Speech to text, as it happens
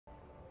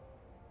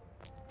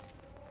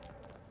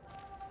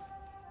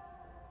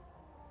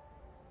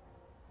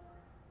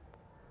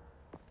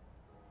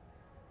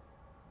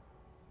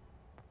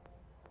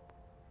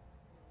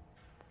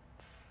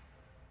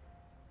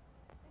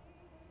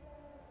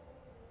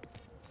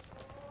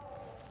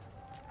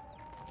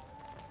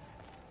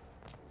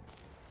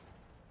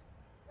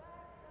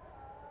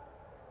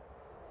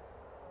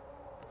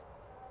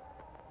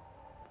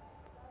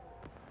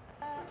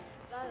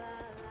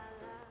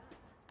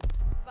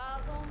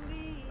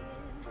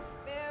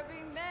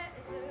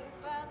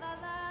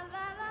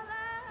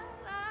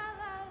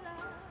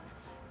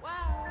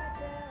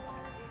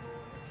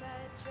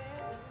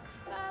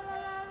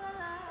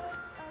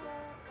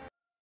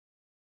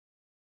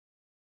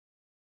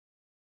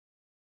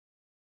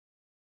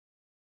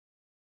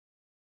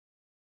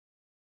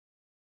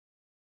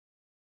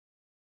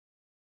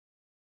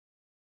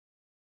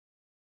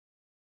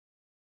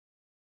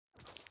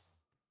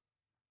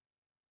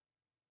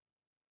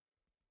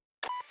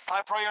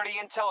High-priority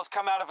intel has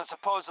come out of a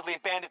supposedly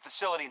abandoned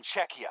facility in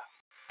Czechia.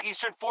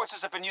 Eastern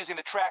forces have been using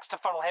the tracks to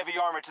funnel heavy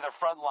armor to their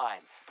front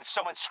line, but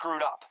someone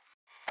screwed up.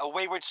 A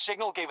wayward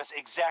signal gave us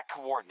exact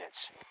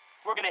coordinates.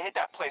 We're gonna hit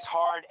that place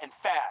hard and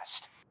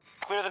fast.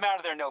 Clear them out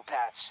of there,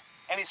 no-pats.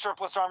 Any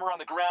surplus armor on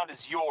the ground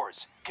is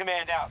yours.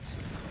 Command out.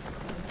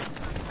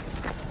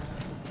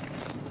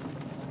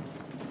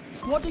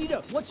 Squad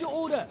leader, what's your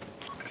order?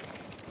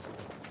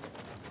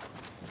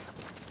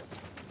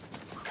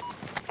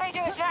 Stay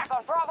to attack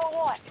on Bravo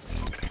 1.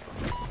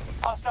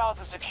 Hostiles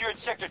have secured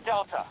Sector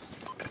Delta.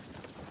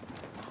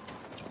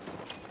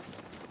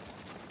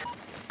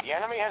 The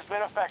enemy has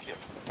been effective.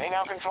 They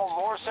now control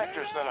more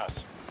sectors than us.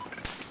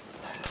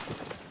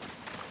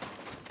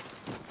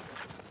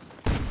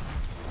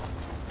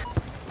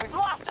 We've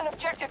lost an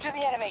objective to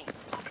the enemy.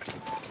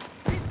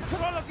 Seize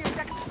control of the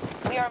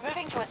objective. We are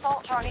moving to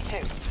assault Charlie 2.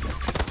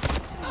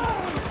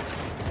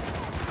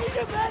 Need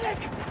a medic!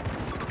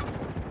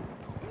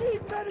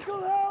 Need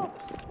medical help!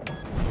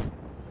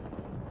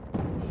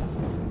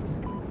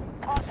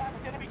 Contact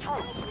with enemy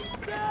troops.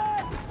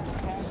 Dead!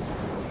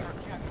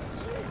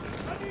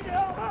 I need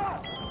help!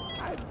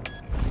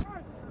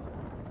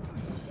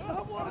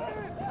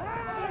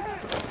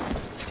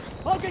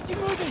 I'll get you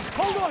moving!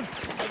 Hold on!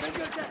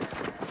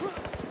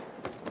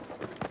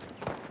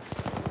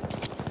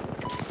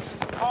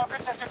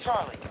 Conquered Sector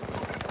Charlie.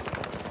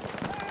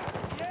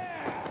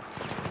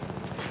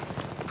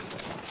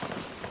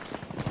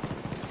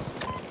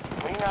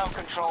 We now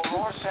control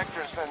more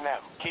sectors than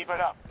them. Keep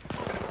it up.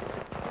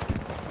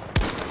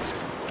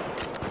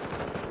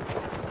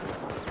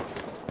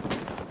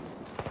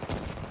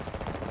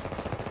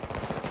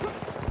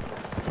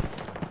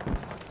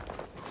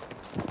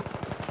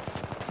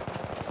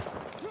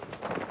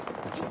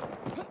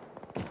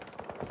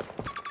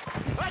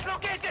 Let's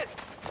locate it!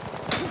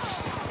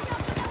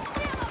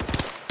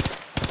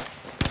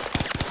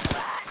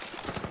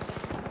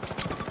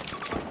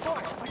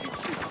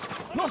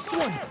 Lost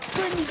one!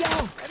 Bring me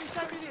down!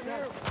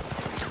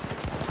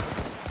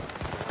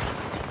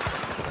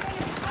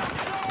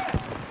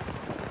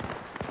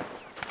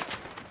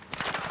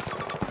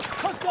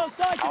 Hostile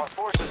sighted! Our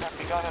forces have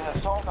begun an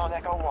assault on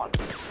Echo 1.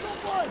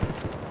 One!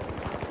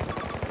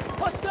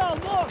 Hostile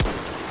north!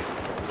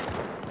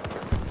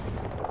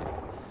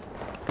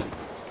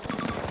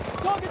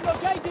 Target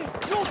located!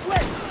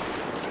 Northwest!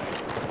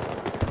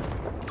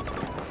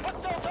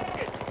 Hostile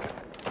target!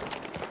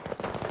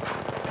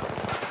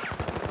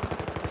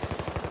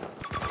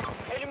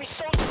 Enemy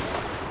soldier!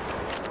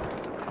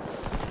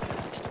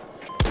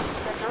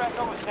 Sector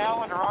Echo is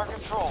now under our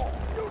control.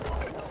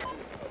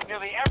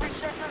 Nearly every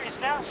sector is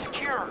now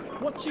secure.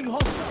 Watching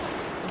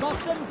hostile. About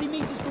 70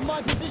 meters from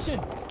my position.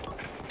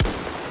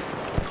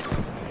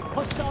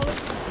 Hostile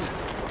infantry.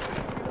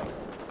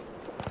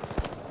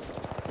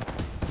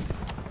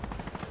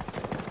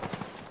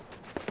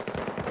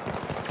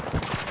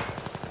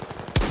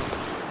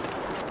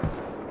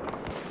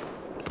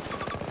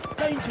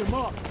 Danger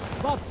marked.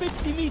 About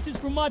 50 meters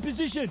from my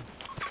position.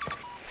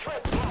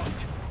 Threat marked.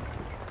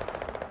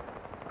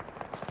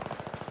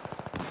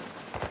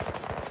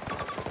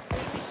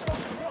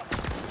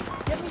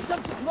 Get me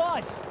some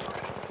supplies.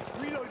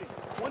 Reloading.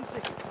 1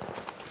 second.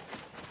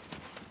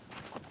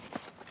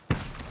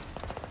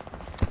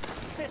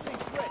 Assessing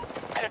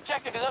threats. An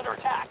objective is under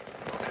attack.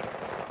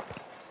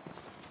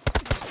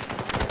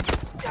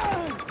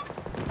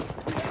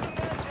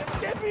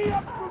 Get me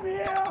up from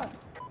here!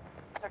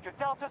 Sector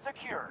Delta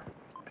secure.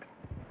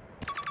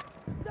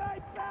 Stay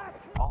back!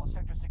 All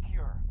sectors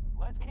secure.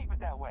 Let's keep it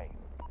that way.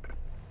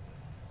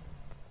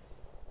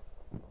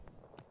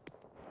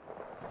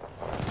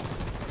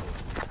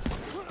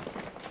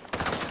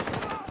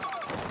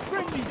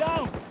 Bring me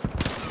down!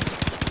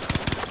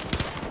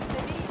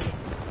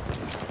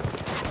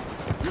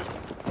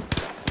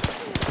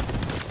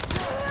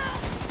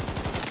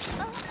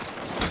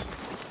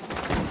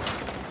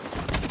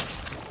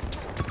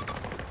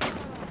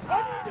 I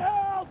need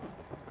help!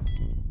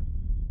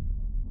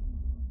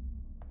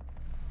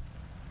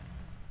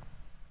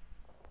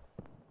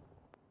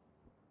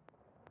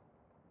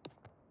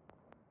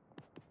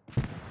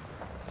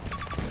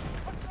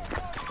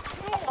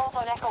 Assault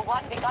on Echo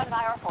 1 begun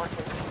by our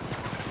forces.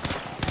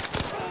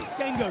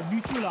 Tango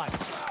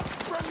neutralized.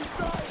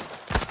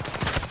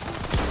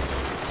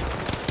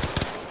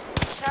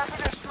 Sharpen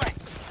their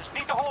strength. Just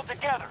need to hold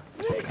together.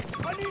 Please,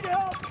 I need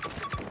help!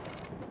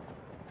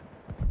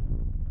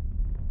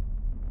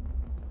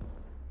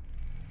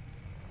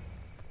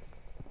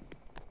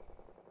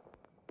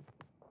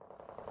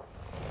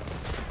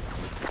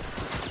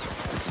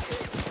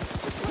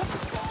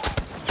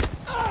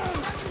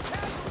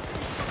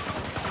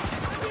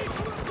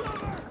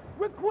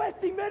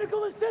 Requesting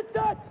medical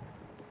assistance!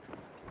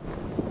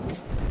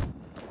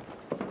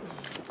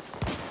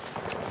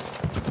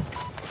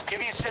 Give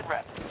me a sit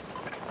rep.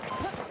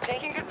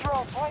 Taking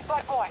control point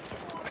by point.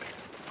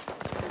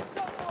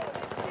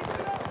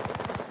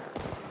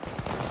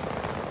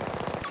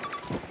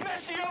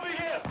 Messi over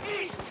here!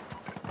 East!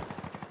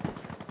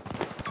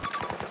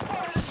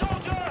 Spotted a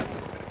soldier!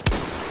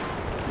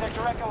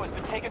 Sector Echo is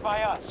has been taken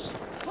by us.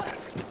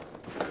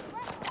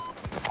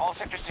 All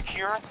sectors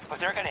secure, but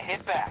they're gonna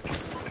hit back.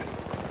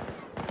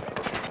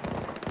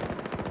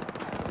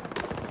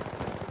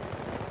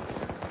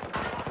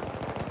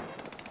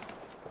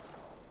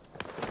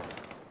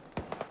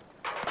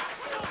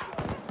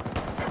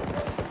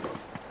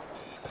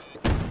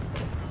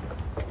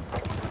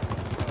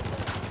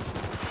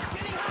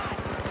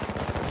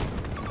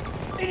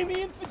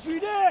 Enemy infantry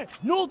there!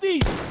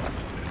 Northeast!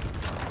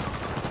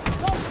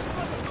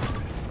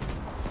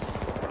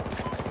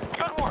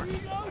 Good work.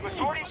 The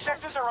majority of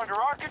sectors are under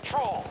our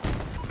control.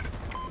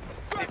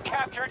 They've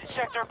captured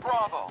Sector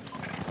Bravo.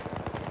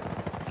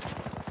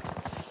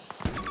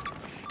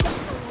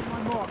 On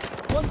my mark.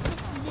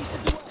 150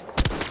 meters away.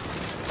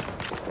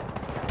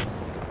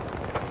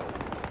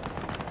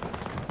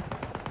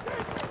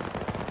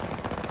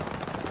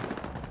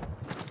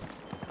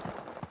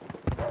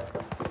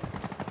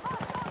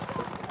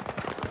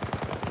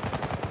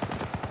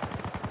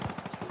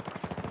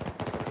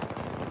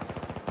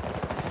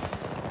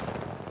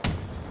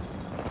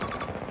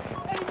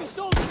 Enemy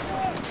soldiers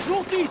there!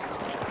 Northeast!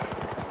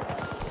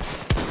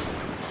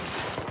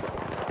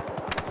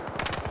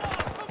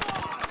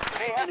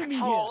 They have Enemy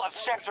control here. of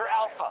Sector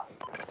Alpha.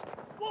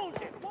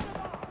 Wounded!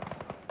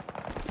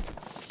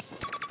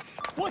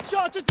 Watch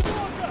out at the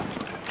border!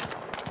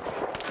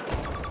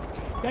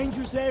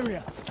 Dangerous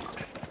area.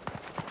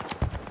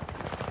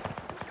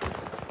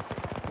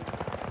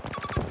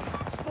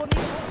 Spotted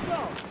a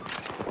hostile.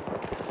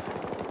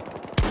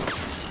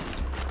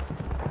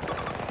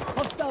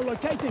 Hostile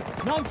located.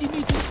 90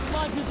 meters from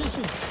my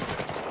position.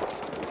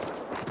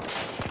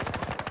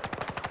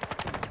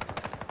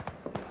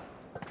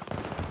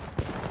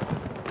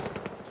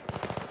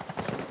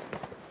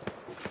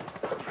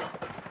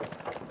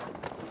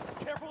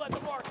 Careful at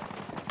the mark.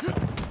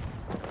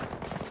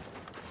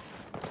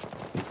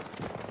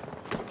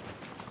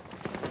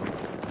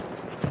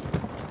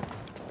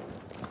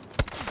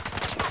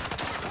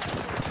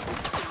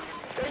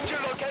 Danger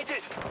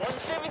located.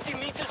 170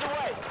 meters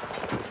away.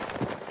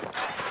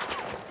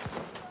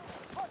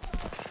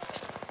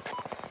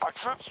 Our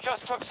troops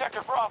just took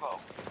Sector Bravo.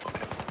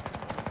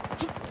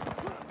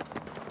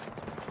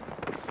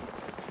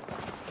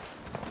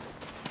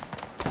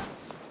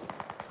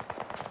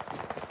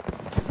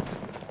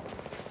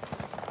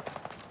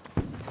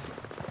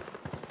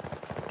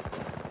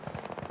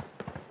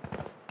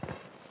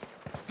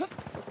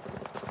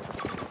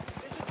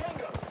 There's a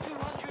tango.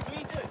 200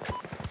 meters.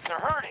 They're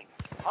hurting.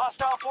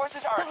 Hostile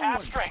forces are at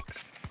half strength.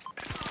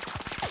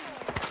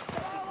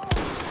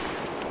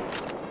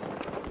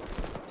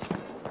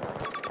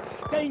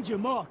 Danger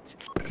marked.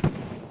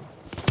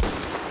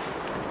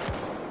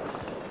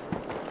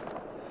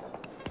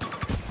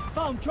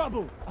 Found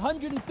trouble.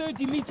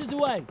 130 meters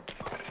away.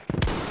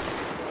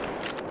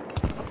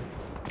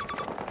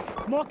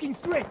 Marking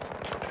threat.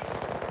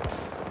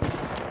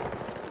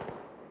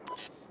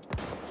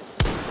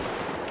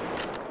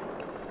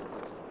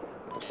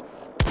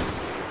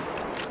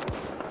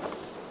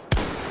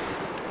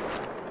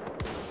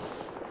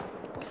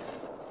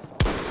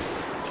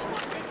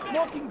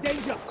 Marking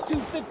danger.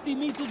 250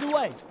 meters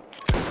away.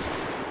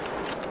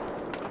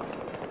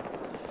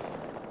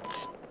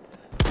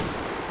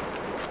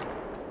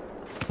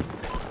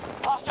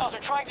 Hostiles are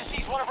trying to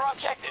seize one of our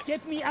objectives.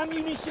 Get me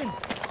ammunition.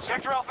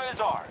 Sector Alpha is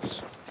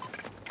ours.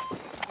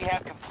 We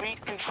have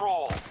complete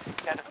control.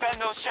 Now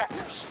defend those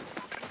sectors.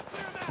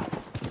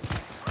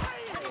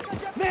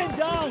 Man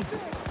down.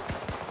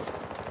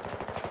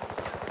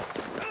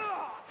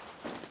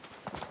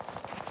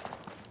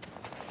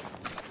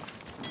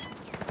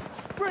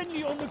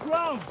 Friendly on the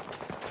ground.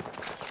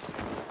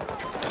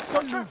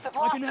 Don't move. Troops have I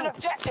lost can an help.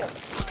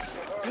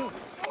 objective.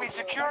 We've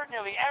secured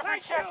nearly every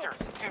sector.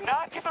 Do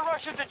not give the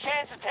Russians a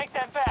chance to take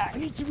them back. I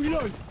need to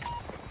reload.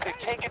 They've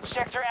taken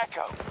Sector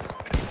Echo.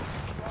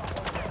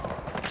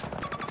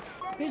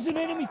 There's an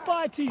enemy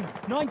fire team.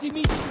 90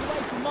 meters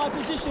away from my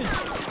position.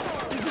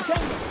 There's a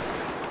tango.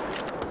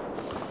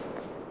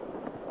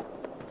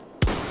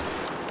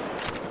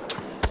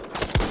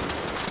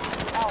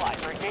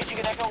 Allies are engaging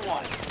at Echo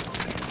 1.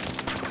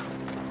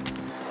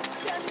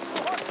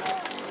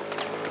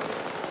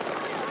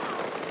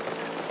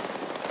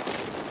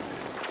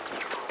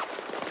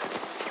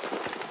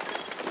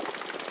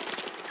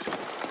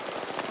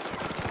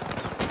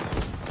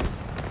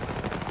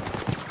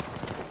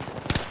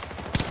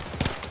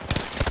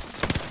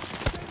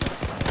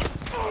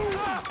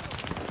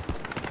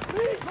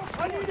 Please,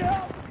 I need help.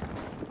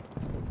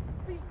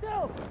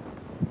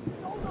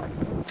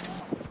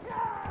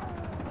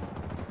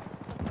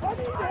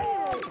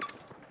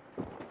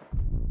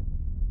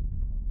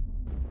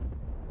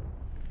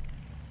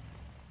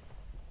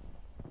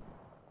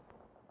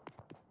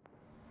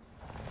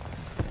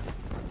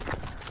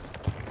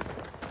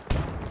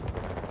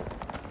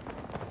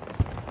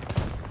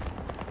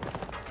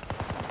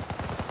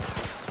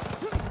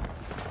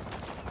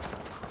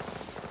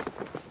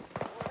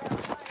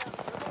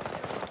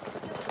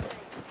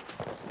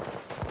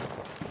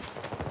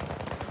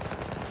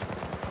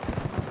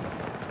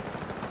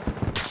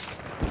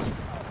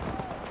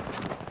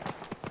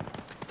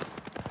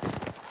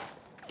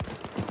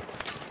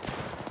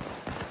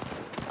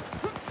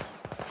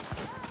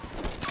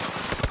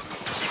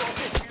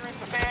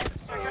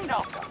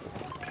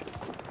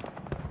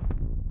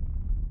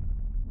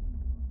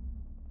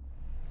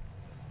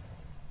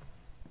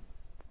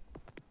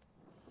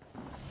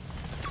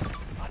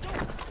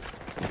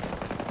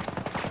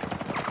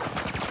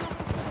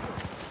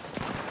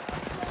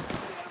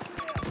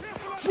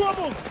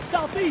 trouble!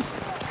 Southeast!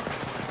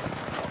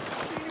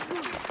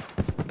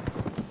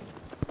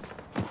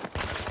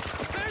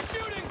 They're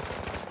shooting!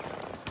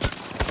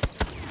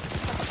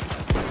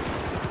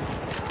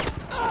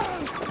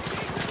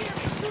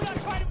 Do not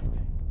try to...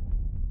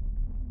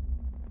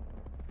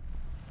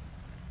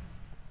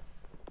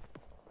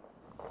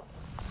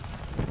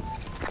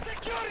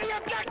 Secure the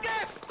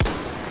objective!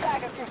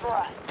 Back up for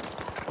us.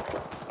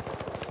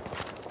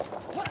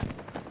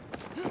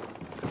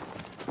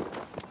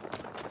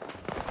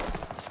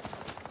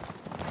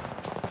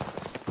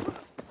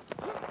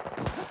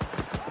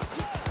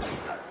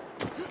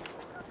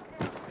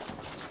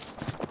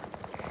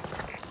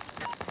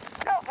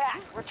 Go,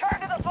 Pat! Return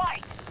to the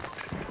fight!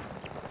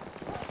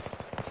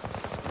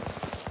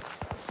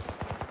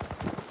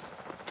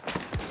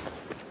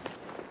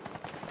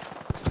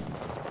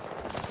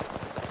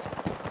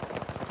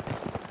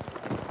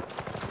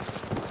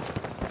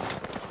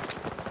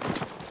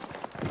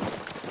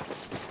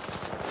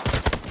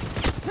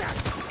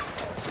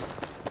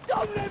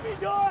 Don't let me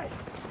die!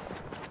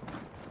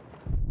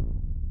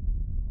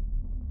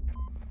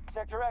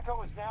 Sector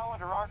Echo is now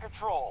under our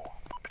control.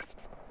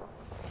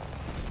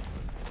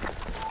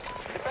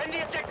 Defend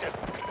the objective!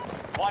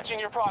 Watching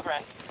your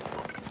progress.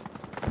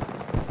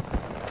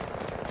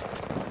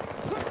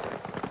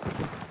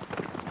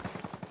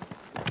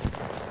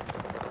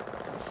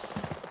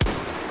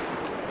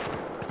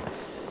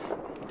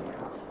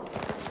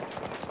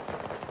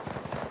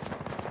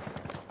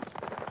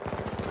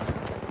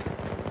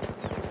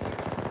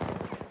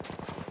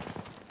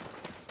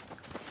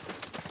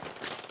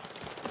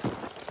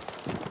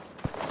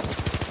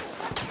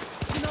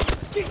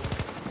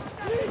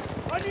 Please!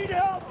 I need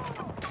help!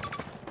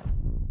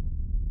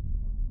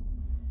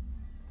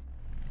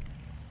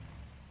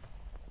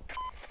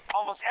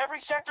 Almost every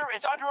sector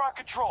is under our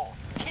control.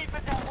 Keep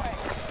it that way.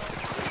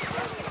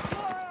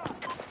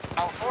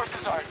 Our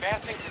forces are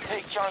advancing to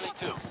take Charlie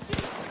 2.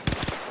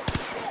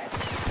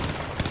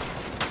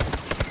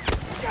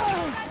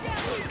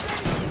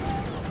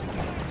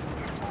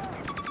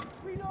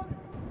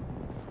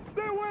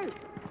 Stay away!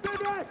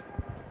 Stay back!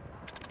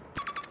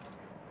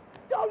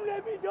 Don't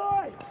let me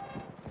die!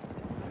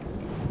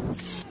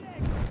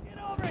 Get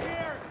over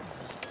here!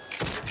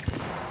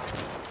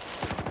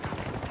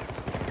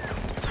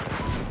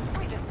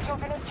 We just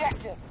took an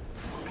objective.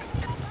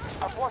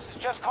 Our forces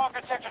just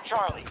conquered Sector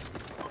Charlie.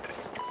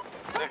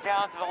 They're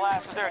down to the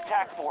last of their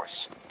attack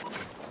force.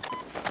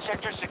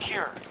 Sector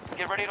secure.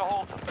 Get ready to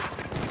hold them.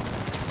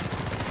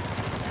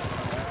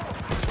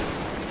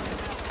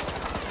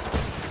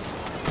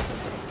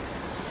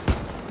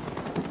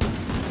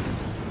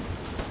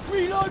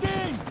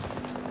 Reloading!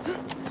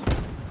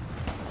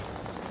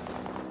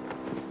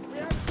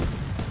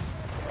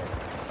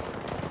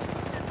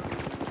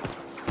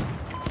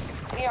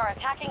 We are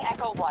attacking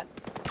Echo 1.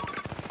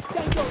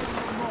 Tango in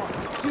my mark.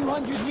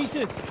 200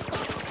 meters.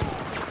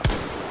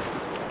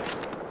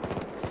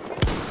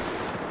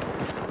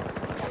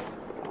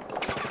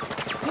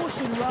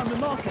 Caution around the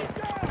market.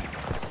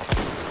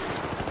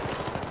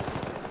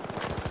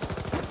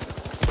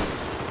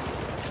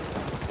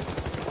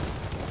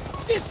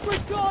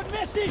 Disregard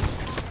message!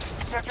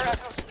 Sector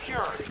Echo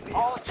secure.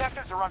 All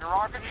objectives are under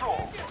our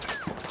control.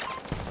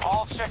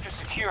 All sectors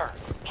secure.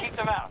 Keep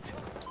them out.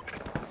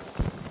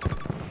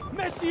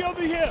 Messi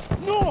over here!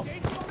 North!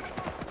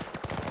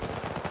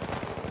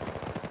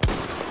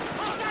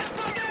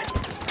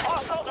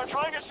 Hostiles are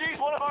trying to seize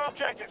one of our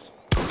objectives.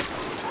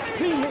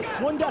 Clean hit,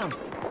 one down.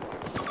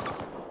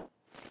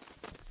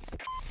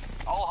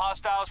 All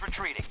hostiles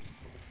retreating.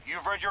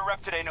 You've earned your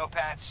rep today,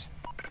 no-pats.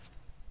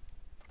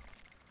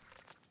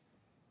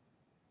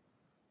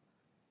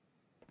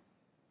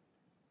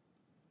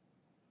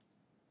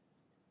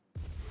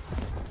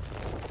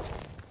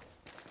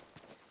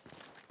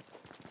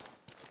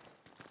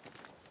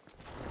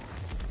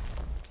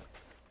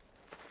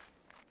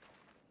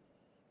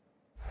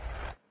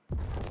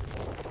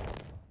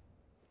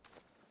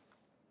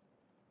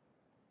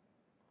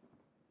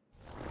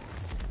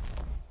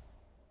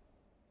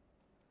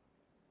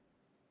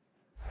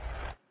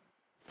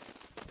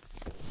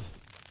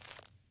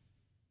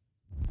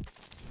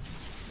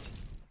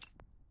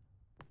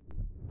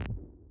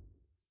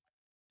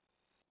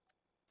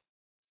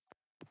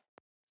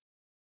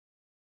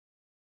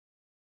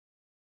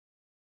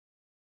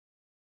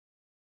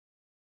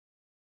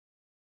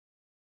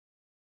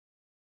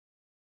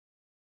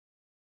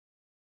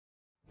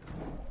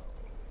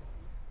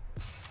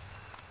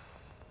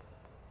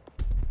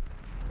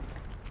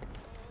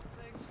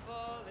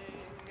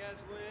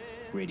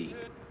 Ready.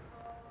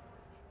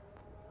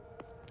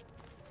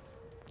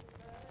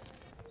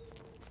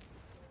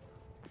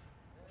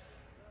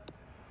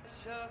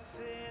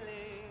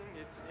 Feeling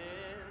it's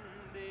in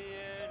the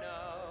air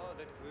now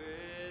that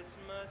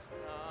Christmas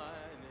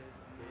time is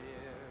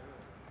near.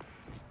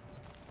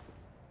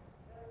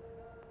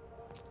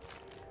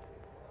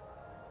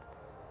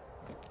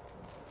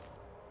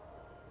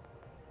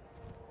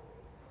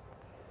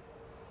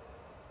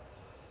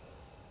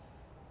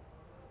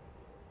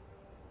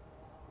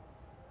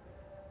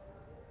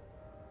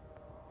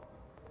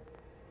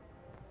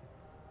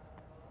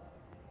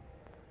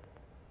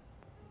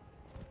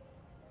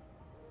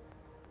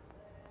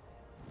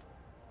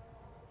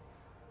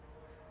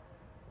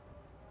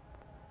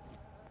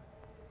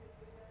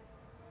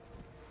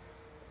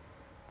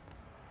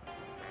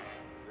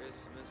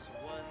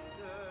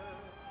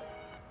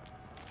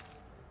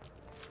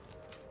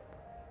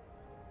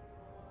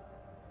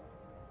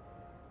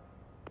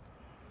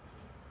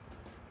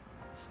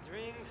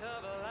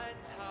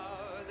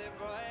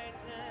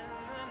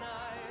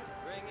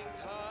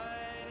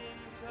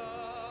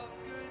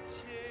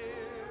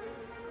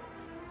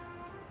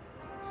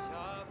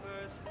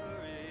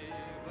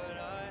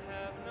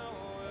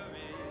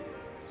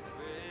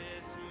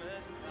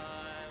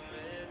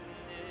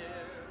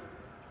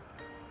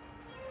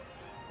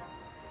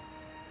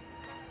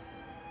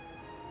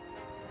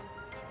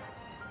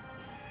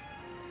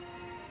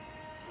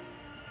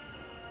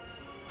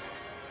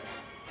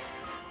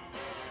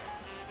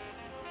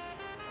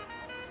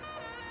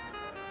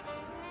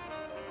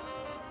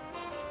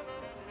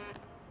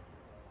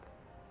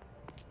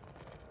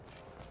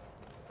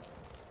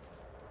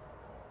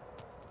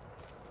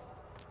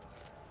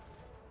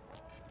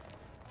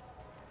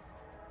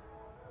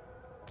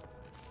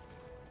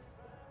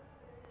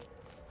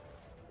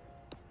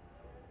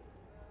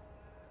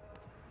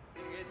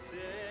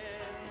 It's in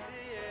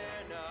the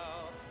air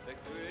now, the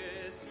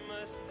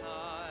Christmas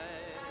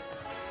time.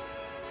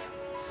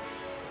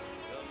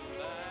 The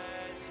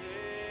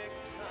magic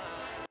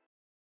time.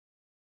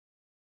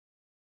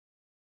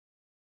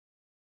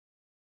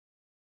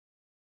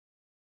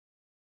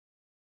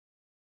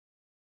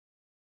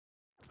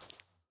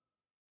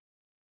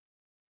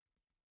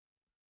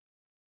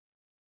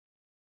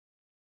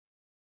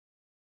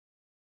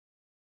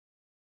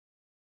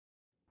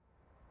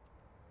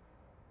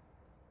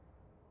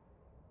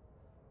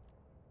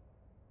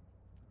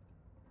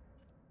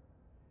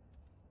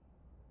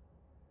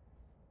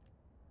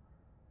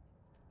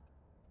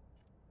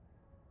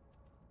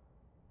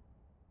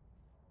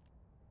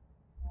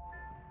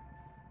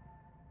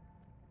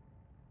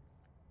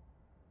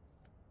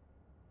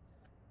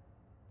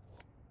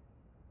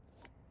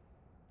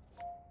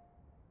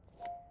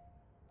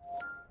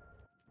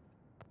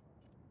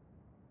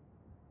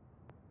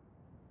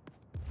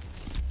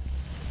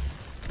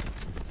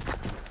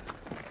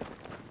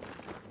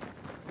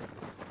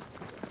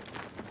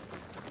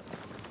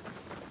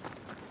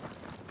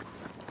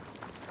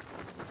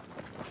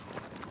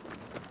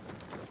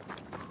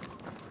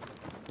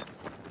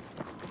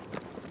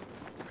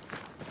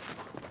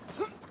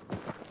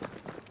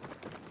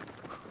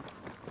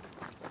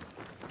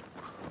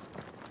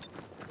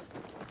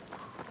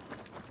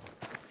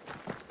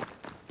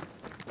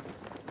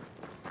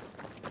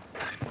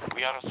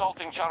 We are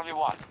assaulting Charlie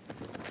 1.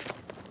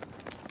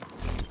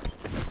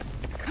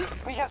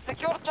 We have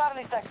secured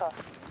Charlie sector.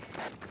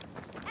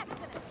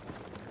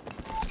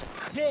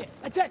 There!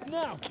 Attack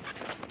now!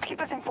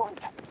 Keep us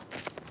informed.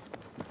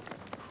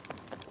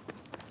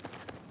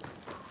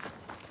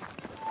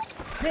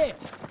 There!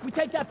 We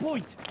take that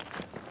point!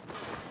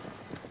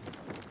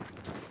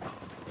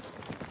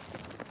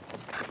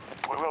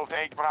 We will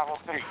take Bravo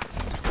 3.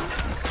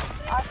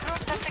 Our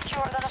troops have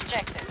secured an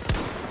objective.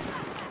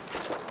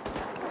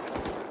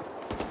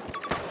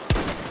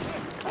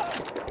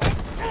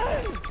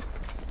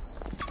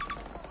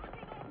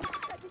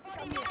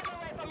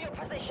 Away from your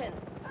position.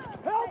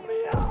 Help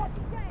me up!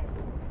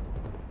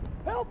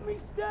 Help me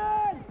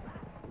stand!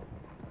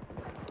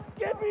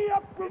 Get me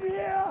up from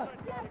here!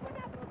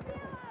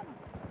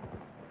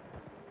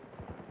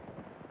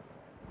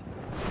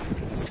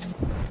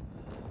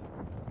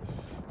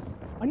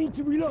 I need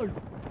to reload.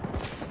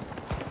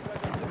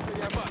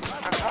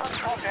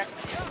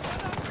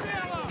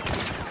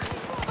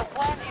 The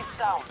plan is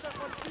sound.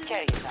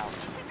 Carry it out.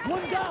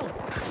 One down!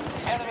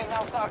 Enemy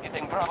now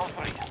targeting Bravo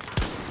 3.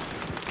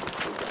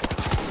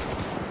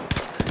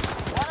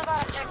 One of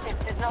our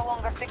objectives is no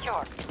longer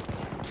secure.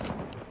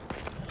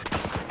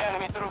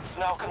 Enemy troops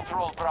now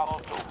control Bravo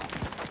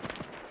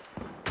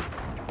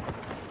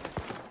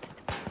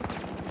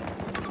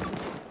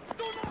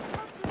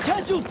 2.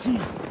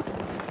 Casualties!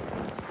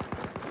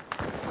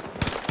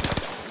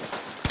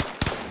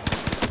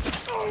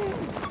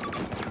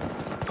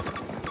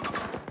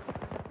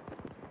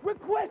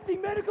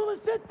 Requesting medical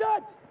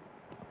assistance!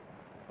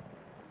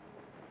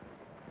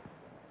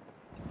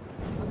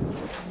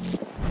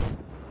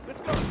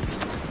 Let's go.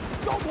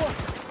 Go one!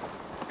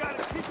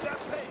 Gotta keep that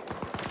pace.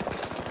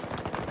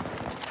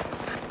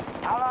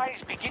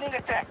 Allies beginning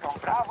attack on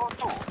Bravo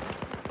 2.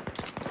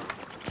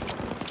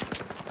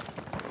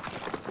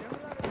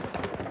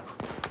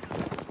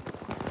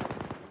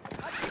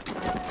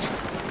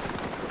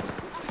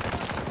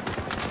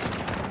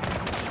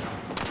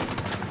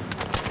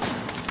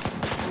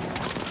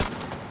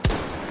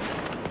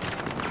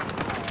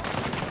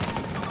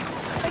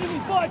 Enemy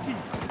fighting!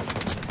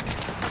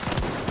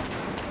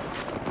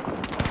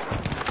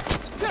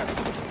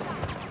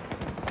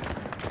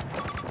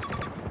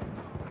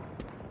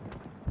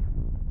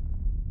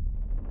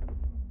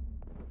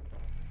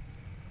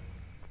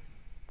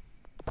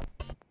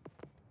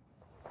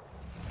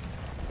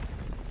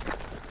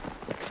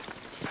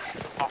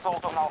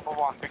 Assault on Alpha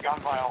 1 begun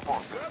by our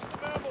forces.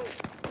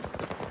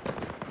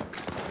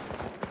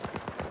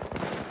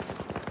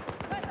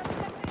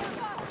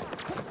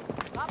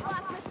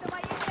 Опасность на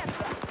моей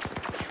ветке!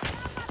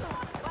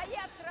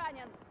 Боец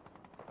ранен!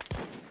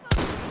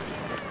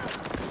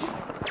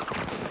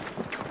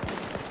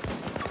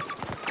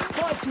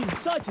 Fighting!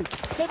 Sighted!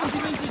 70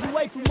 meters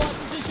away from my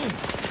position!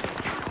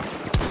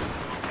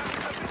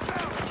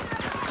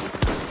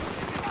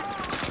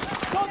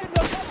 Target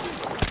location!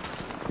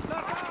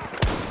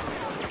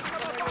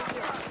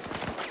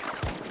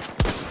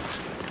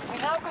 We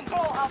now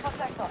control Alpha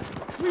sector.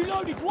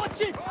 Reloading!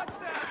 Watch it!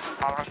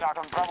 Our attack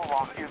on Bravo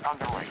 1 is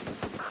underway.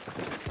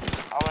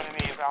 Our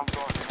enemy is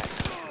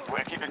uncoordinated.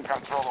 We're keeping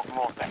control of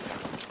more sectors.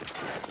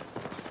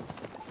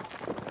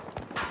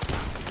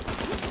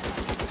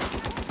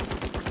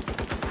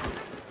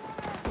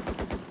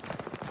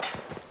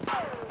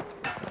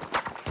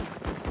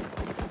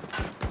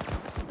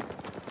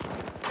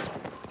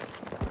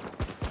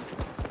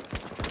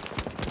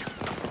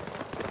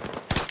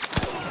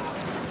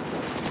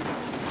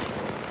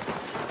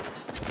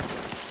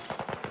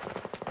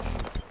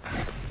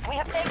 We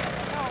have taken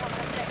control of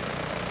the objective.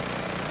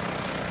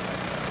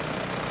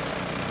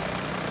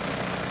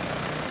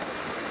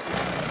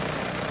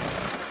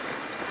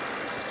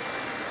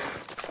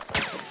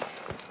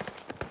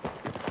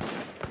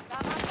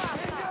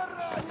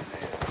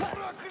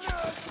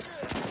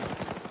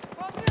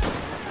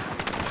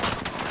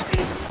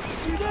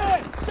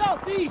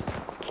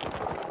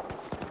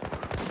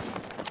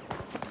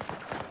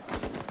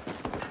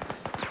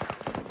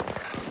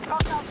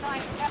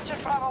 trying to capture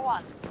Bravo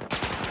 1.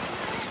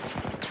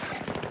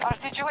 Our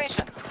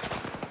situation.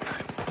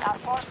 Our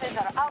forces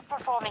are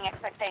outperforming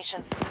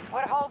expectations.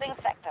 We're holding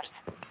sectors.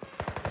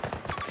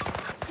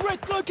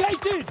 Threat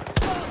located!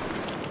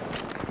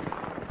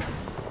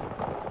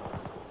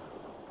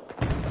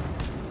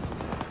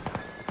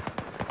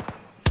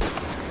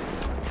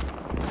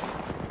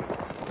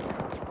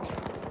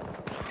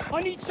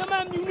 I need some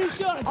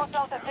ammunition!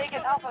 Hostiles have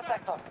taken Alpha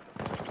Sector.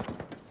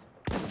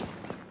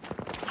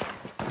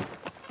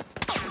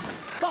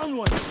 Found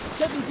one!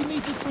 70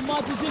 meters from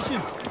my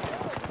position!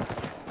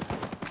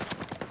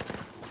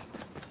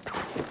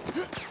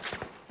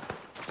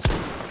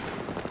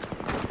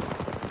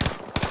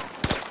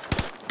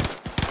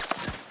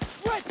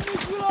 Threat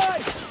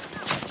neutralized!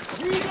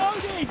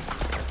 Reloading!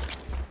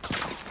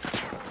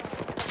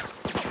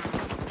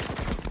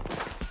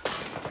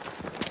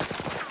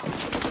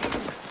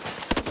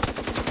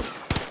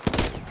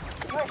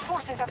 US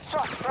forces have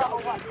struck Bravo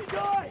 1. Help me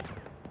die!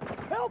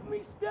 Help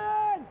me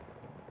stand!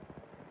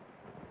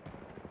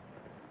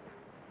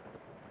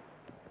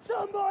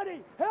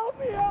 Somebody, help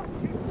me out!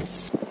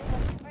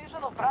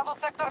 Invasion of Bravo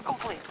Sector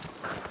complete.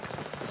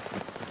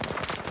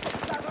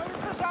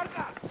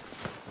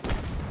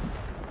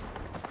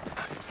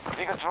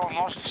 We control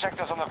most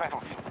sectors on the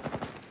battlefield.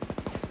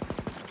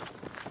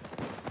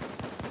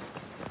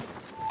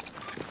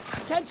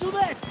 Cancel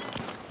that!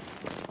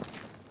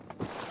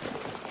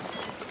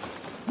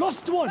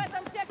 Lost one! В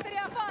этом секторе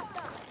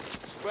опасно!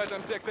 В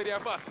этом секторе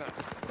опасно.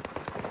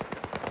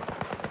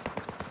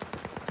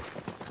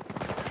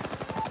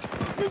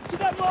 Move to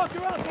that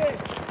marker out there!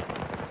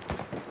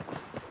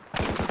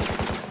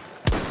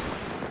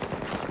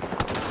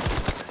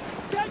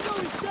 Tango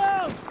is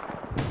down!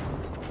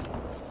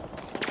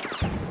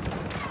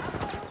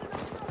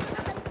 В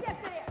этом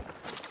секторе!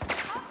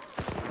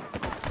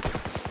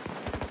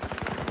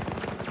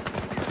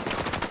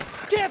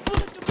 Careful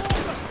at the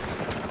marker!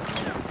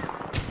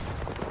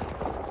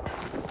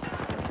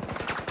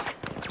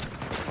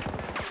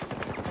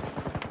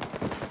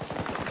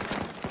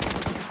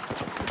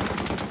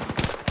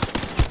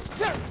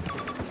 There!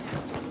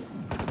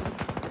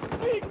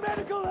 Need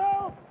medical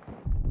help!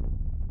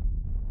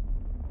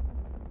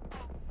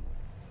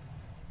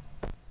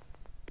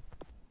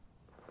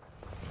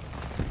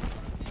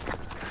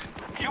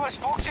 US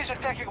forces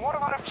attacking one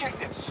of our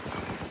objectives.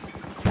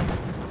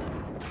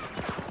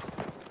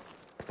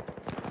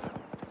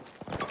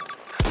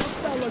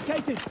 Hostile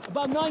located,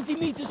 about 90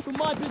 meters from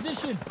my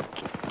position.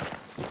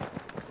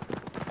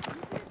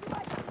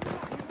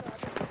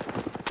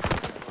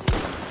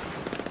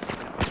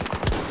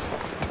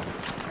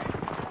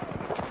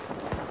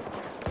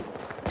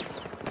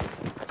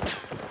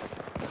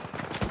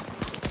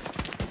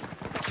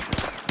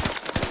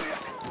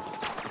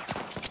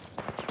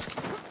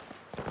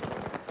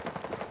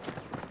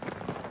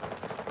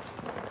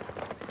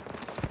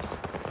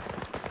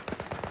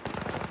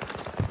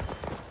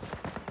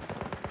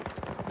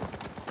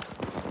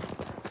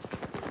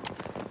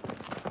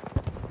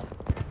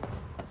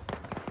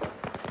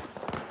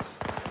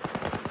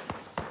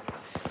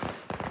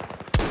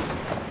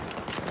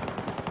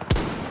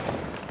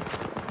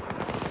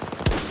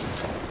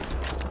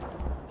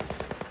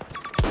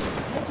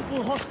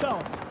 Multiple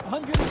hostiles,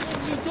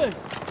 110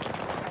 meters.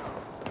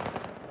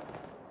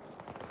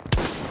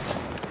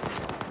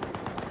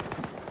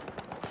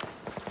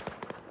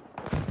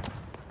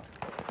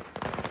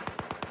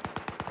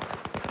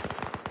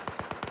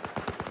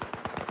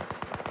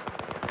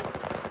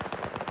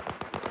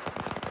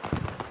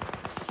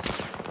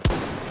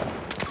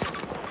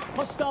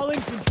 Hostile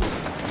infantry,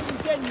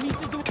 110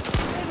 meters away.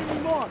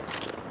 Enemy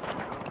marked.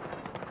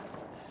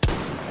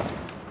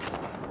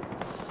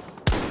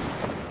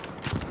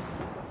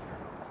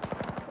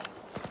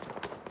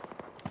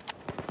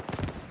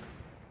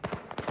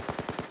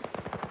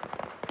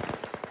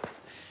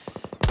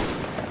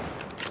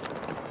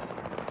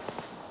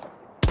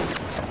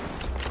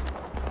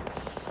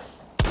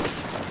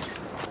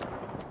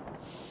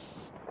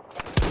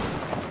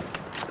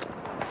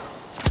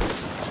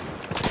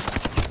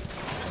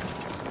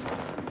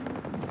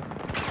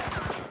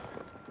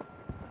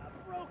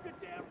 Broke a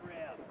damn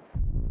rib.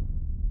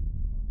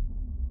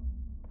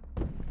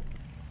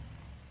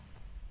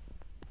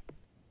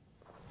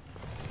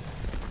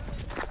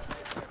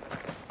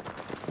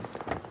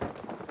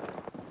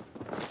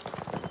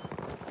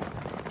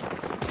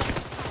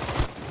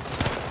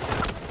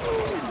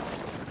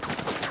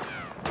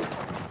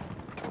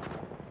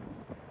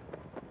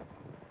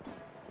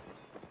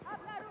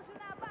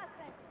 Обнаружена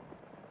опасность!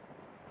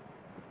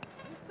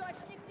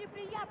 Источник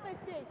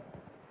неприятностей!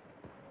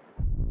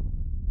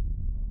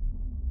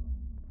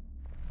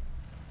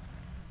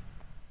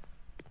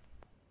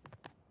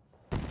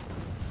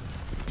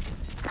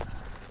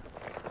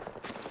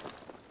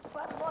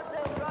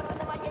 Возможная угроза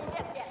на моей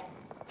ветке!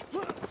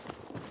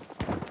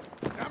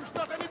 Там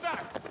что-то не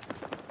так.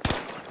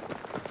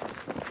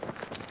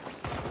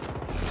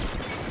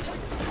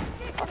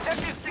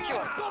 Objective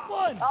secure. Got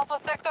one! Alpha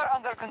Sector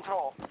under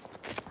control.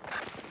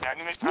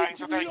 Enemy trying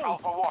to take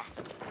Alpha 1.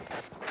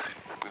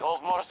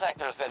 Hold more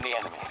sectors than the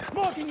enemy.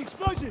 Marking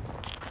explosive!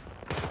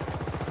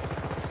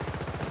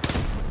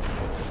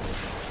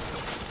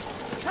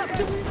 Have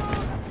to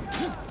reload!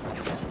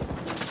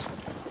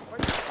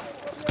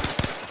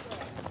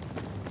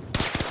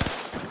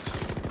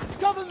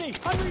 Cover me!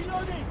 I'm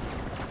reloading!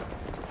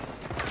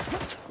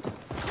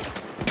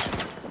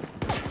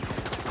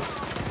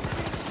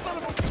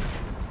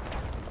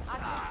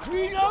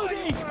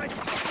 Reloading!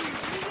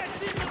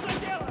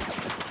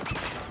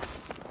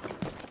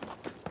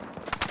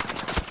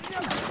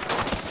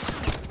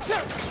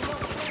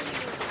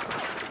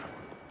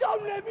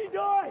 Don't let me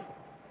die!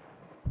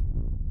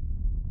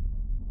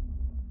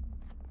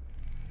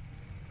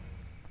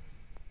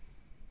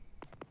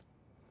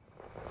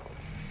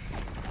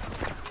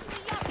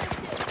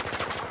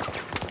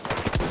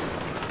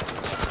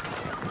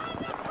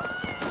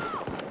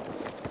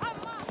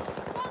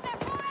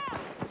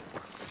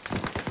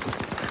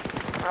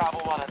 Bravo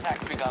 1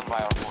 attack begun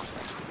by our forces.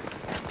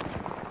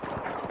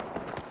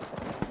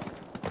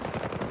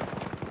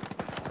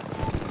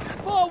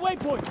 Far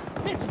waypoint!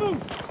 Let's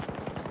move!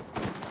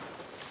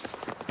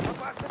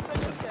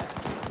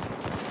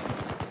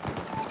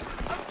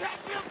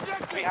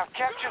 We have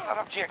captured an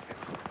objective.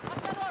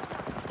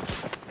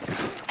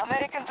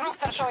 American troops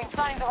are showing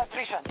signs of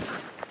attrition.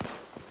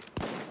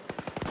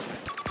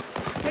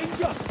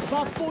 Danger!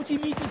 About 40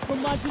 meters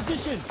from my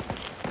position!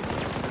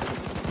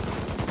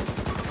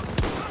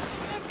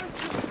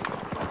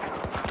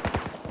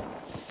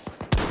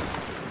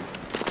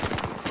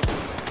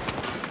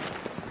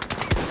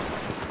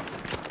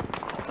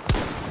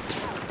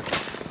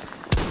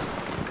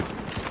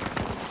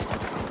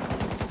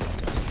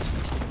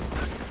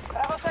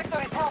 Bravo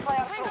sector is held by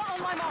our troops.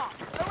 On my mark.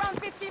 Around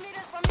 50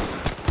 meters from me.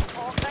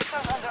 All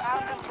sectors under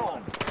our control.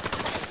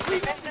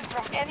 Prevented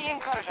from any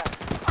incursion.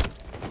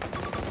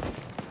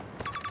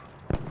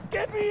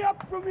 Get me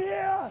up from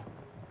here!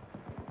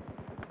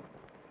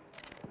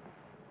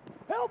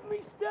 Help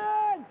me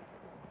stand!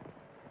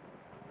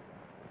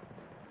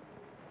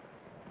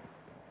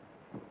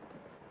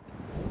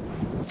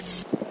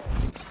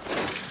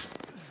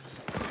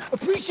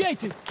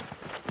 Appreciate it!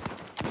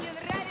 Не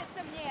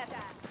нравится мне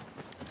это.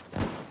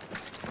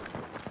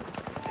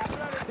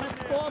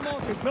 Far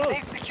marker, go!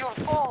 They've secured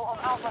all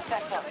of Alpha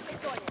sector. В этой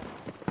зоне.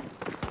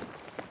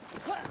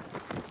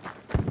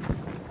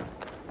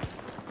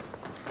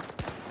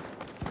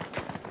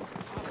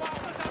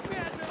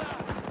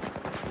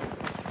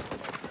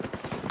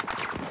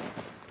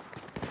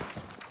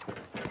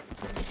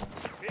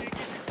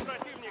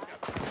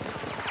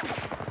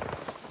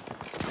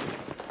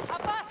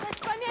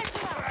 Опасность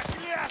помечена!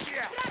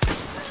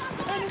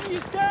 Enemy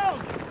is down!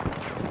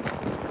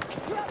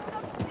 Я все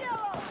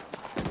сделал!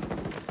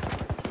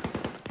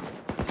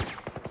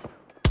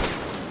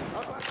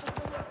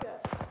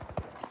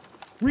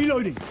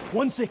 Reloading.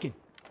 1 second.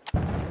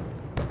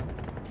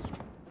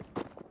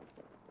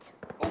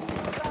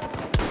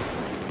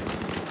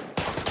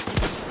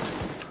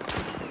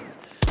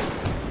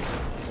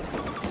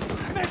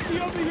 Messi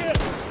over here!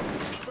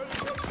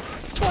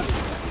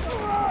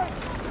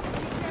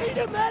 Need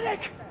a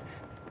medic!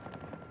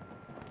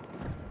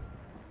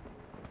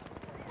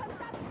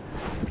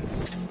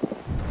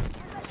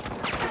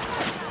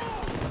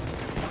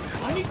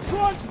 I need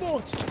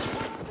transport!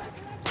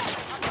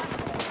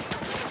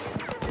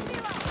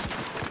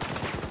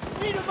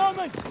 Need a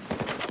moment!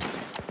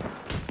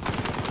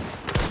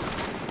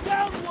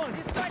 Down one!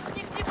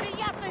 Источник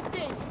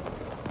неприятностей!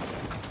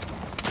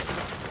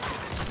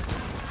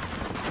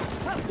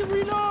 Have to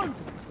reload!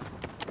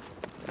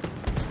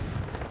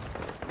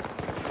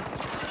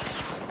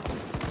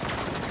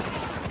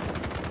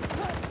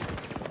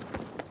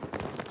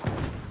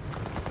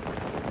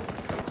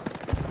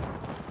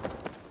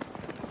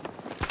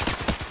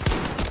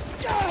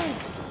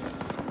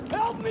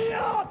 Help me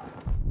up!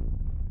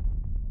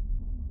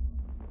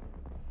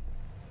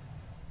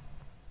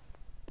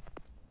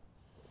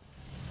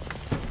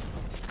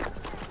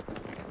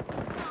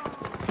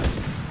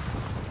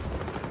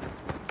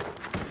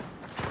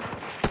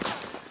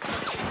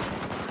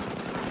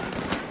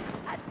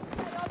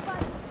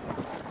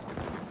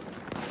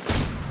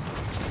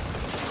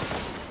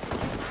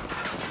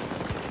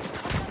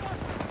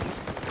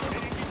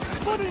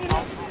 Spotted an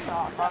enemy!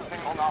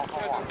 Something on Alpha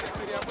 1. В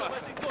секторе опасно.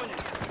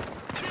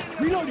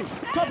 Reloading!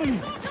 Cover me!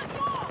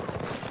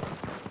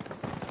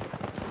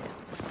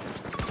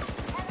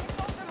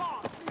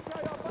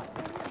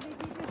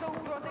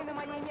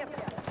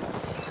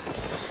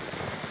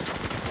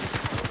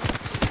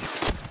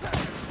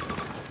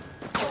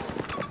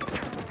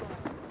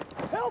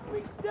 Help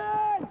me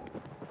stand!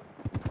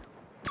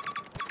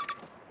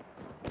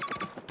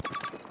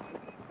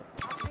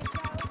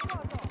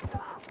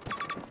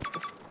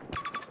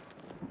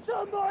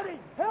 Somebody!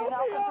 We Help now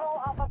me up!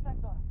 control Alpha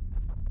sector.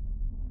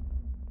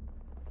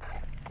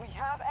 We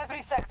have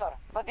every sector,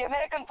 but the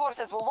American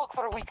forces will look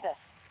for a weakness.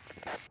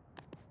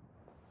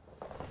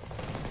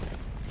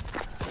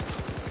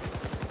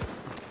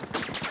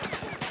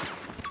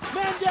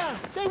 Man down!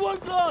 They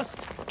won't blast!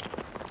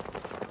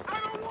 I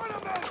don't want to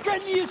move!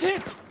 Friendly is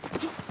hit!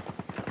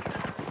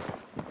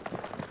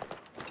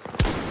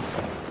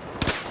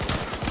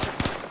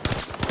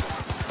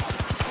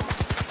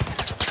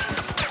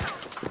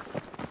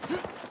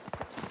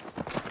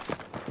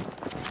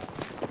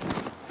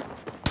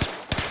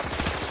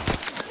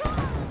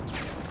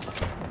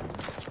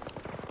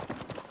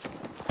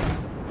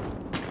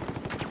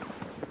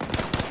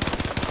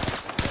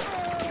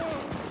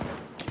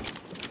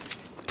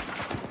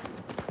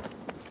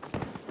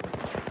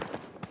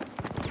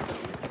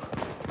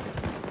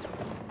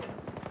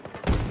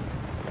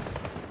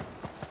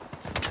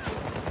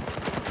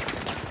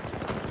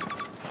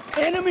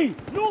 Enemy!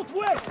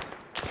 Northwest!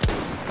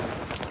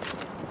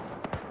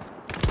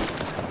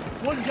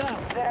 One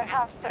down. They're at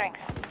half strength.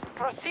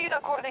 Proceed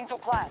according to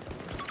plan.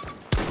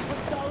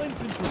 Hostile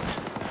infantry.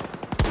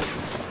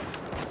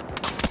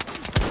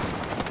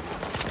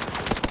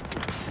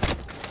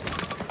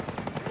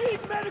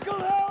 Need medical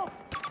help!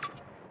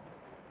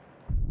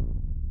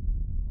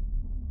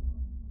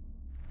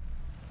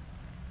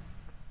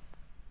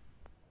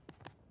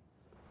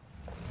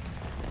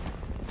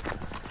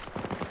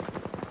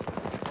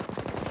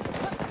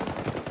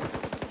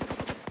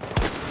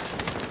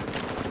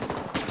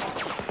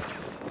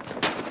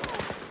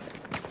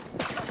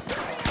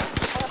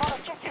 One of our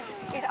objectives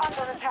is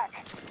under attack.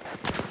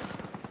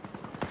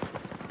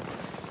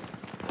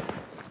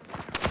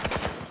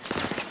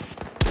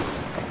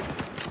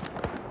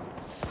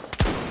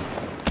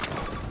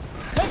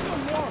 Take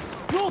them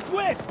north!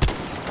 Northwest!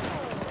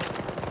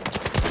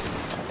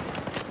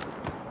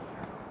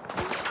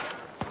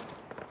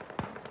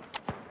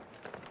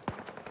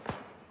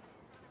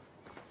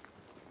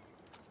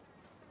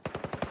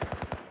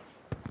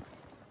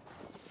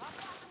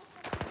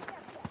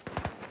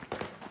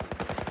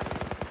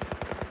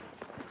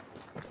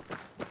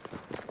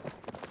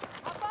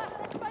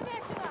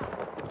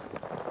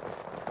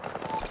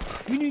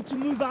 You need to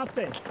move out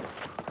there.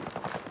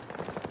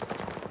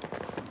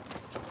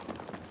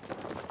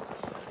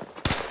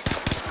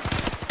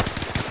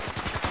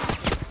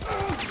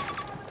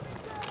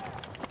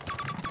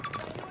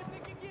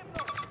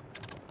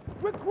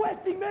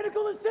 Requesting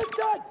medical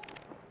assistance!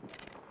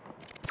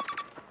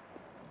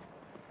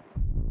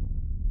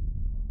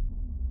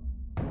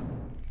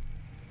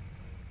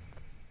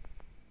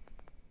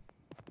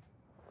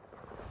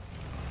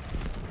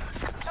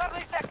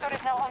 Charlie sector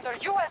is now under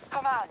U.S.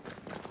 command.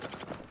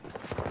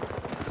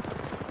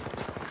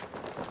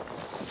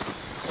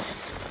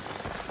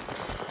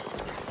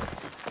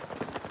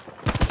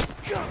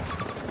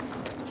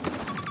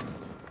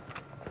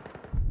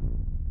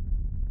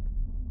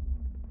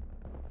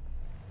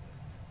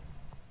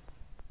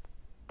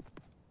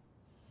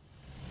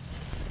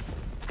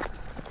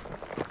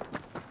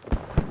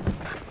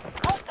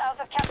 Hostiles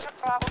have captured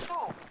Bravo 2.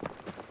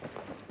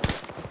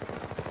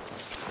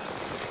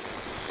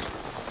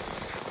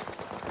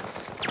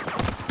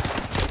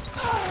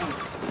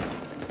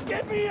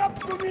 Get me up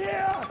from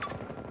here!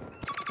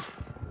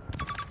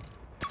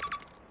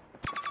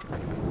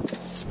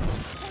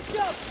 Watch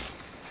out!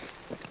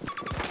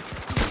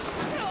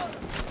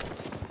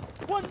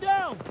 One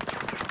down!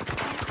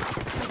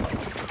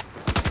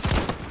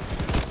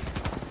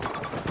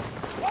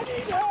 I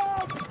need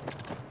help!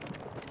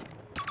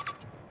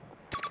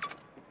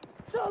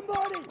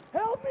 Somebody,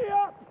 help me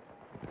up!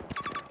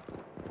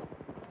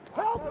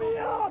 Help me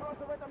up!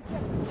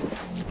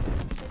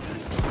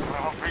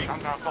 Bravo 3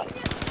 under assault.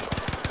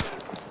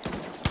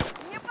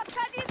 Не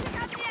подходите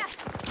ко мне!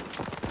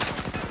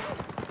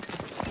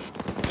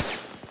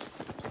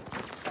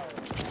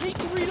 Need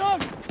to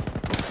reload!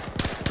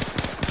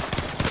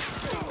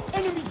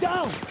 Enemy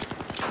down!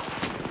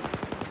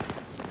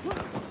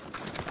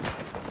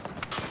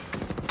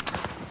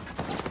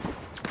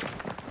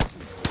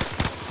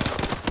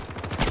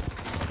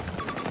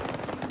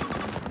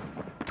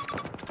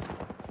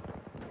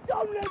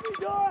 Don't let me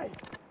die!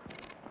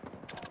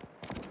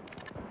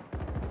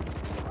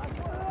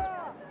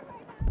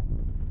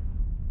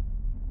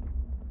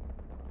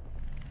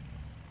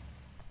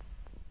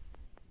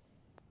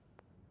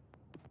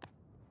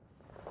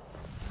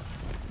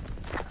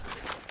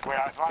 We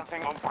are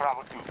advancing on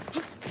Bravo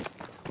 2.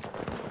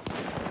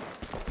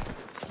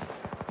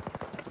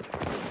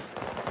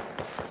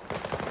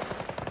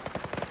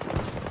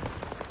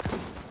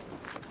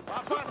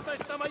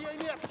 Опасность на моей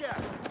метке!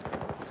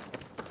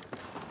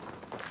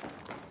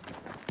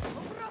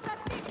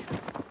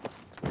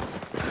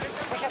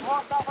 We have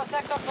lost Alpha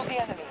sector to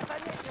the enemy.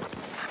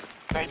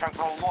 They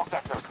control more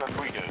sectors than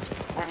we do.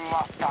 We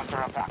must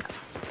counterattack.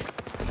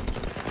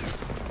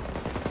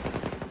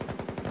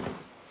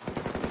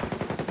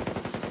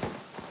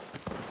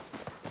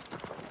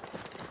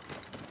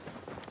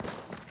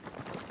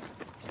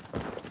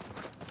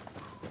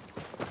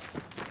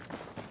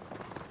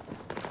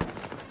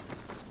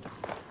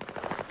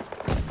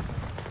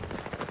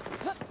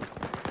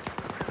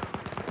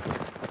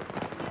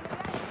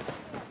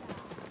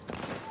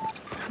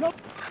 Nope,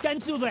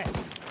 cancel that!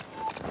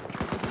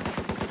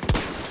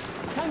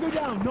 Tango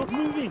down, not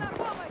moving!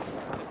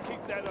 Just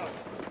keep that up.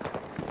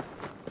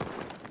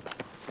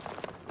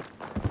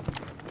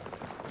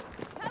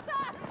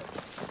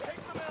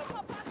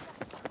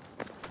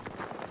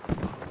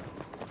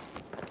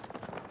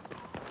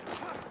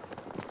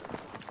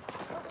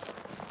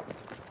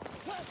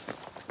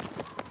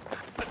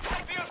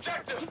 Attack the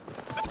objective!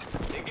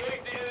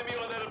 Engage the enemy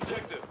on that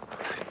objective.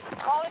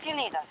 Call if you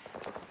need us.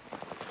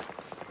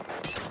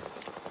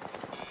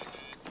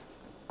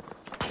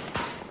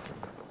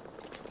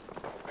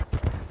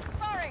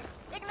 Sorry,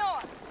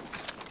 ignore!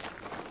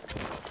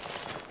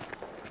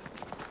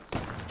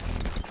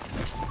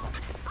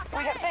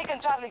 We have taken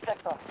Charlie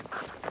sector.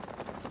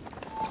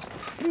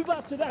 Move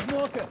out to that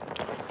marker!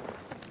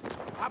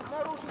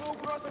 Обнаружена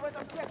угроза в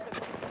этом секторе.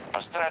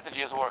 Our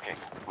strategy is working.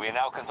 We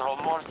now control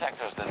more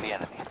sectors than the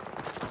enemy.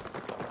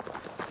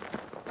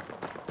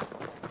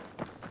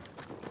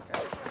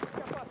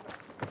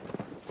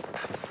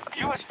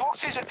 U.S.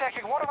 forces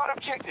attacking one of our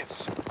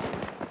objectives.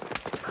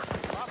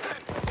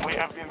 We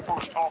have been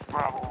pushed off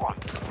Bravo 1.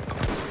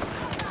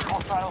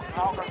 Hostiles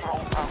now control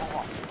Bravo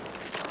 1.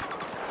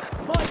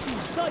 Fire team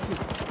sighted.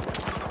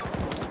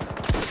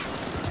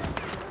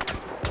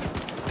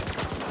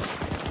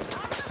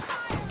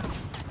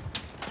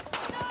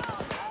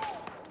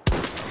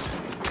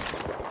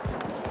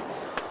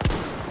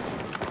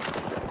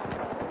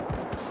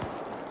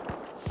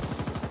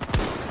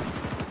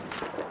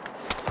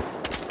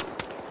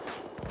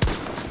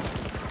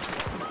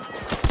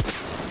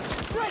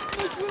 Threat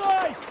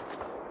neutralized!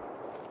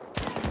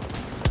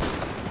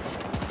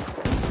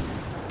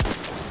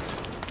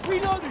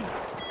 Reloading!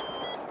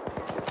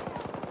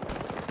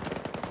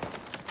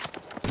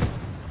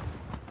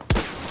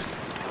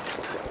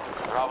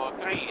 Bravo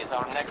 3 is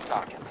our next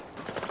target.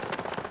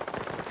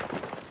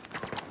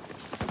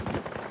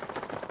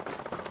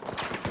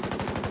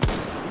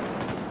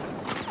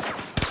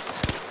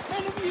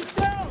 Enemy is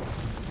down!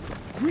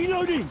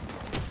 Reloading!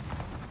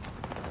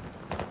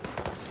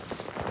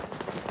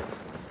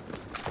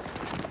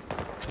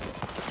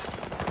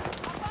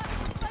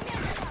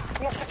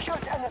 We have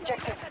secured an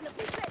objective.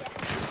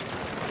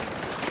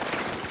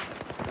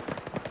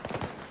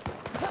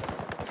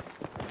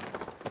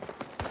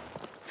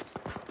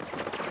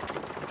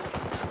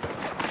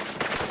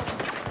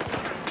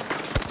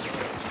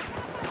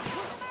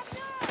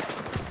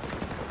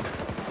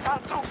 Our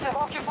troops have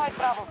occupied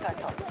Bravo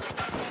sector.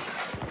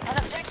 An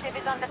objective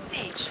is under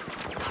siege.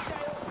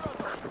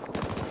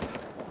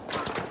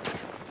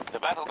 The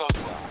battle goes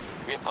well.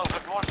 We have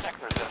conquered more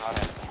sectors than our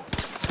enemy.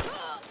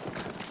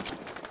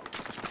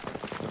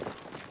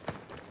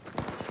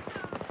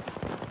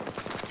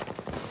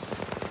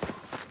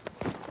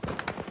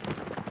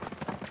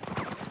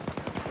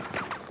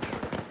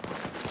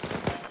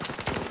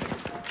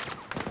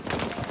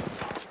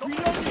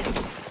 Reloading!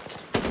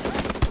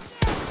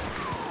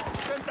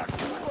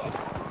 Контакт угроза.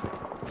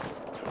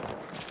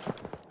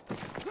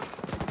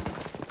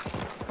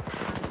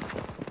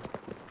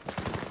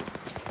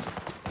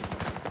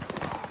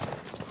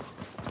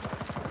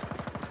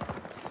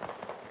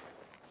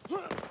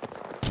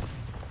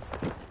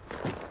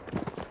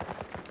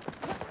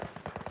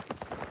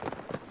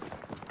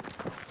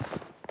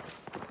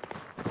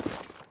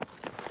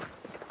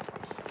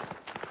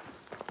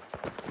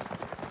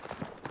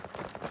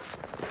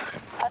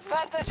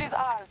 Advantage is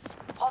ours.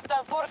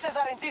 Hostile forces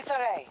are in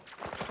disarray.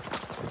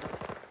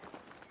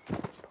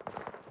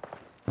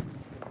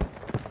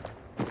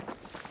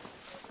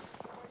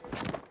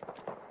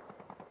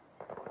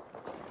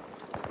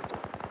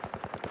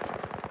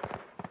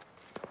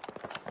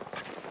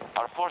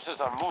 Our forces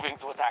are moving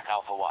to attack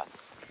Alpha 1.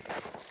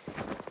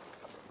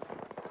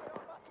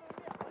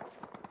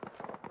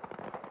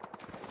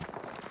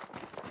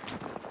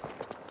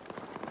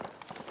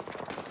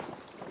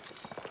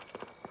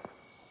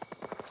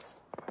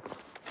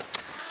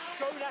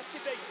 Drone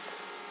activated.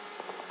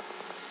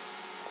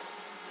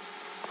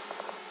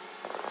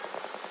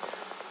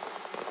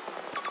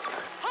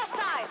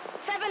 Hostile!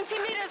 70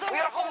 meters away. We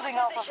are holding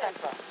Alpha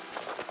sector.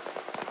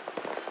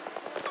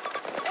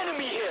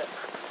 Enemy here!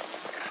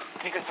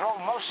 We control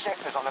most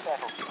sectors on the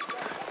battlefield.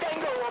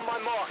 Tango on my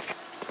mark!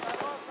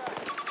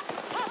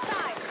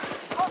 Hostile!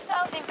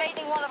 Hostiles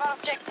invading one of our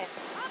objectives.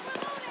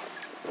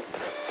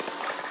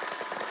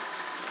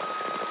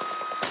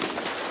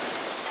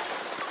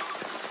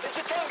 It's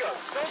a Tango!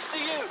 Close to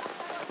you!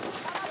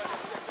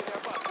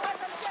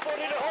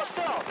 Spotted a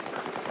hostile!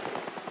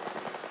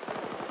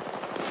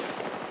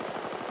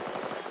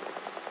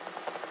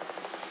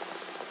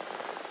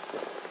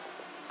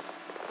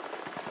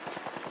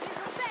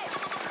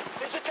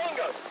 There's a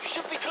Tango! You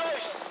should be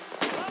close!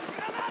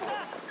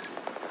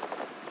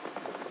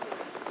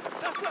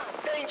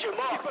 Danger, Не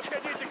mark!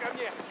 подходите ко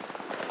мне.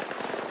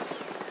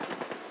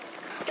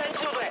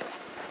 Cancel that!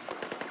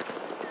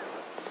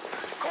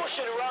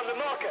 Caution around the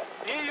marker,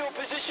 near your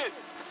position!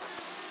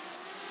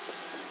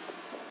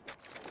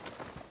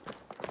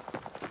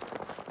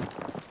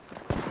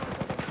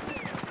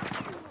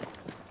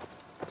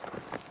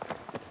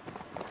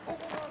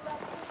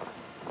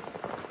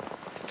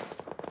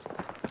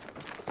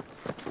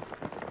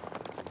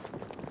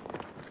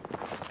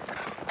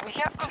 We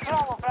have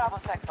control of Bravo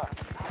sector.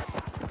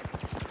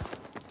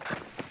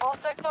 All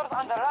sectors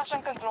under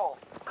Russian control.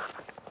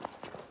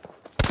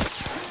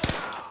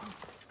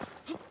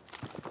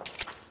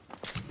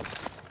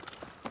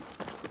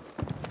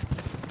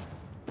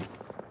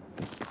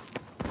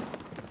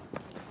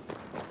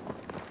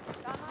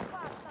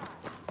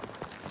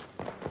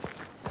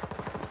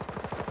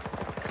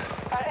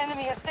 Our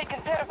enemy has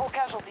taken terrible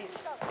casualties.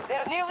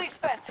 They're nearly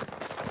spent.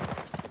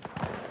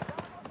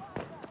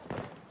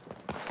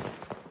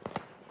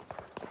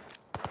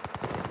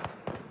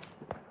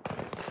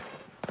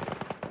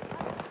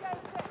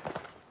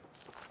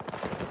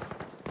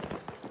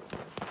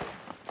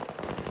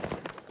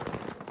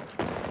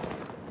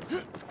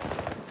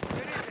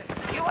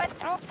 U.S.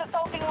 troops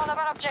assaulting one of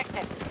our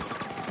objectives.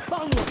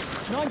 Found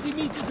one! 90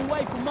 meters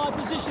away from my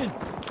position.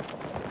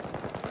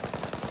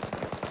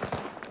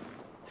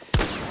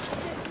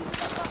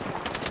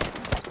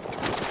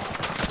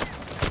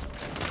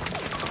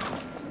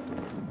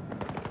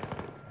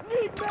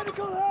 Need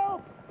medical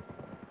help!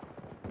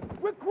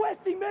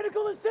 Requesting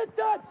medical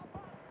assistance!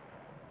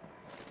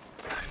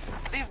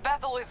 This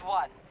battle is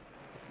won.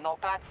 No,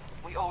 Pats,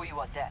 we owe you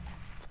a debt.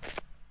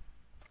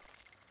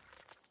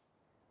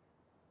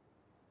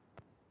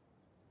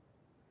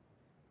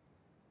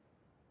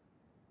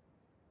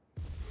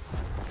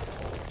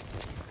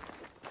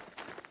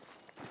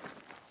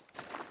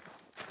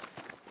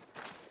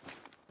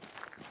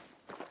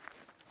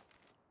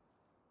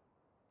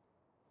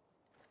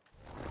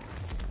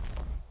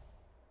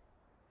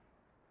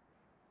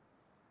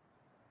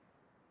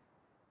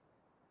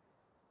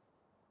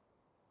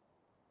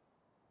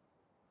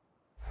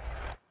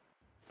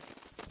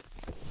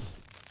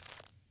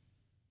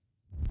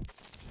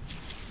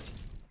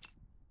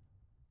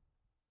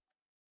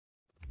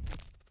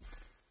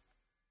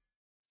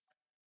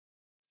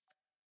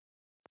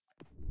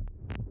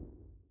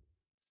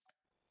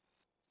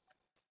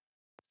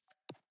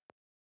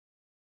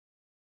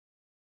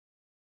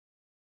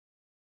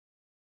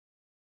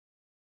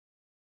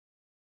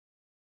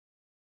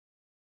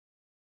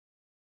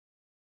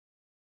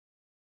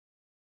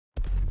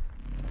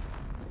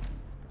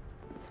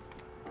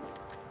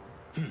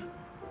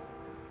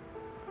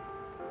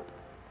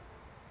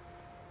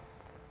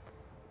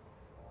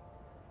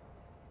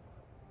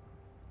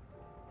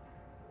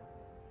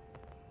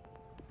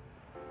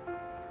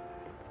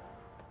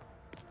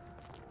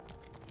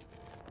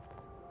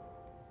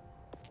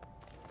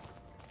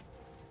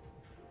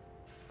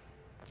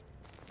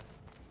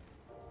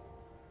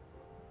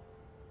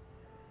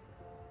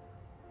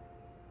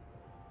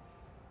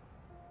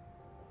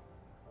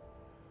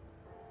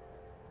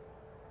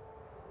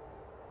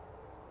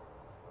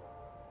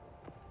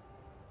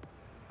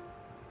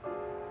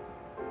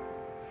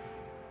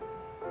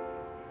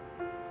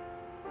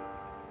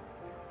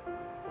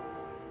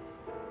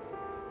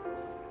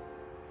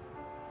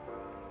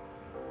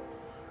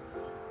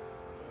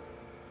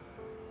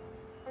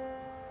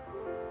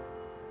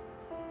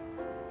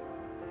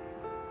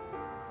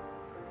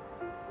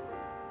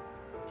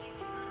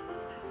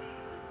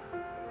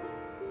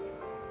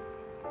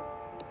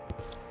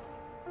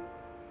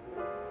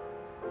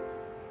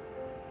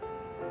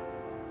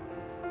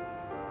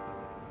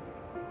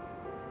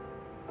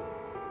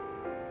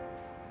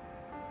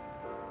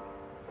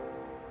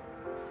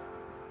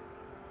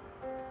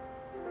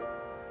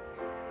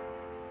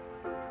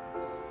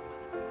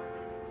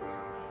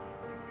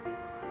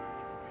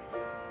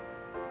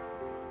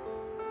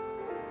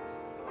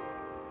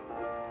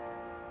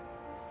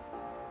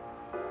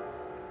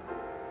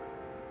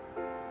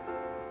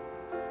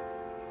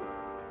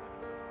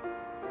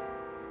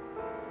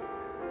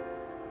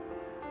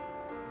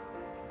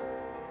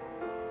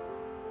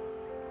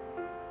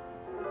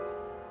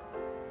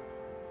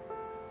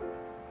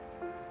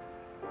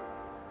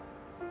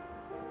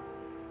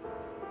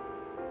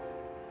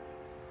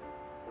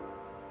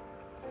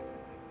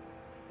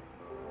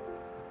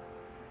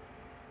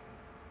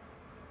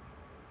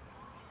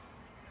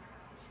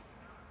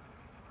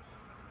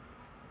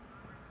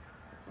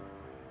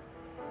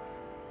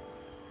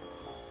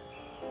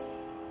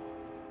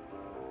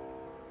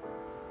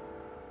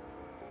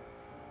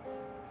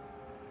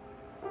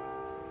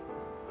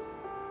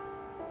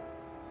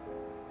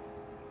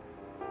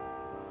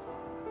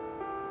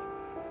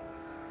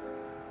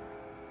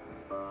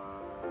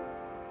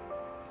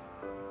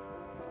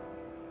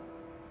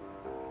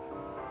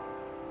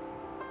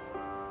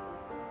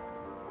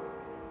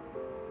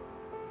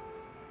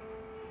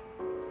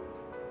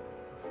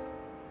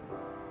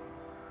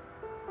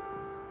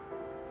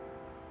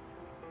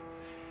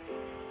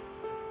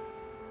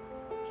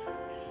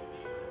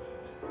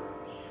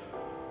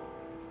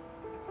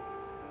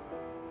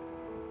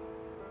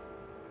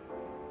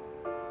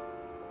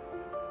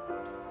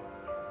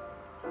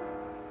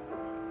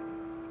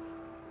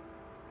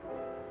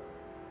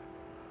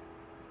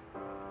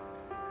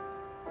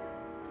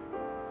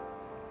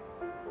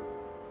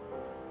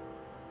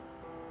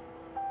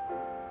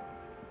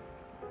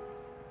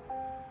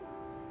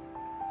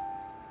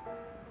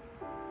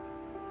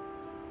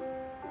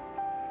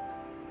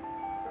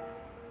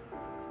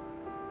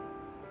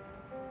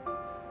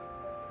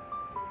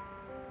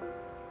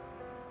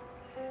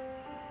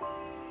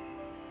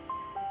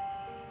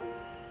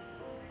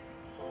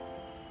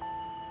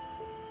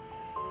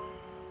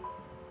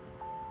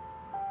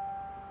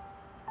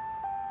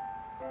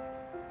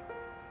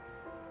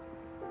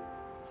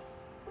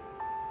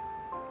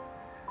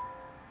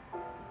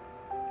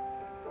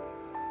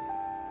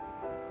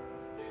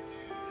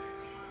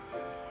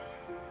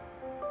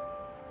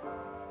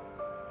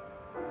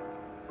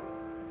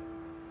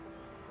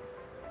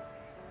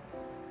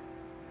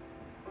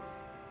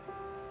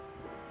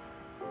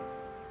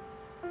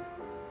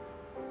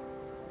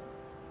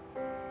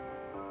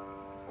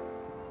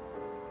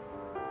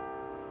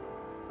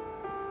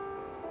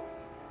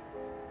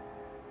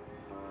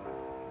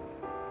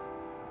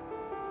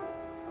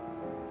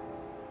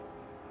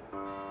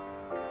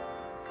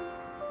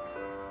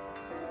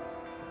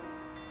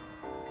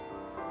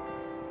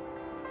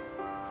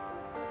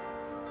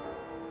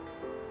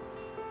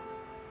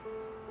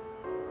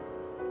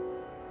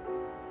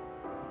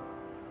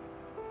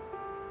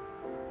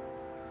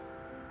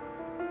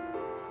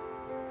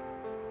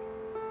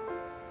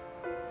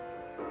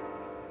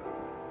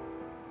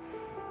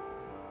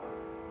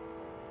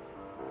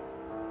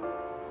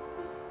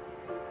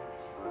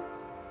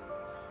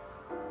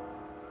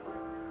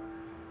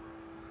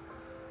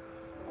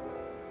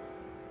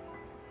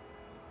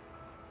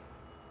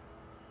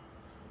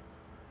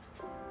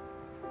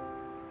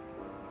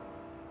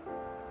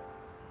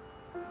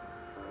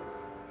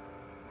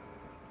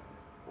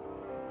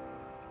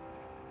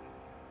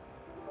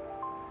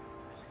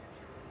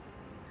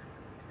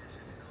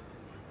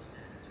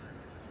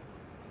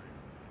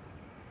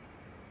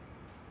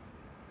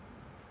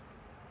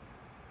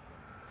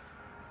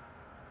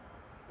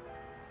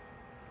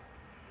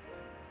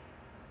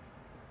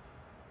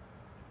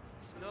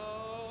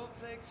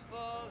 Snowflakes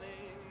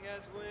falling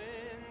as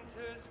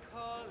winter's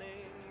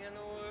calling, and the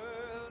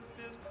world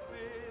feels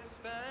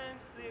crisp and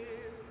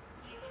clear.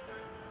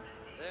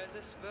 There's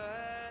a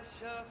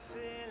special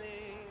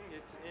feeling,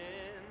 it's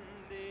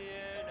in the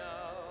air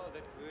now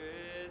that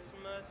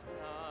Christmas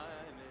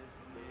time is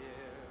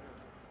near.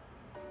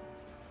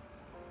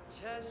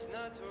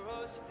 Chestnuts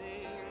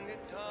roasting,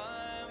 a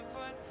time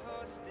for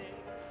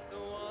toasting the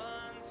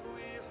ones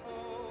we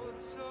hold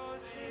so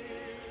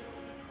dear.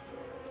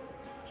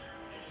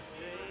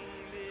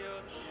 Sing the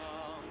old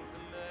songs,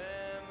 the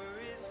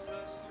memories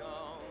so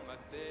strong, my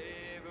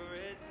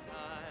favorite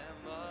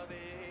time of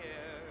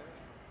year.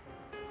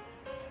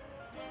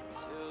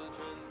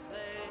 Children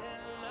play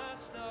in the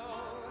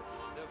snow,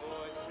 their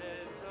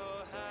voices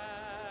so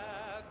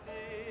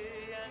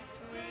happy and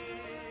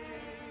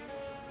sweet.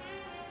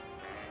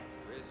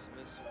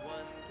 Christmas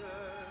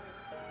wonder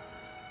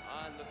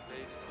on the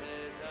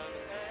faces of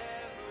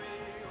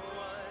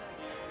everyone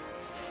you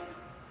meet.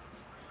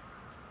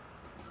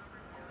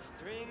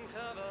 Strings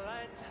of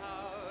lights,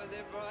 how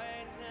they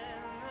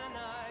brighten the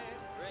night,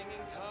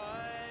 bringing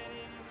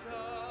tidings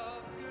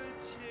of good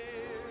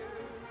cheer.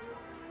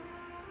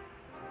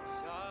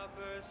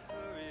 Shoppers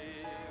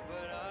hurry,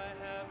 but I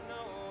have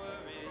no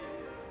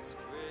worries, 'cause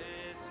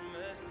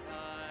Christmas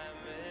time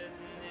is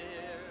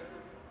near.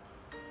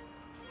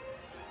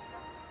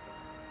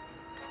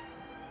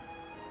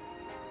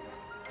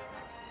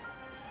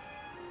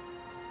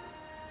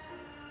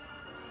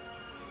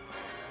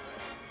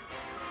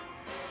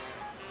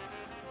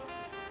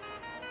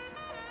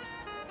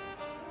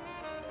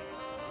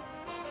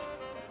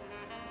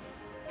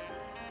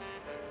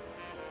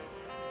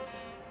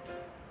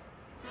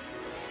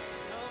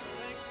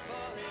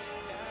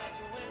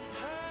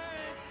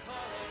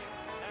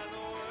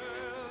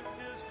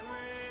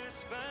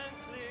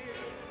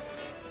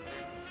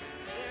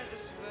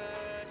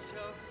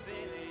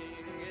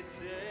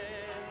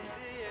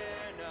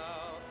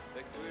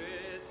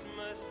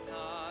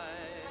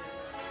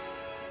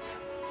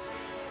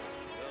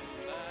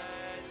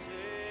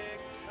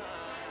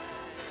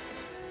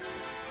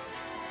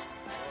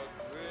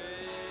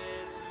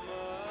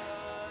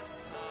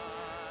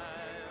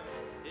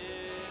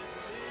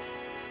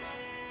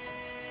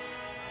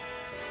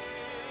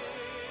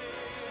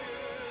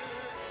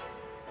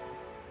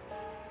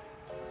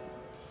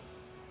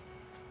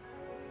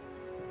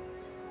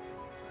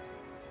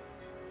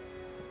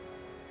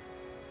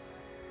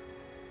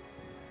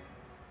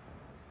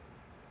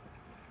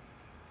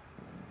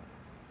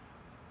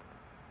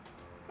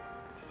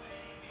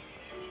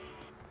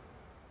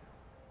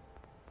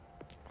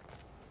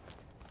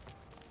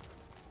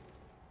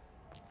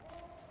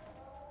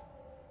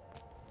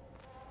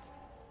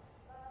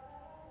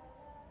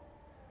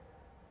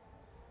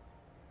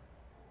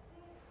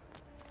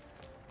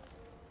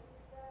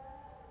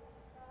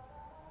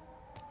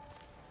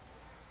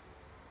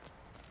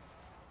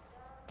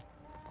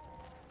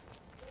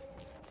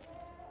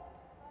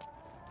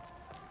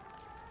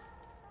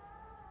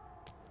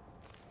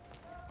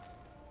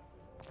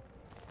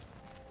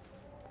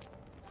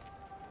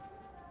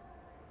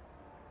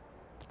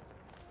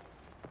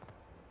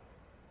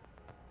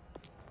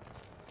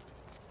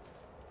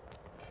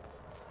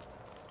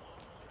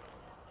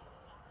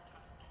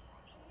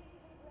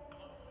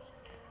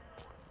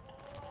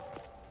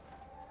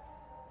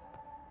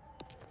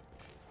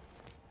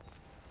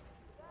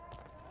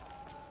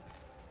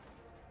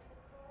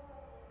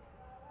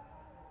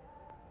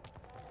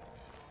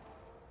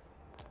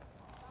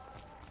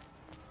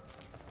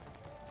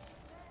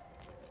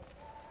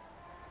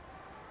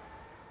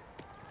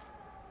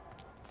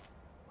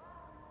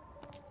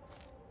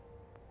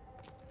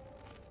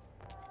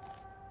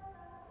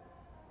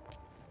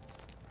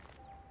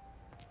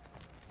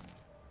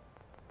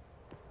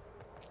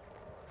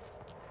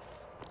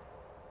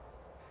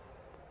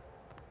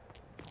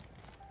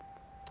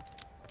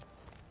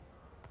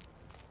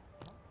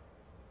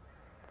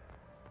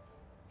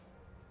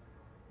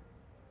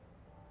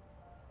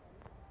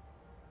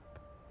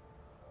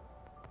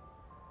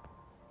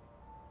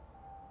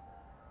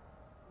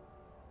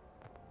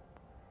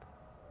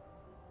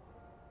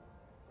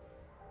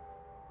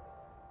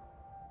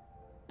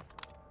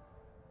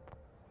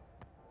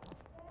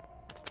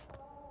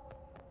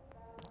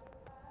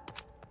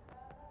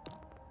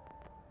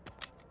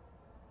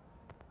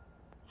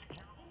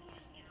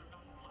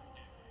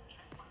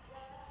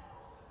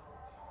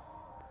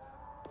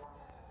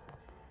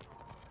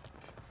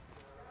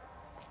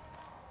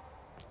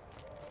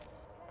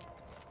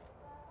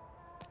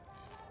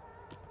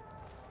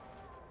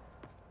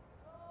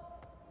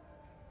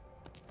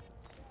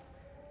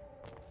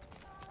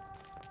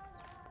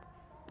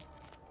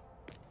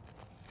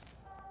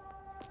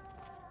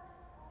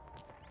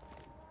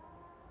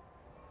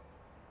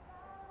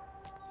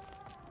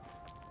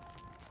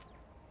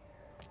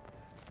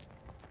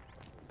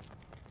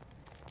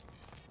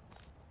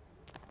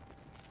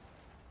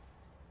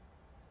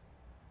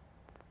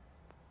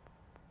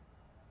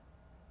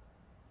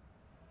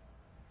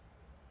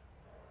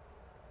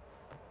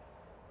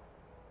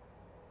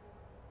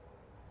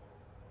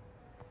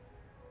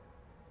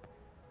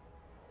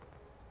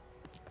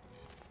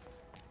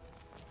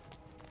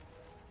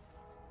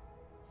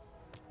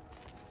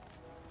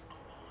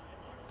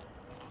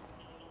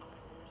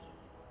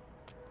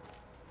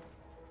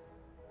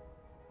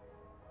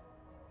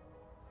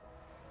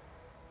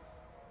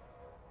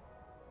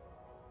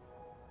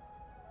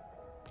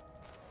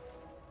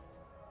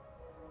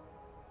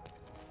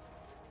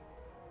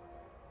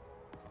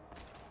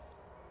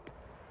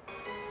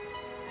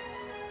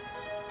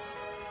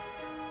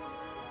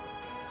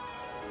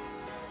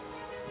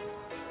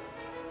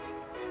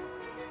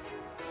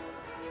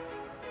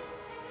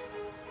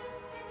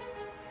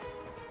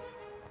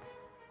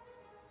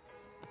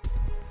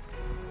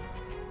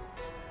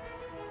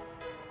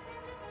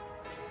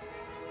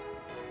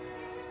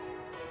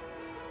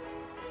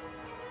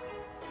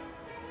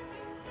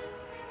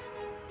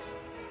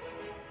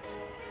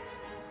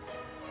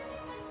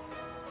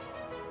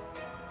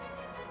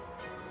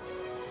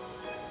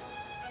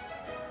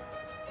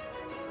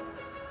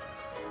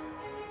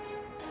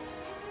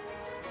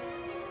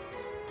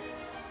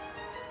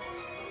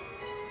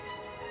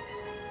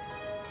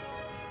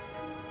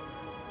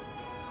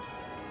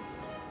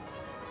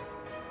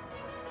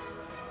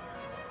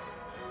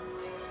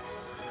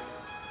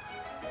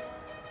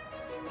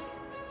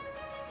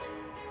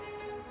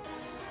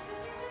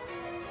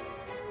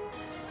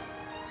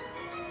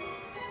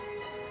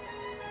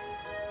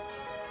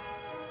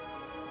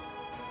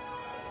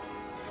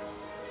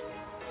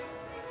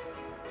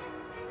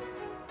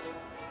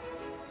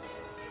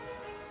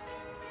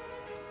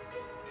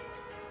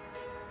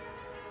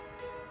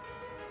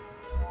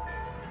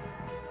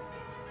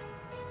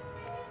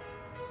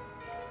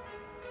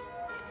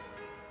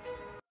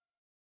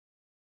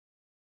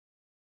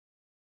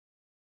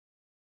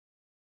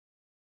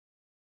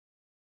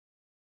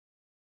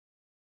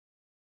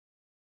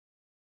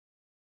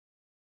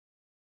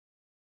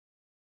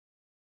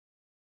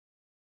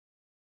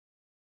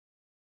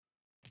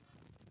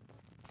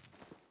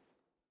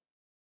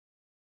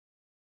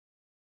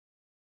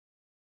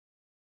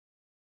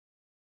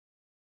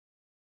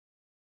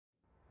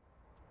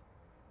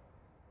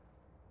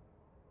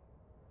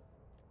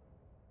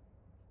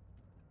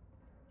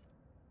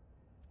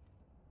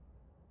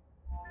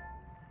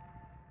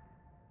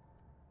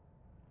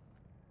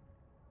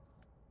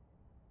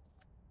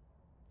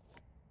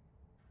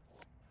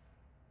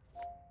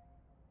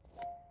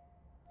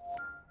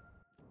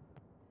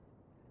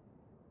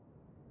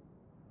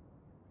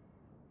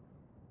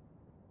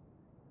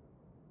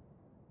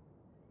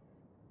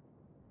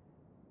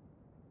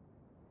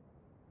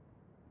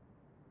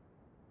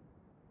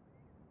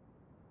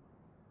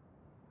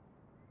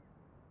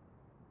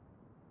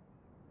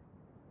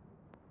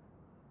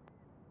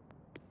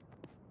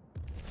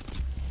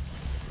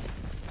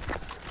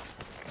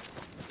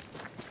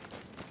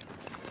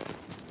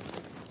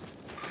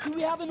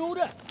 we have an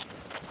order.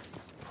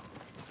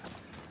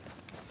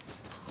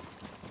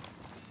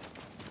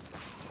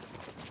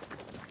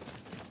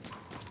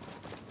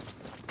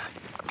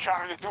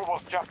 Charlie 2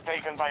 was just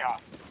taken by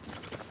us.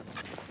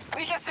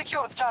 We have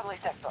secured Charlie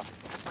sector.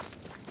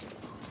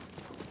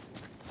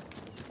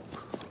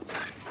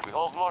 We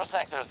hold more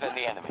sectors than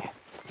the enemy.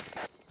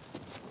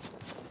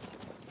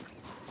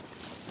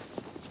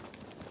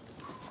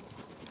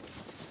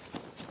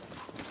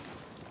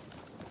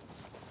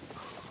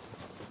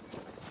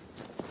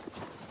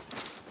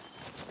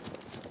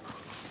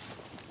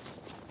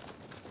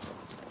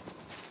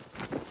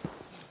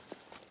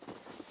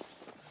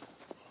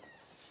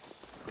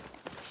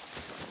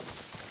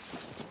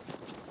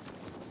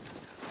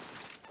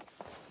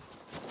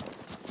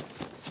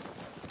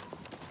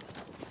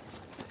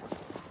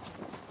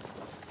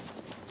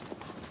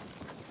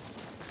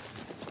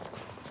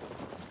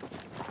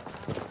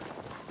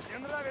 Не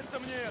нравится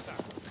мне это.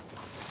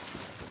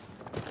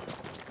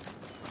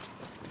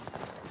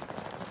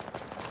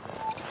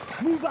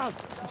 Move out.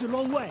 It's a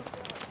long way.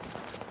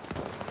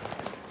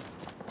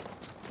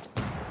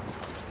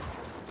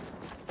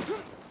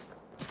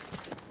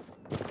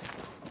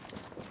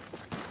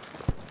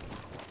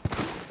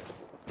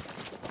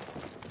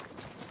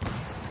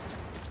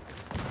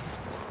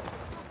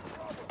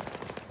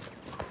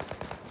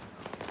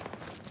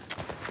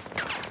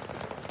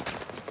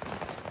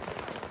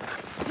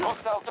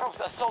 Hostile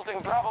troops assaulting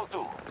Bravo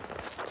 2.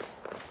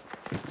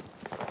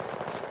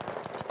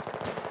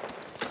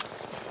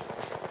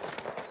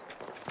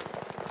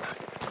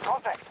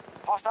 Contact!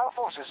 Hostile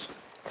forces.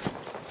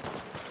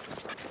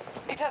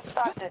 It has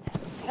started.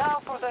 Now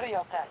for the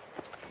real test.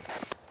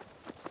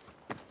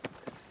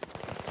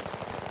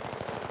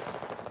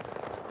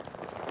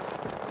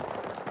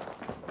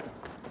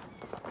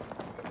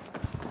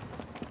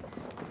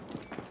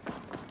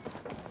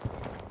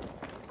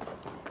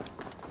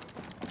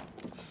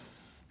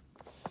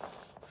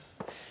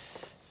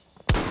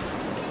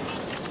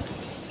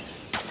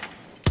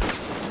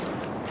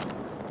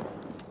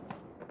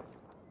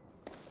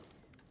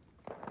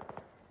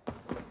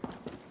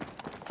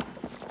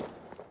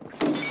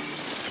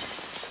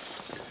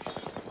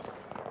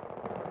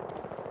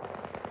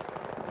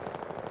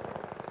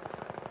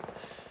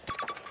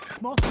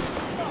 Mark.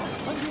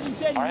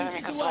 110 Our enemy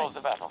meters away. controls the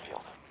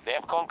battlefield. They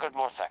have conquered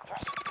more sectors.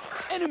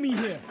 Enemy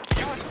here.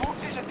 U.S.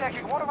 forces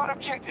attacking one of our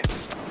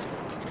objectives.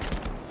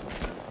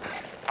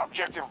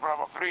 Objective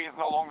Bravo 3 is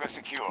no longer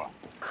secure.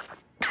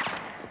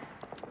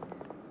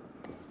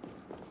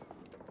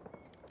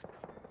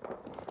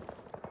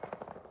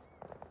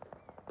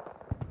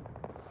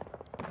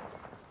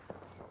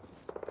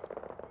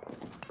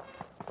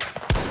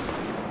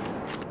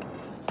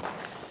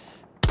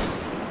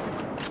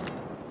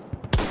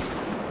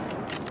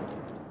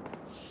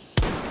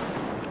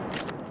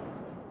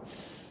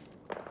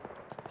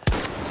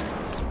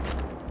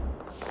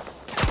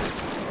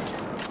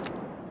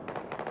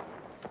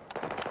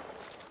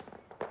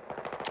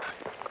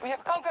 We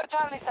have conquered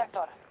Charlie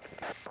sector.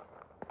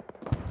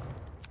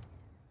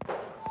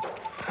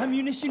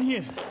 Ammunition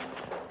here.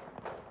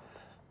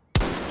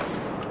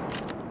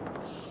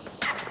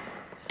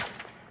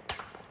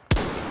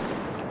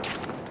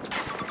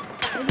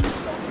 Enemy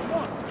soldier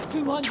marked.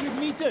 200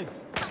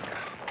 meters.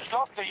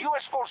 Stop the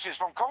U.S. forces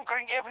from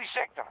conquering every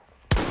sector.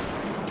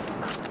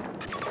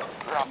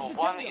 Bravo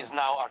 1 is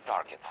now our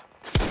target.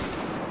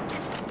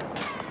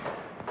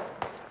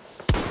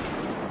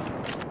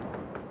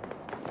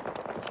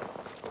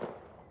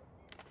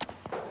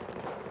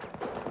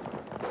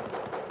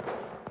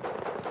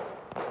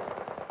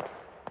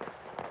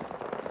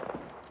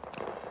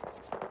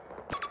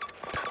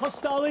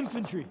 Hostile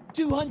infantry.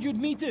 200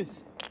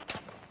 meters.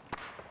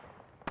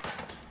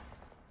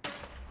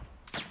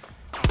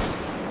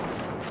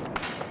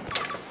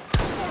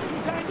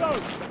 Tango.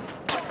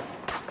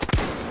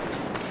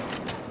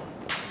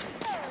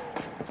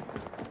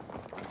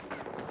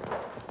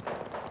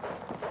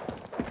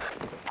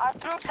 Our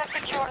troops have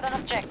secured an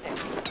objective.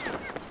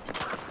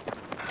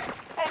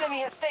 Enemy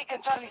has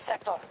taken Charlie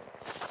sector.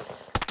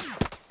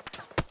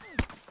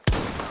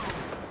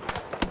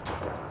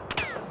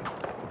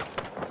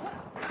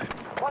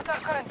 What's our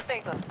current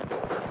status?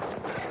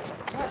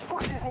 U.S.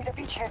 forces need a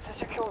beachhead to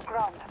secure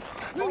ground.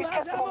 Who We has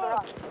kept them on the ammo?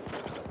 run.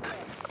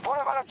 One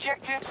of our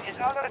objectives is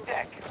under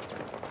attack.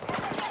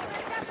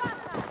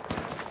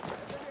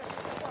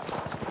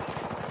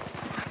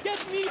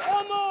 Get me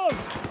ammo!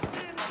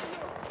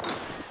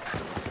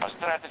 Our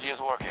strategy is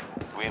working.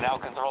 We now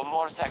control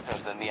more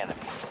sectors than the enemy.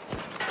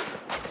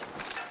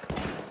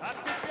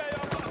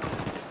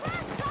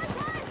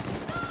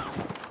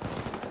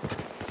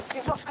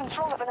 We've lost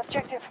control of an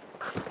objective.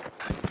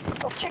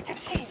 Objective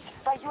seized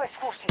by U.S.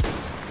 forces.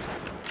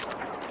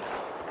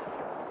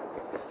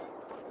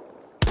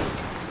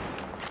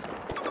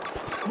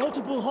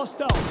 Multiple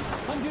hostile.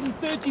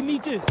 130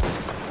 meters.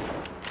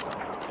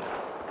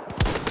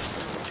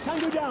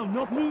 Tango down,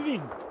 not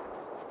moving.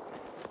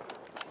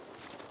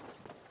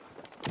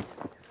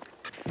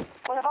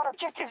 One of our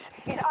objectives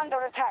is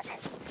under attack.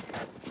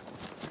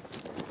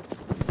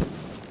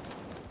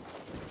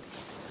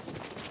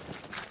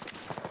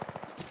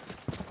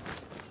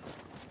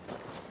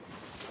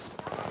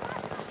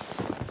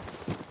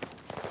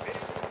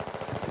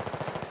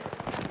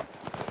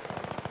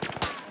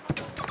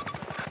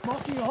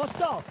 Marking a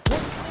hostile.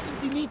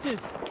 170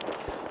 meters.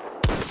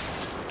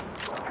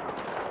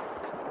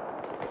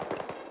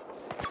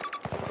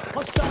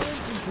 Hostile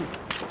infantry.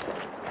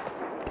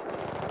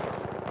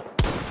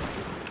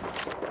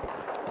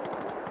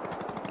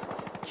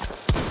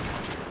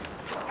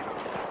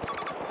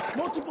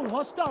 Multiple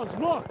hostiles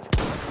marked.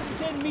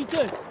 10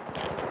 meters.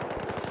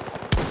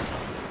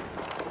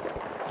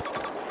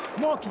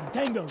 Marking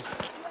tangos.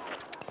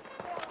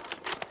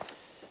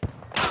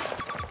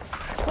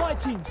 Fire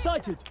team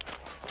sighted.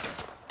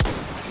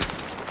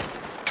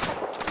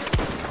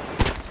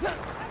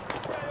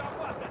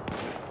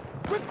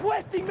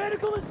 Requesting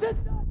medical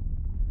assistance.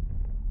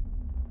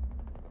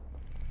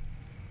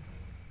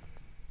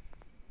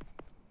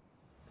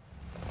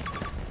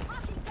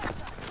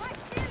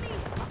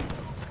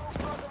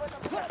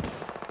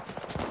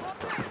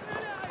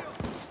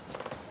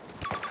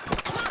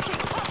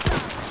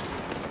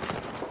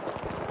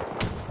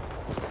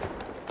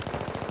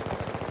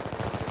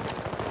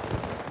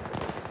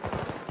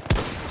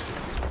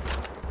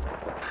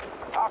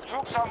 Our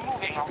troops are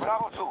moving on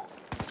Bravo 2.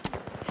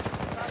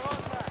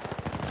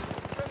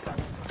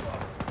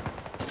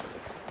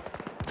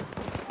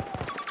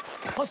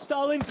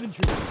 Hostile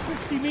infantry,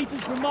 50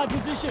 meters from my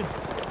position.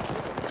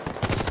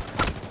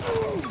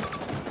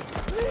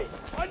 Please,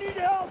 I need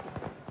help!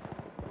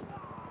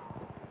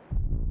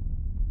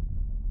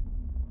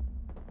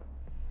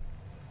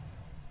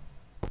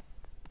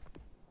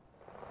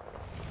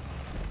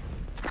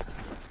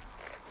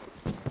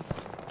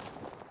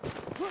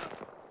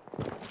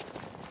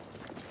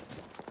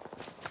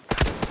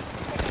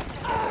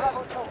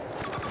 Bravo 2.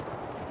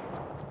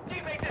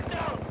 Teammate is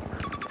down!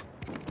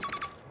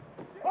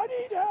 I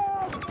need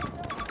help!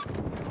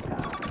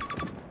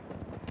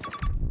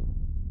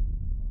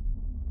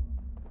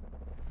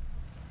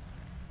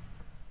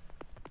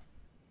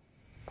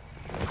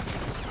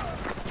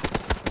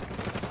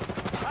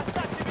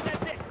 Оставьте меня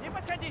здесь! Не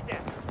подходите!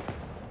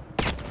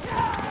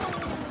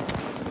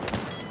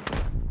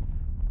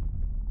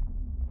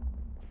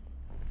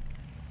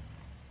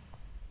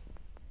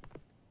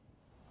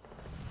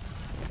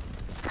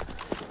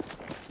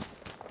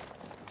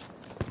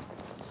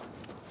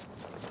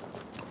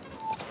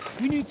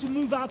 You need to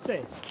move out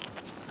there.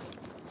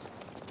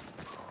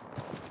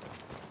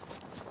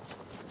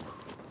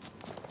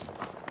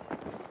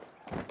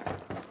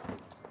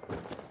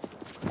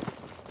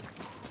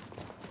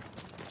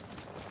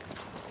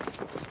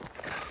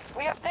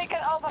 We have taken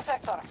Alpha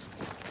Sector.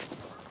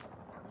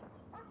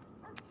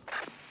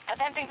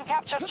 Attempting to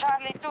capture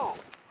Charlie 2.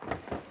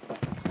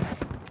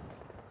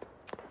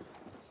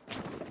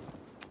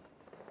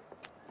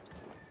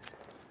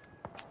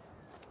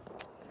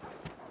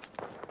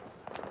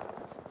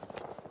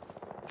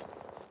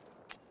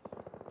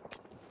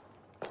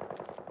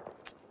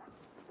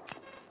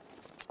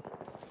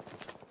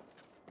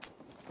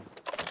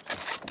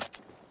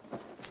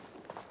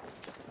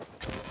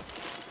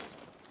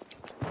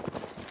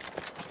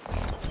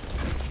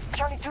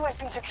 Charlie 2 has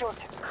been secured.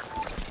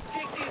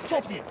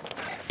 Copy.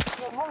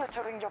 We're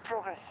monitoring your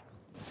progress.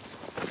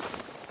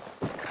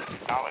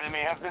 Our enemy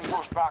has been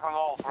pushed back on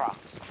all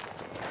fronts.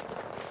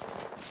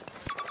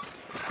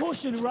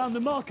 Caution around the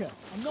marker.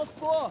 I'm not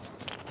far.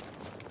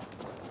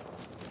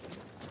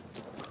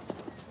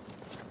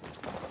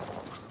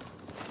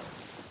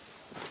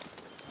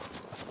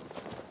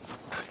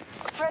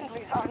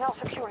 Friendlies are now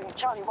securing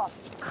Charlie 1.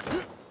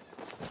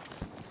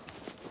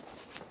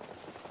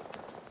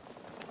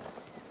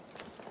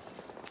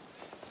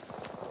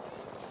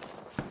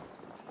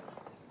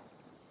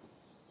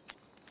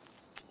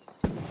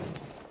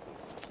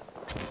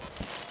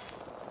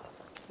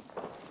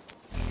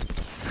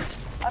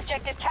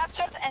 Objective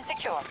captured and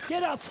secured.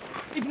 Get up.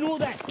 Ignore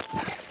that.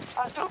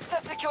 Our troops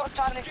have secured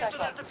Charlie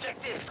Sector.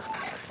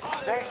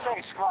 Stay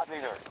safe, squad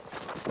leader.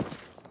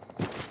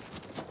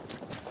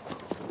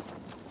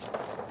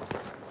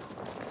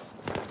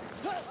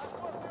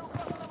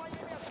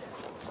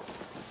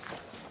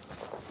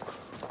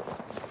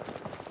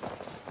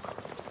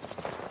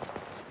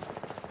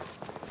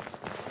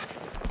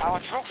 Our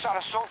troops are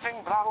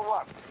assaulting Bravo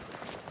 1.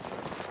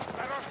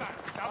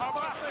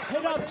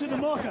 Head out to the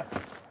marker.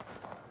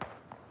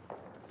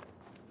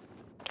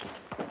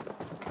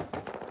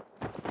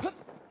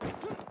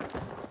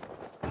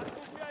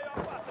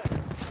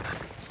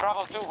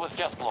 Bravo 2 was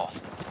just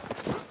lost.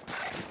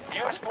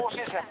 US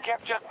forces have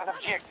captured an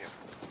objective.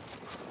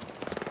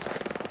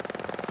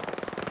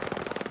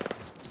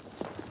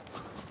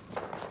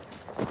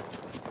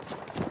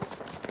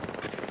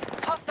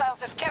 Hostiles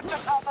have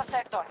captured Alpha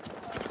Sector.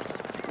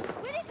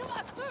 We need to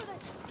march further.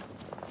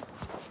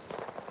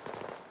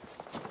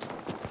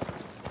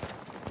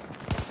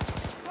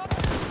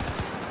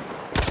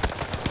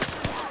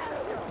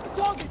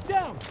 Target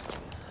down.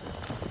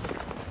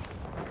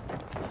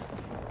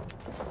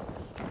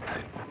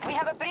 We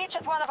have a breach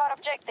at one of our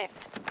objectives.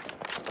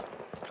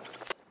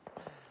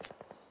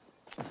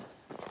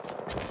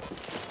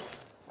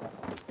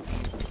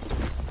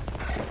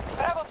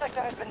 Bravo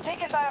Sector has been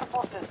taken by our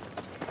forces.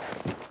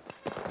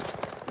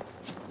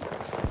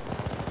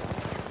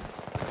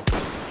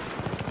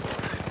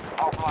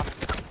 Our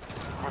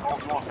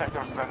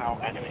sectors than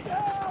our enemy.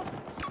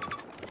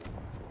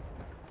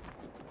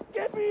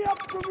 Get me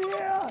up from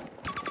here!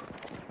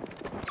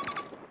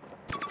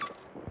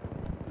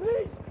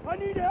 Please, I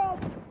need help!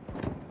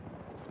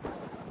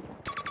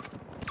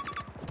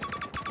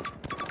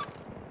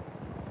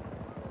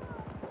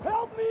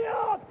 Help me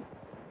up!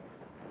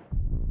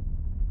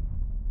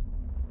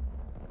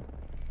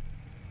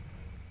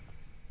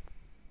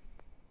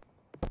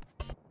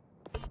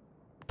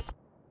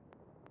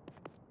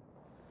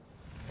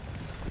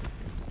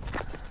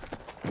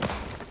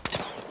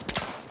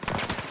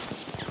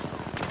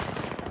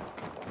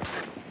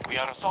 We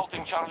are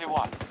assaulting Charlie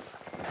 1.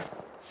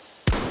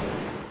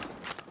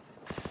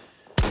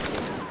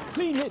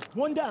 Clean hit,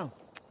 one down.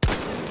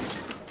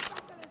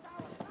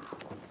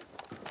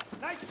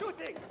 Nice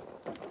shooting!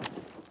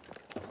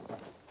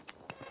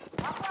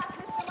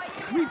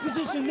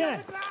 Reposition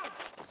there.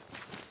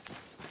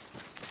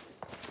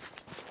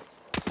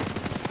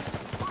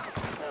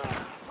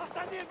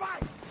 Hostile nearby!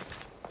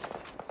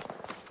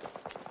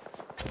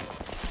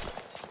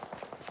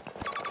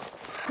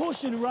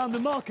 Caution around the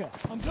marker.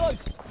 I'm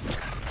close.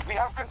 We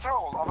have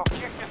control of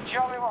objective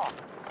Charlie 1.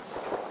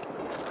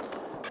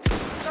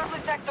 Charlie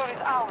sector is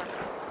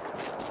ours.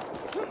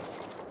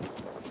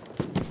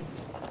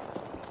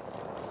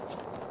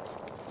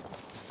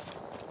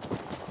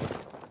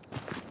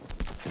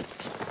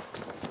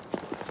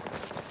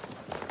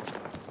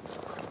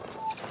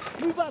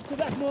 Move out to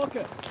that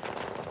marker.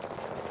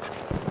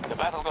 The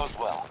battle goes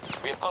well.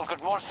 We have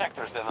conquered more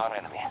sectors than our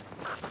enemy.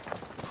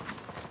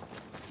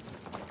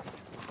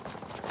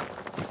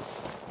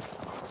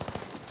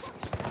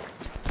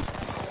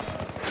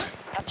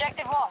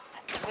 Objective lost.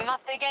 We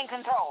must regain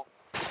control.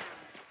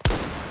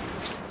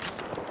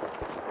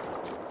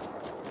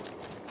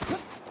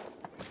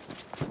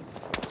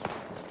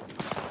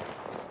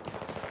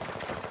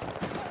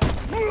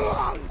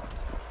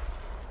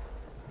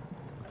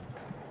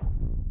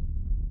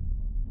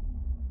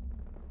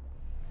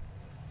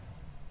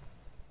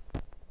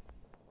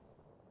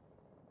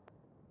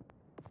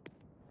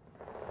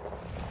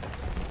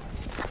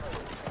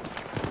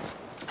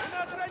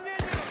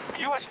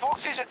 US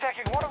forces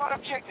attacking one of our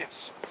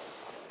objectives.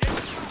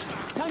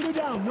 Tango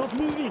down, not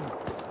moving.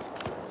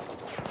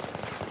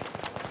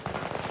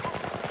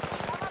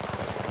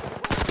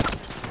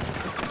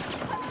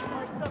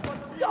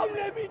 Don't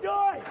let me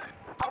die!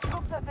 Our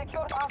troops have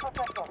secured Alpha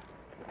sector.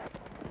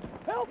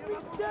 Help me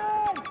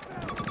stand!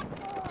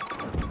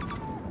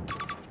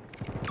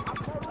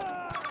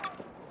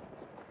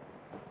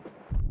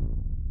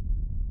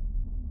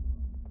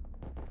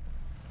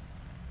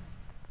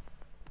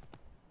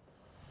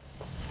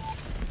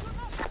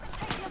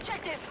 Take the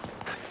objective.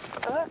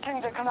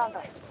 Alerting the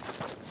commander.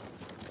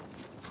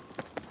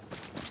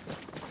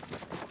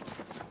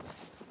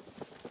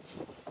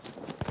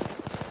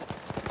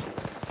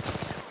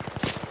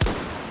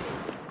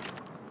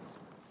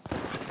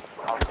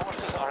 Our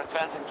forces are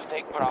advancing to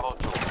take Bravo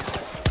 2.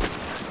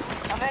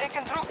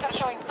 American troops are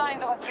showing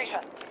signs of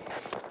attrition.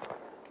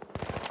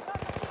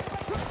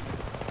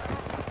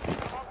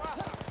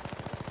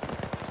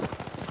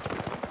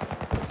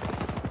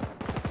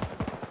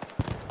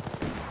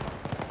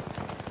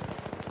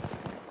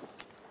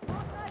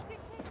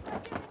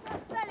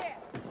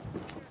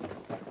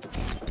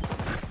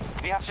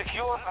 We have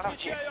secured an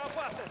objective. Встречаю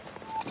опасность!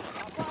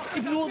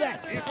 Ignore that.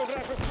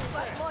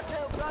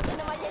 Возможная угроза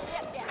на моей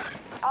ветке.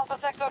 Alpha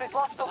sector is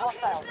lost to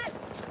hostiles.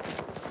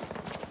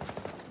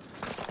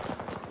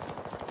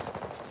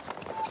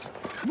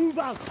 Move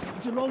out.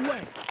 It's a long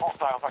way.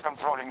 Hostiles are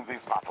controlling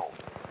this battle.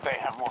 They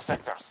have more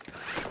sectors.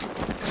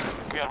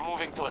 We are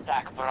moving to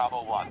attack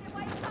Bravo 1.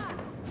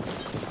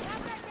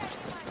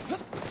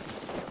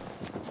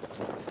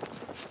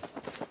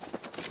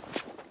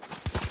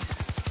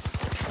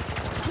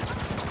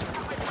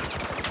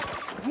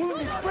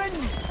 Wound is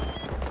friendly.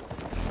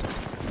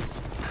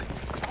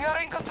 We are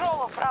in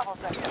control of Bravo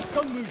sector.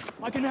 Don't move.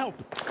 I can help.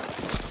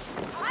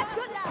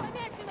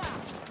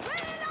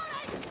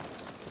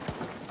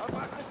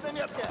 Опасность на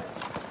метке!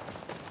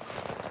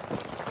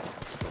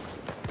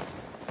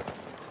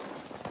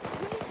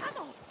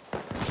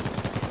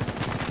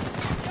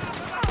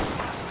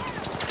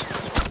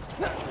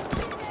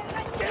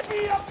 Get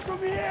me up from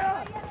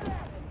here!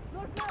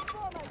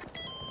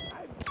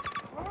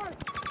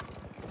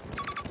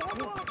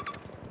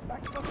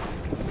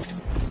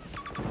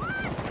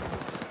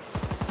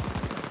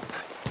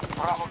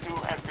 Bravo 2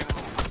 has been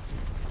moved.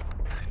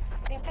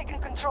 We've taken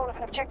control of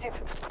an objective.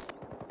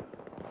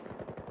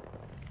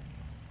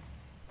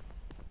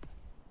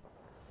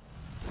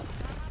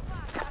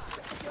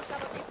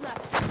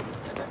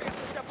 Эта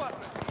местность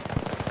опасна!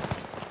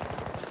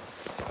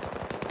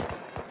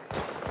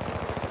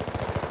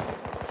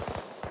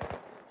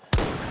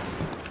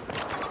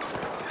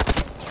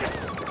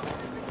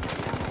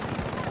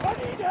 I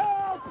need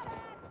help!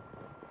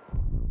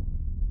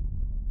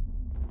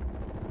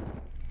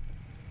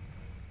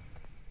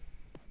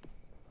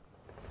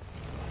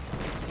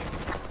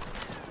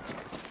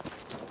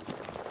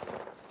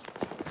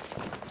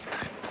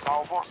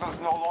 Our forces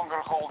no longer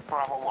hold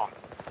Bravo 1.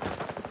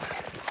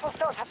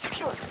 Hostiles have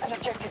secured an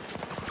objective.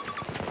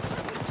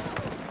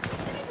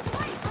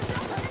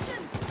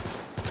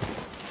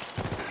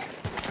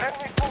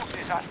 Friendly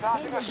forces are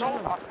starting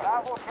assault on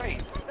Bravo 3.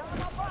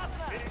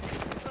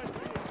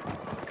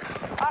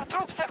 Our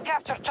troops have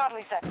captured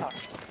Charlie sector.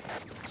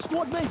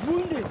 Squad mate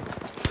wounded.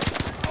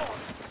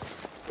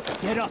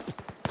 Get up.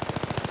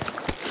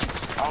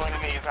 Our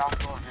enemy is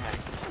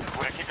uncoordinated.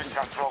 We're keeping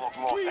control of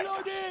more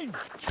sectors. Reloading.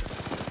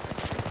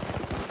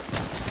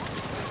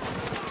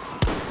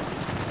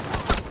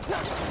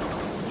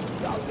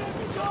 Don't let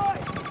me die.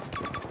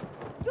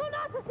 Do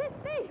not assist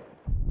me!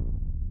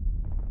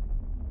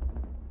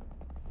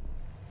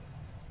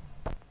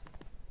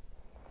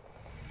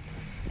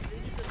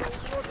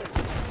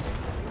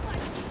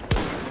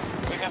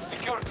 We have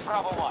secured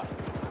Bravo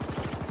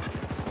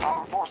 1.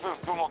 Our forces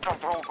do not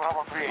control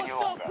Bravo 3 any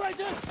Hostile longer.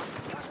 presence.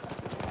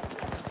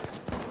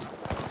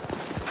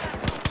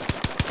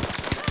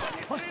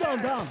 Hostile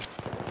down.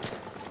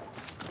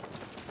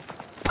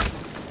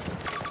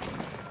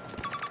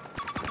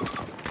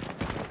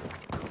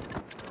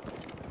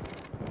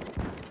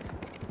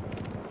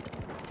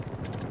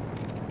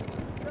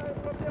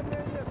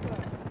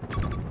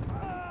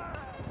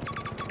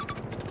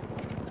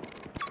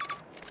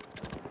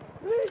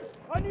 Please,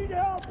 I need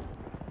help.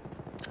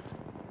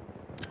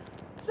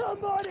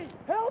 Somebody,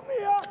 help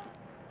me up.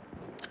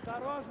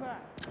 Осторожно!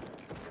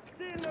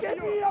 Сильно Get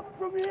me up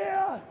from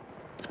here.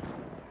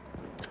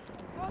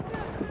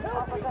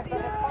 Help me Sector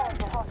stand. respond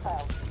to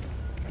hostiles.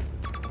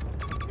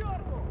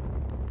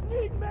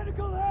 Need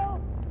medical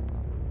help.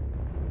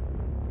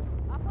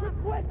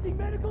 Requesting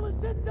medical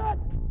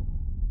assistance.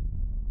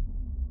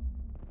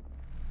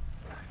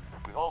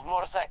 We hold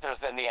more sectors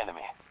than the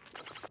enemy.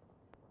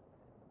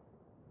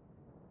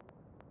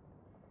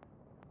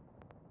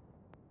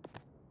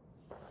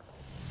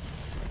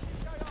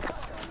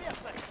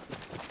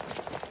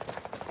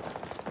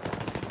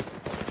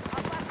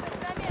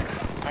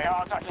 They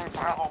are attacking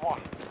Bravo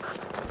 1.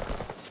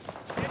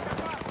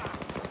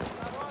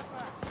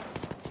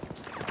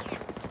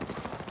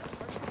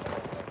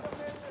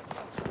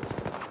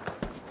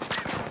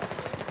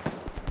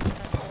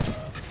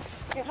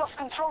 We've lost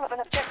control of an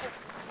objective.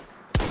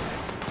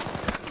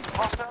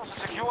 Hostiles have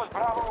secured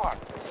Bravo 1.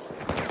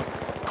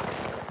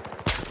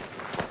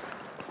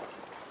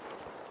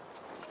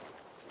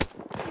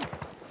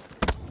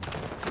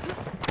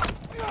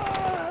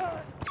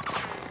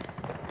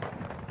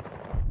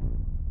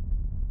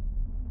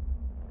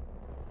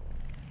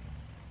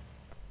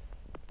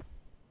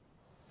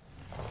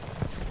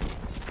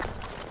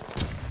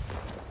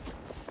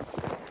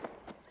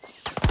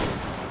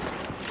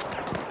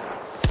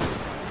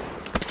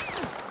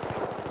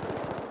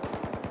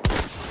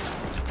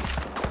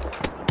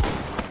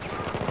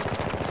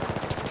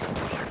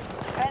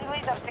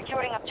 Friendlies are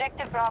securing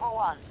objective Bravo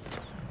 1.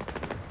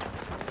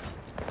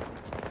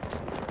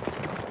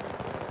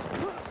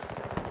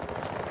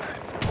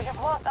 We have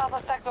lost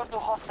Alpha sector to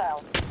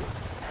hostiles.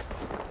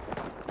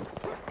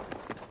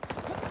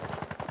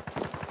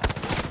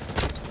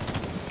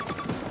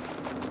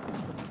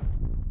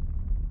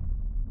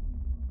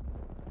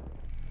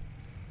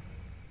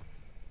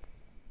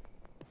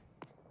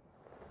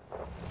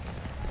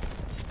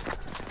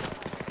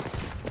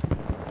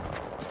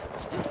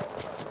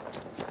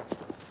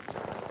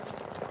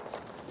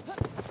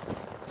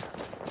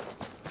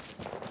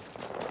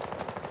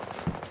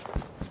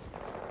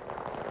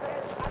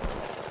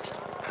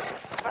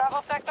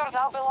 Bravo sector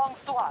now belongs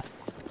to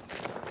us.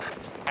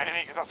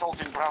 Enemy is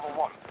assaulting Bravo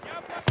 1.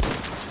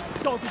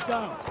 Dog is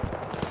down.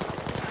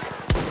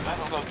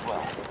 Battle goes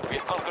well. We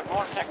have conquered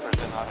more sectors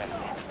than our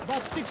enemy.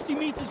 About 60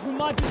 meters from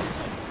my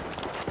position.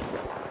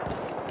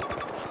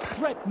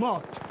 Threat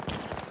marked.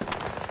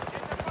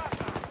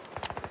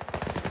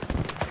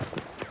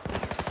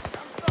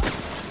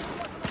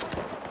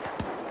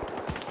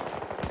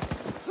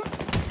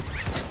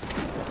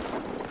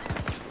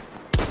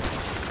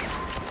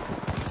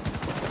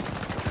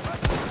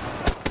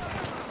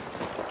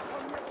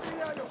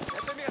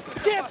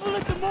 Careful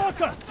at the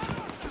marker!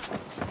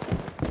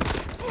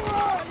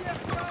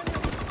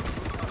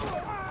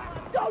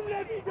 Don't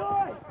let me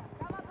die!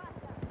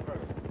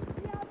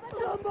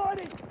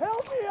 Somebody,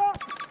 help me up!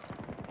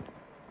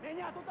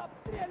 Меня тут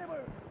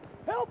обстреливают!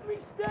 Help me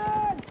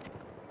stand!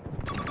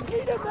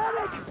 Need a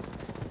medic!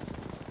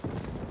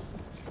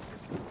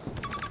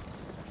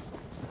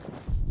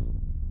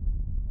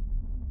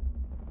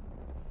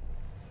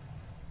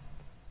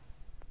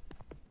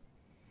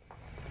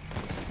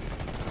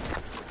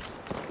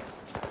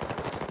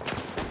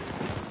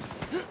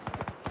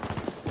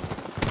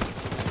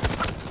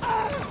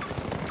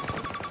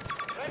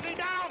 Friendly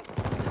down!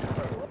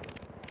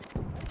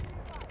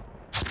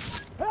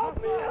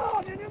 Help me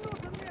up! Мне не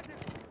нужен медик!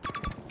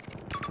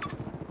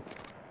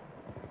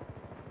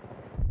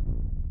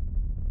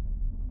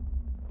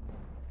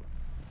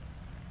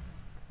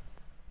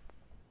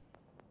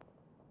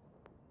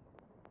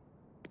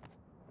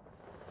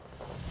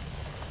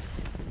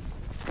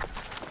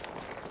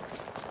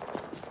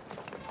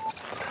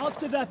 Up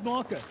to that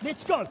marker.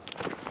 Let's go!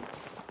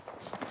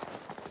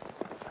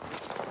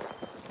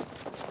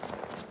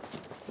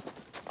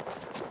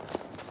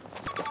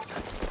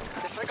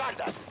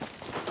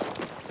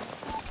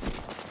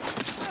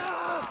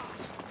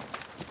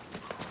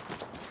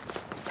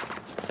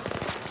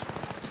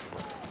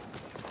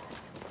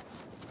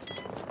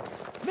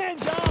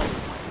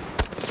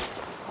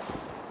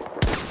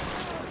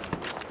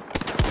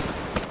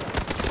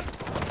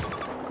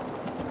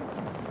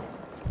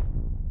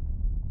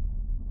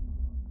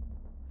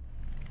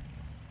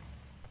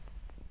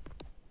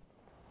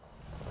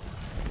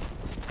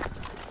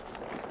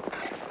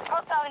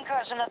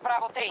 diversion at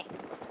Bravo 3.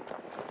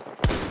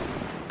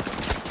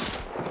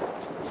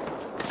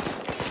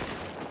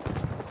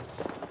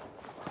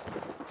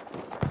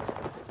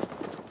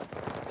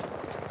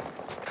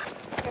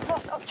 You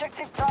lost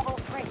objective Bravo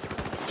 3.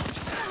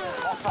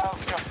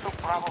 Hostiles just took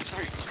Bravo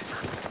 3.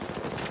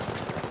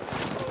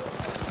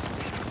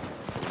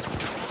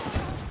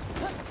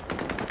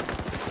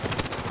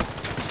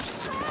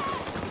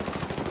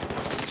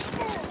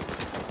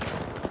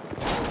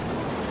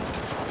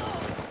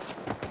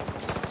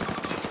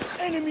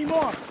 Enemy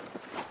mark!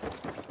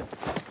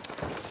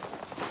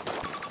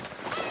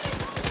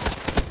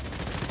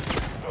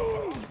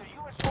 The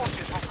US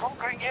forces were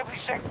conquering every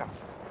sector.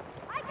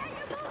 I got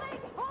you moving!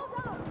 Hold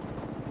on!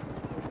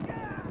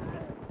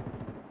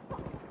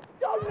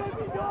 Don't let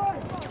me die!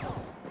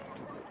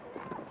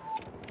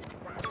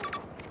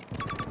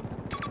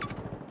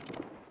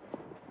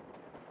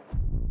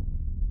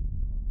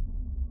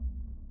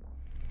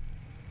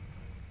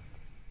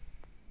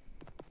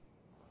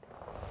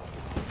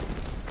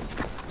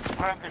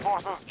 Friendly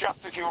forces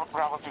just secured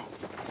Bravo 2.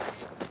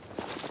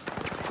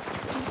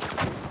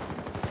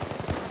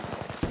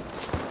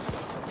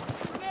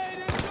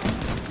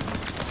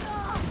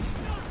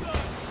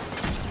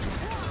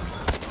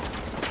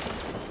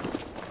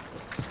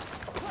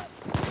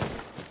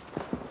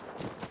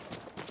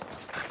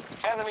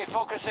 Enemy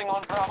focusing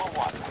on Bravo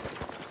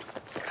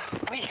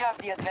 1. We have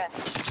the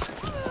advantage.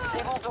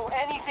 They will do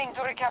anything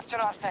to recapture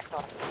our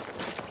sectors.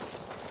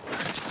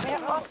 We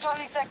have lost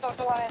Charlie sector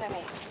to our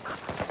enemy.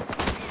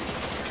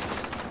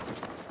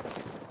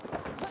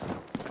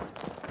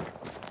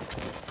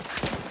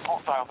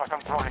 Hostiles are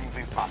controlling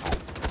this battle.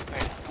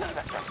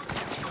 Sector.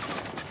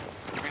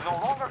 We no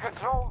longer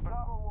control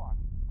Bravo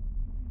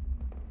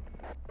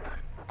 1.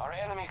 Our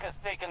enemy has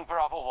taken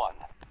Bravo 1.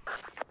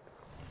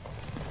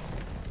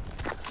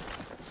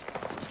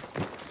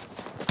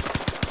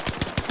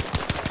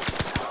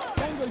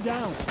 Tango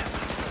down!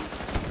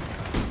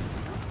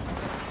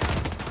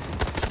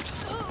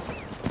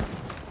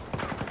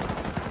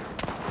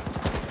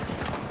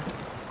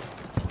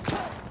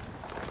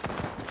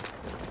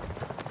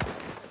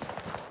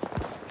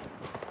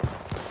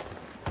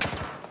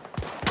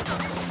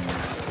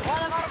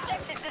 One of our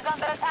objectives is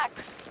under attack.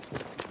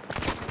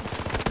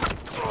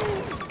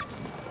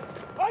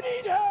 I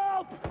need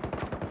help!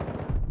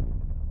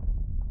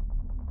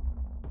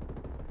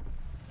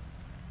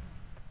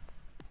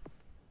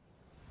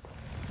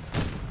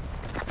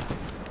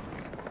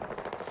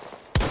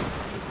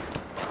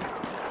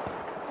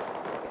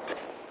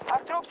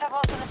 Our troops have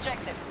lost an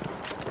objective.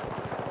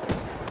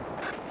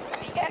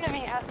 The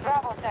enemy has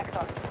Bravo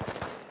sector.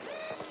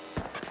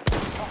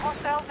 The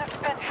hostiles have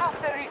spent half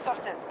their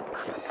resources.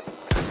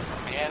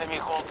 The enemy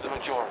holds the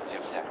majority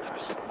of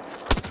sectors.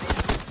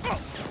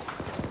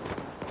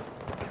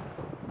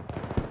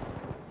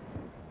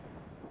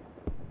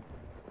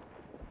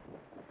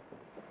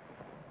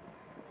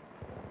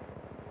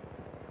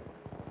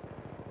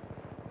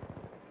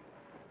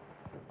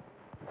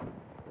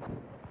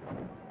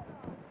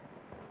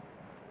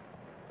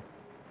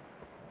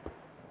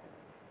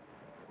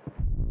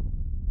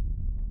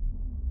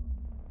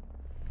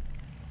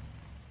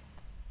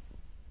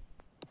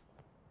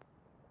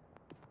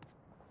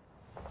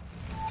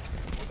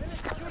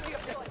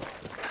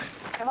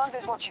 Commander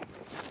is watching.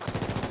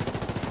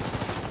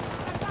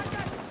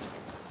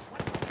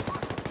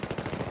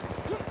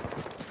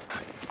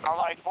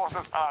 Allied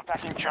forces are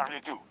attacking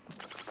Charlie 2.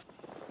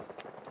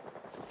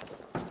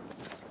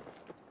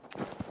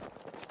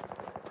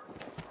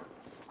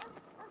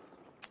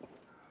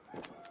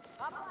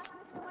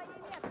 Опасность на моей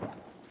метке!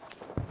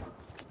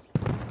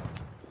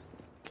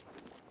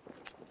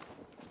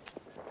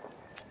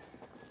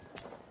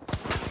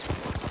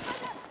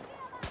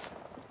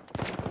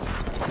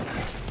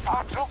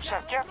 Our troops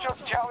have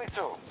captured Charlie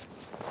 2.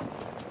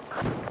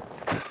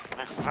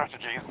 This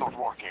strategy is not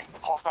working.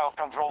 Hostiles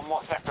control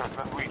more sectors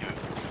than we do.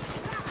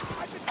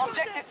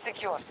 Objective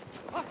secured.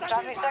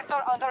 Charlie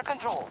sector under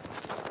control.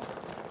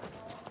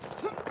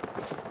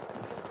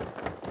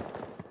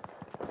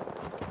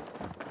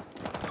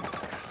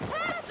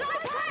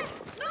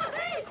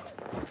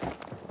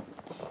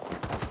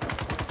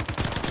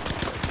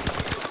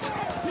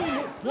 Clean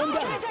it! One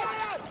down!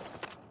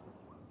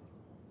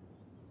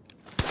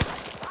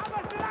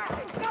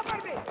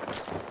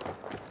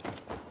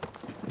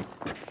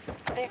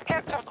 They've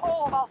captured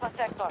all of Alpha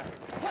sector.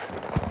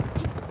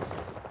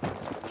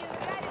 Не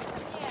нравится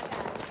мне это!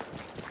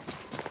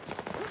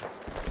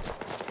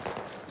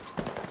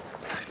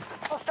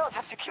 Hostiles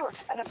have secured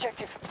an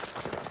objective.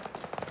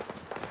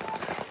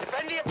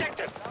 Defend the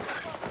objective!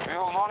 We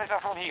will monitor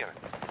from here.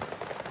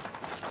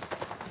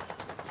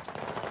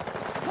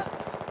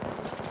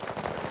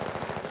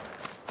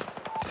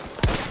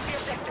 The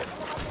objective!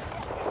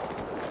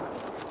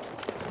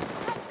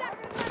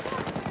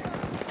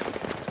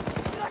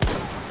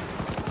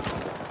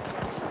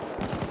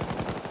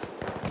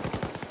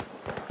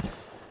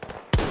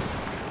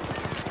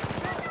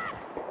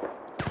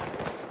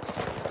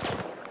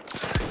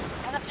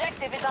 An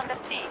objective is under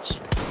siege.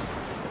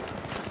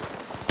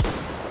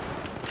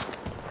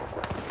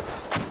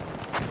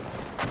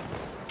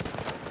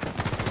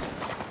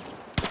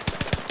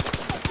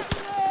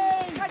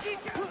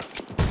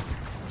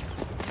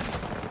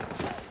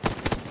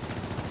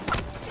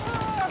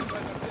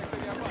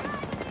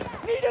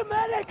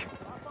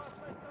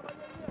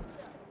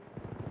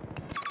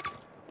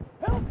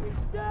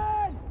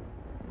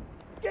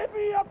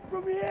 me up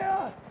from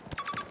here!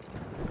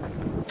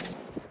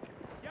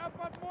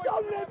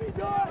 Don't let me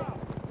die!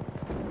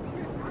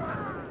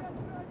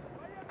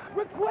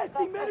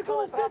 Requesting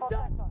medical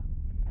assistance!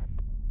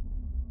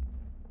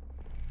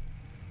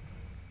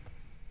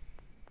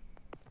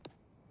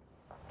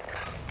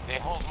 They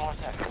hold more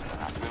sectors than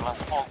us. We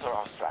must alter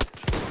our strategy.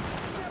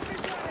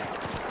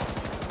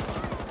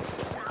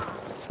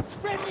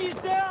 Friendly is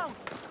down!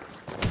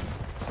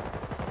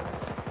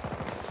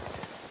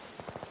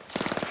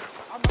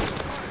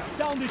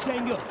 Down the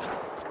Tango!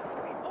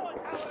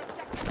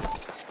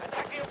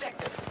 Attack the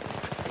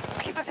objective.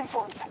 Keep us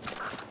informed.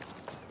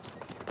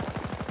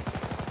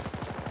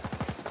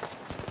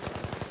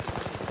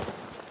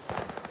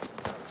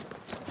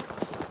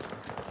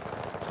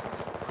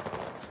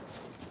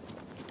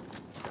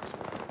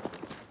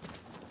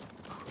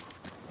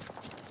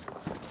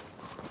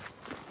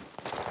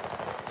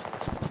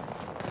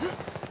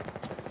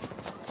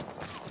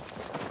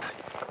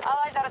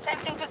 Allies are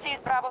attempting to seize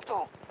Bravo 2.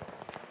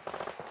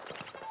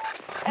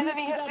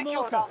 Enemy has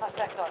secured Alpha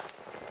Sector.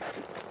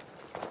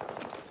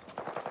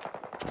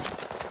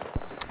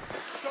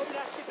 Drone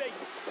activated.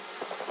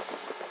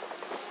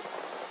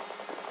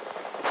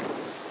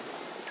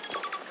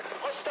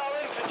 Hostile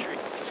infantry.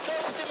 It's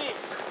close to me.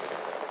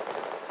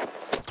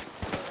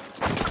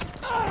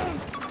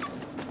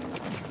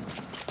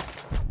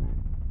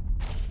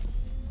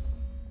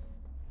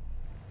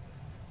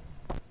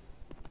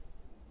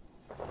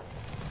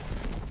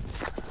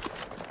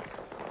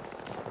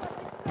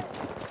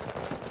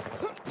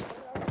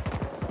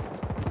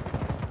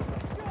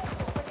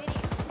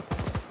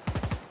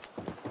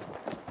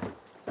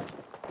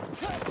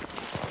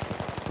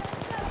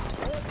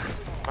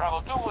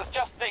 Bravo 2 was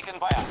just taken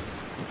by us.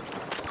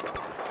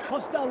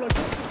 Hostile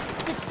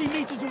located 60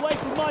 meters away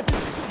from my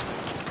position!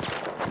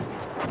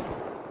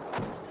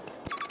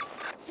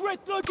 Threat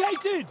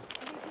located!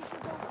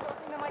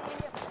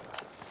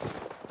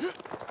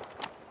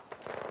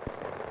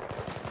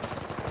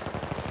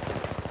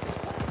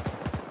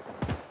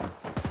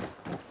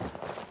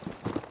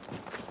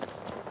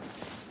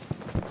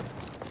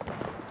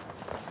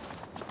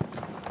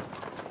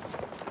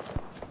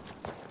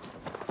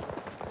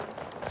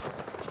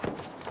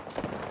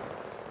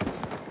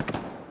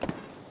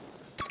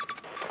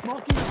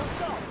 Marking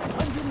hostile,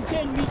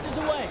 110 meters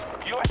away.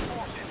 U.S.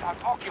 forces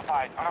have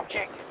occupied an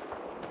objective.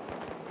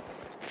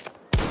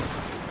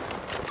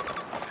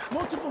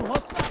 Multiple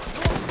hostiles.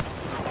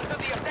 So the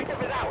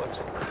objective is ours.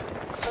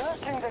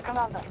 Searching the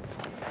commander.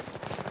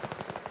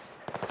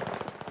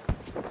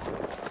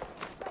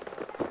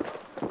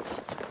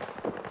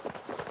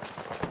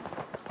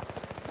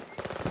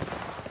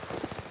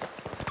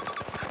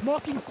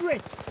 Marking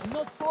threat,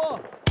 not far.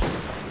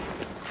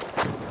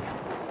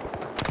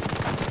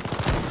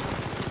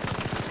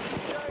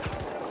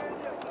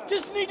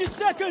 Just need a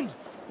second.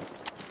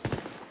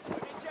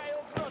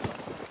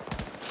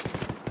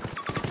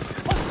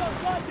 Hostile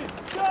sighted.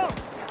 Down.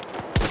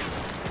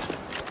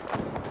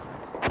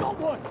 Got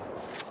one.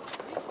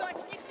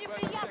 Источник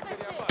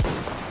неприятностей!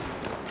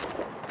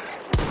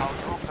 Our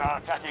troops are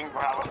attacking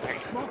Bravo 3.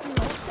 Marking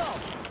a hostile.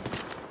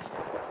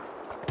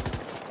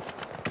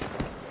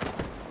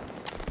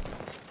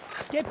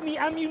 Get me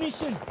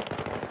ammunition.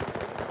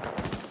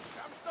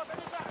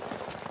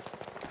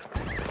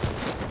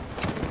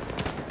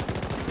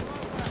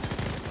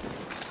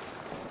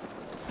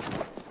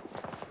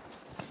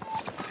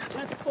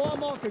 That's far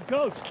marker,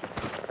 go.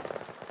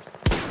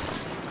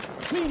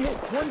 Clean hit,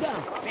 one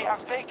down. We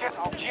have taken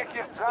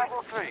objective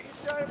Bravo 3.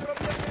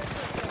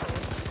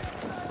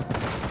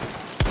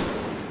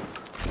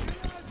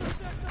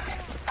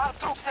 Our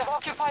troops have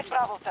occupied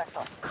Bravo Sector.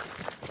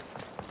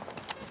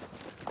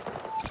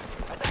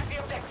 Attack the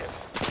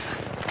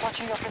objective.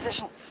 Watching your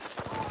position.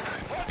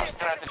 Our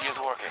strategy is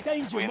working.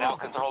 Danger, We now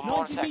mark. control more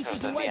 90 sectors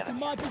meters than the away from enemy.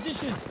 my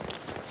position.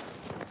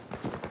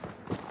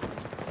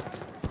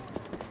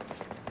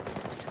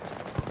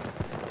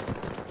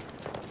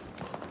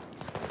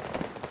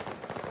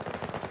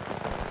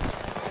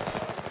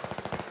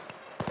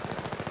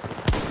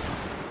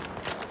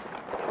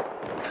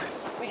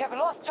 We have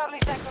lost Charlie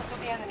Sector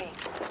to the enemy.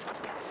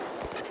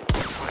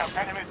 We have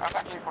enemies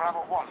attacking Bravo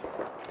 1.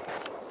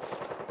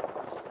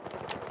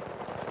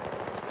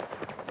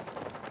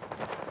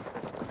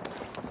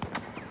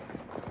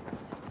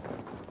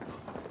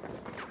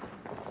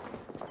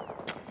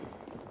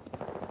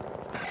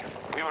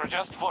 We were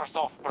just forced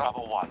off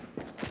Bravo 1.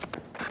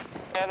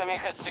 Enemy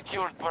has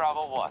secured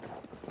Bravo 1.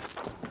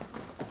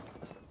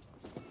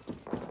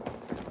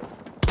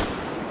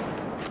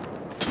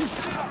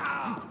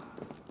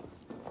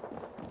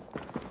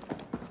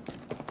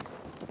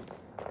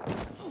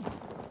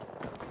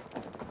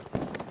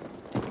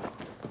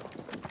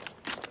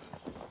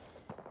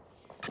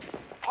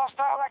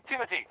 Hostile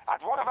activity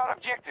at one of our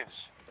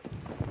objectives.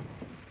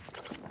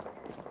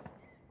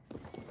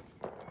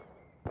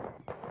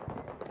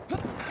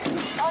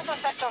 Alpha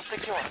Sector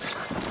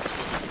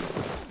secure.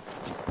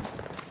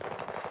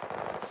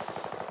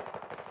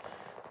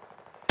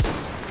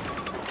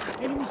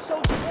 Enemy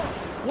soldier marked,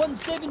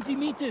 170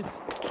 meters.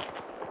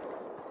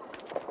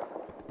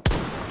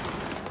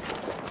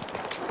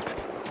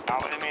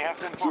 Our enemy has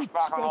been pushed Troops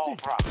back on all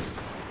spotted. fronts.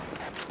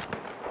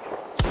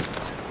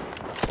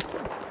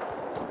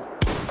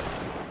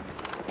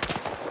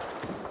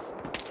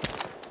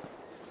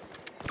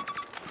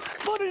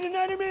 Spotted an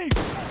enemy!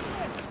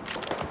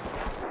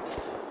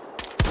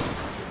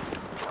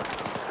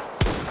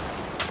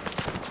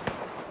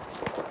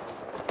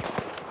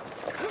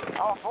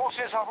 Our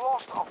forces have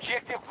lost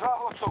objective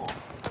Bravo 2.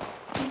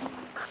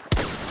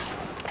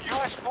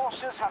 U.S.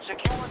 forces have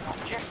secured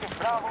objective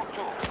Bravo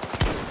 2.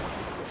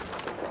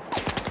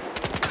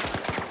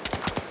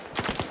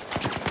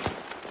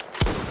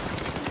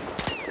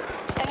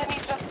 Enemy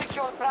just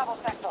secured Bravo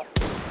sector.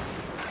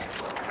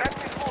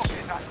 Friendly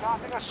forces are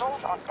starting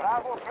assault on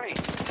Bravo 3.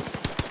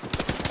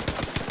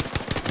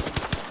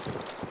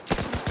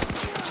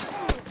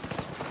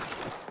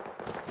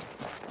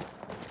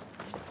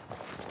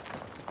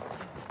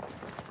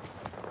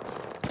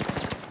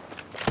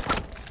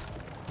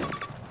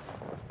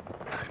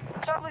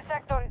 Charlie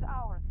sector is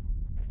ours.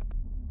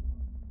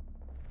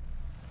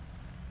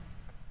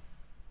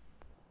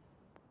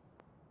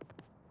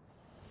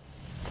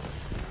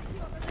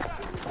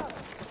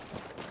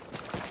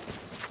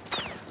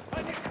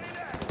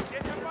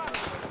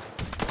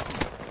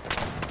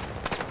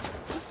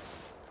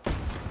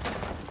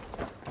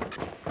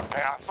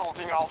 They are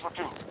assaulting Alpha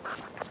 2.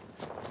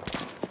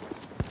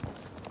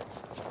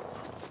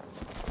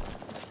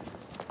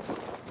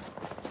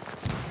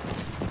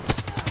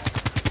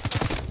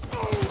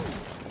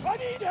 I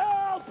need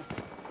help!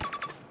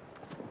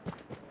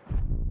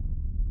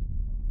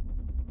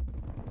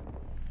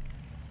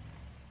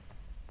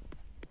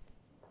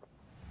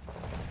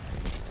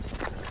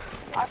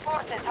 Our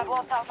forces have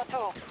lost Alpha 2.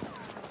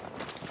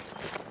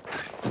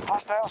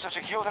 Hostiles have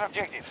secured an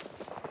objective.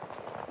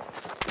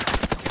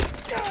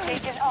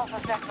 Taken Alpha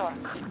sector.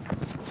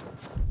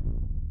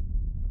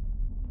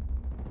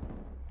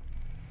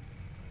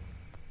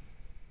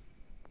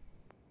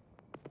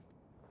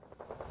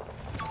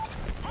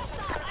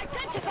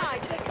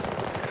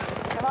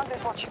 Command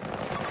is watching.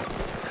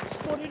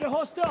 Spotted a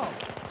hostile!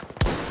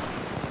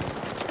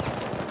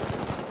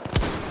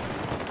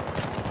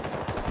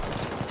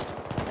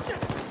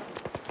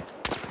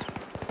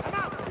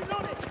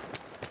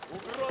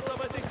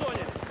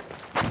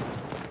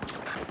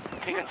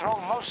 We control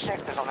most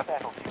sectors on the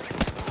battlefield.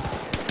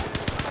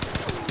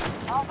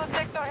 Alpha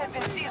sector has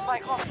been seized by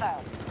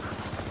hostiles.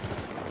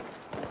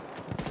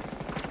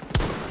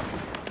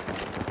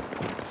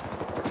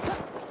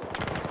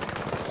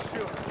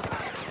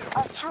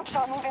 Our troops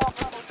are moving up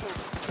Bravo 2.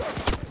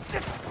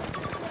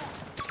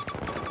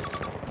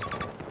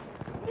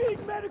 Need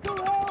medical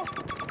help!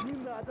 Не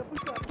надо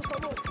пытаться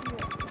помочь мне!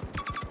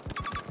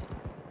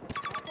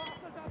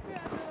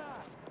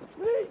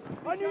 Please,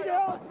 I need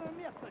help!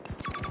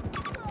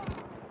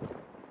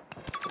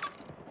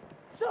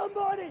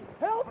 Somebody,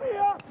 help me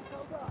up!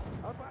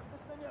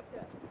 Опасность на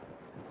метке!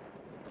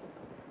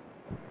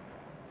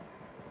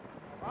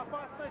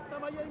 Опасность на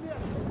моей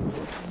метке!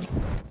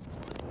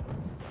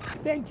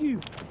 Thank you.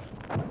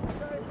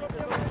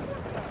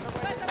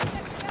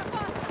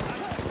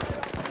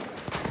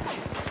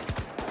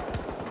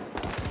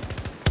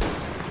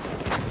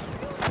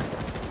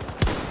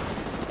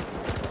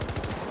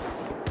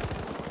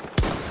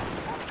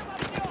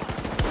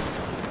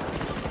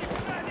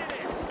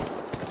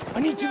 I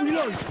need to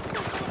reload.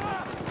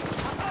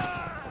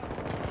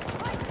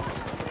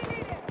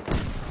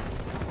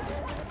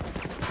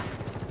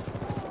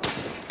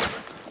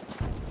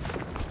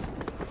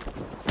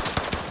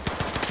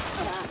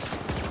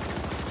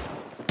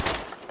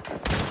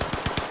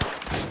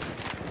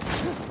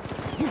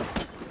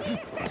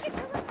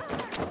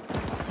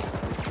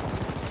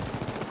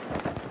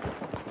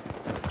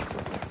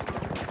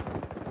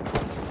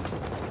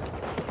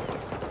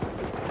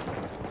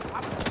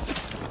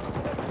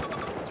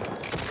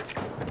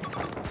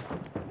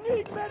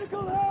 Need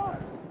medical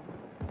help!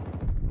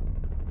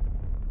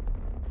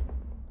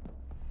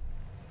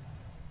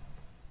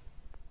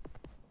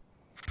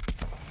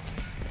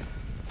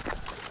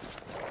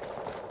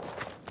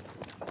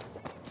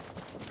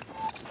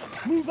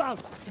 Move out!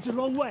 It's a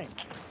long way.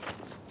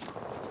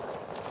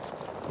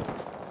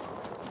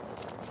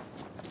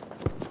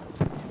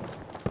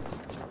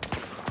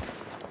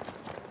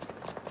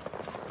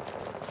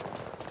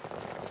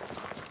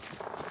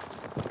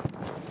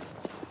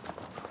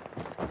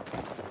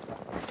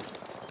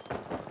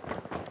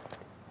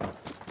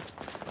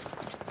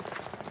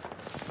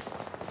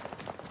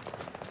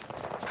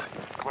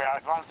 We are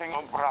advancing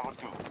on Bravo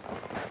 2.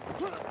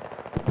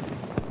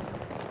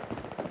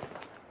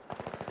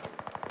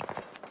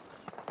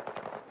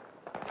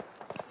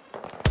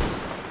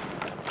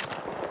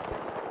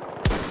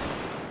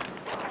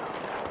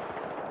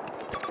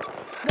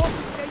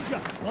 Marking danger!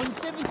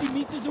 170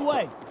 meters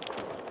away.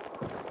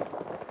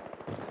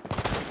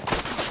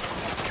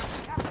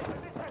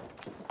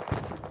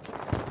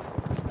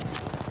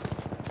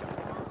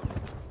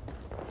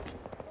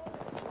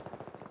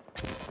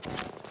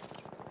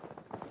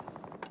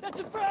 That's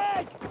a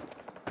frag!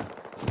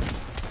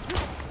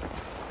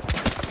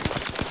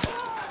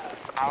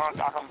 Our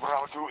attack on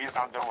Bravo 2 is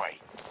underway.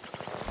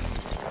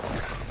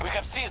 We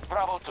have seized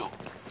Bravo 2.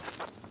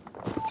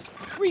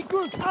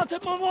 Regroup out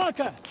at my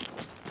marker.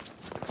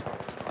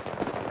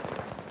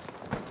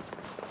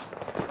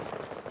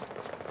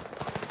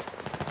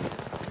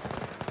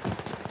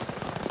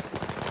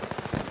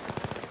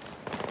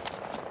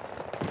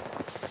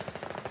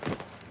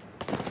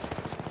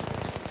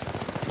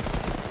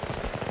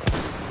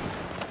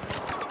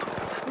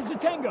 There's a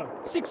Tango,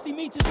 60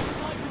 meters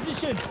from my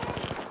position.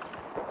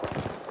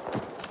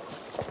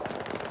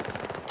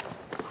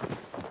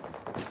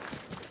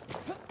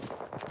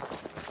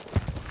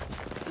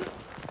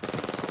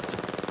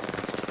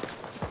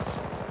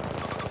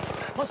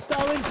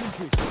 Hostile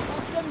infantry,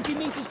 about 70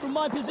 meters from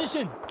my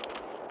position.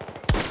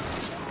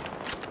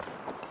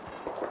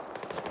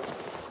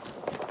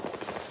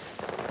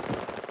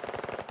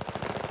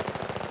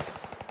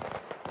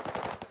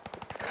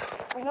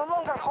 We no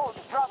longer hold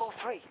Bravo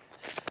 3.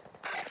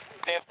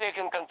 They have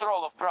taken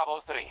control of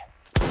Bravo 3.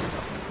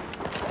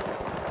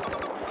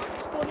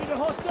 Spotted a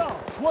hostile,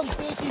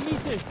 130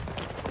 meters.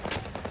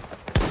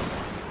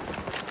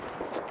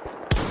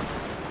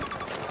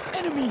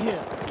 Enemy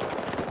here.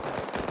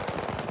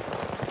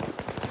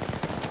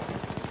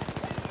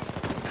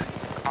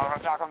 Our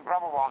attack on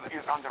Bravo 1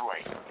 is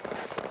underway.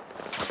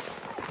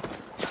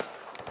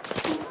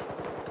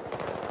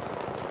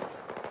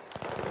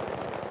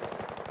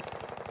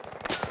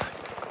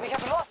 We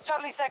have lost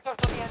Charlie sector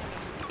to the enemy.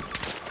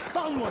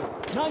 Found one,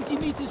 90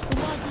 meters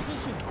from my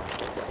position.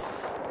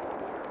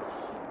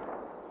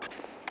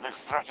 This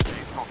strategy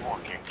is not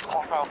working.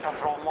 Hostiles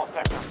control more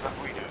sectors than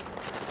we do.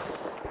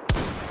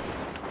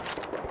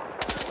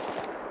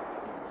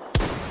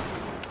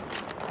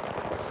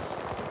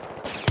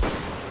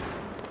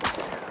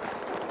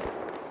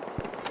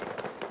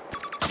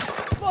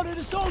 Spotted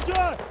a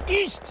soldier!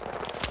 East!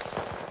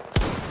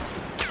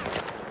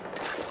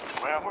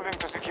 We are moving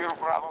to secure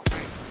Bravo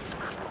 3.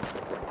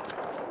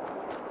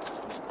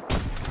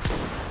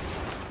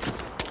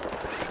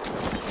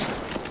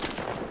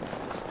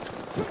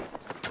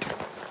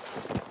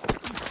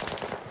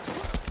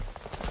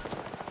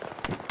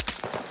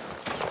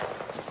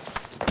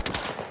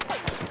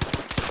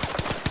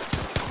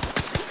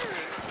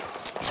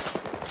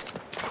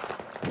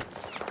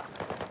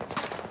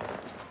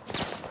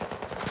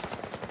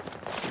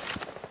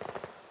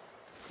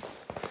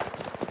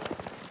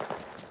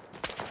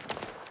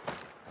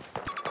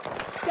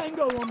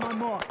 Tango on my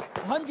mark,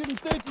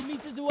 130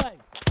 meters away.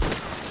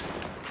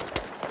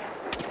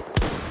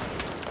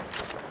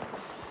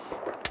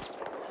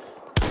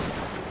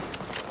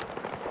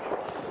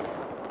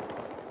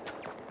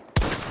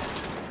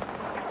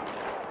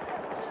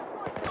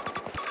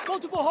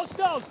 Multiple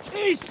hostiles,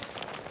 east!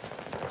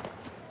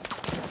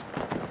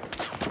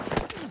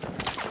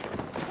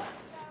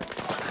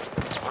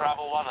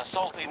 Bravo 1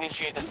 assault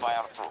initiated by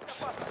our troops.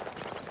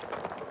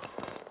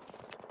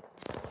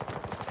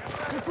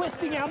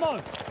 Requesting ammo.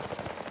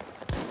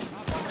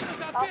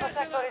 Alpha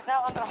sector is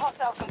now under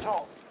hostile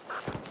control.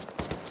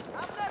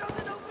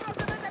 Обнаружена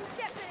угроза в этом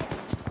секторе!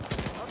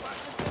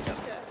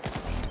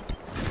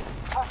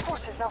 Our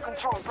forces now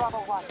control Bravo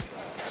 1.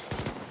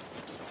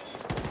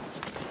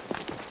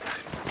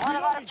 One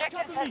of our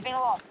objectives has been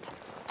lost.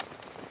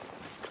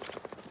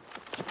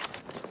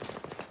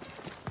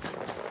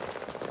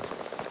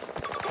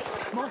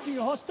 Marking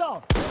a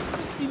hostile,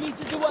 50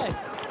 meters away.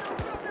 Обнаружена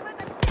угроза в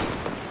этом секторе!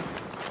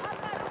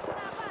 Обнаружена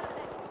опасность!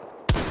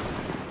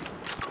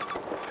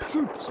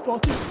 Troop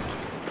spotted.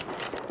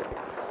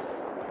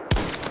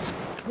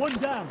 One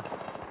down.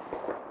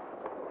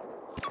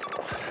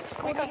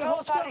 We Spotted a control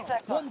hostile, Charlie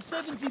sector.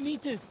 170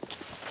 meters.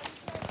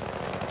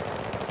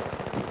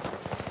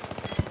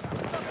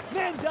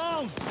 Man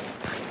down.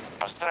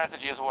 Our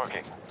strategy is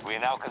working. We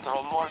now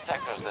control more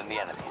sectors than the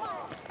enemy.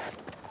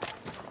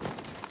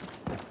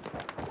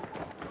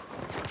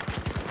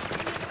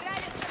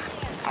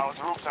 Our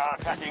troops are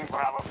attacking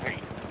Bravo 3.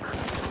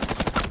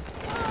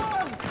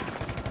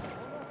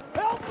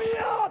 Help me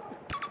up!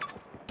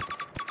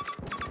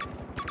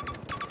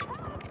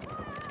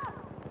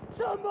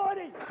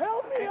 Somebody,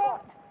 help me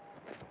up!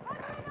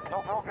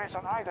 No progress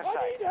on either I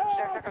side. need help!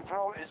 Sector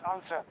control is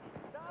uncertain.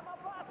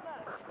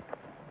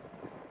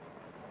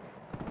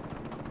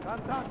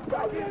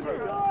 Help me,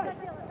 guy!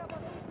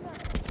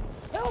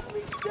 Help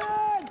me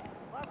stand!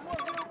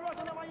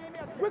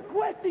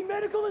 Requesting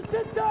medical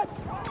assistance!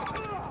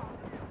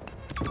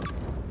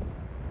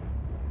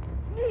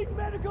 Need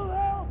medical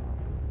help!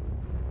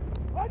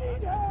 I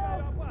need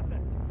help!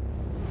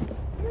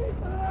 Need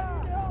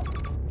help!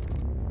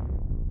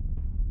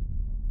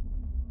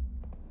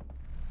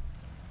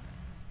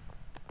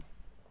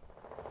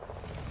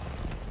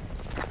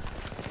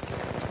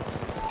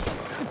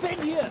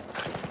 Defend here!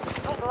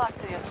 Good luck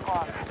to your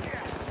squad.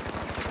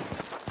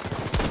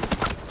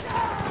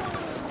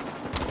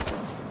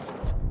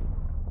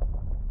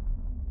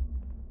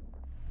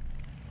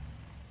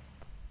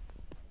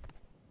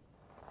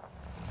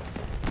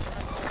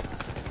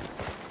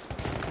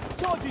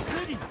 Charge is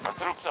ready! Our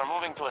troops are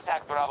moving to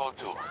attack Bravo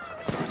 2.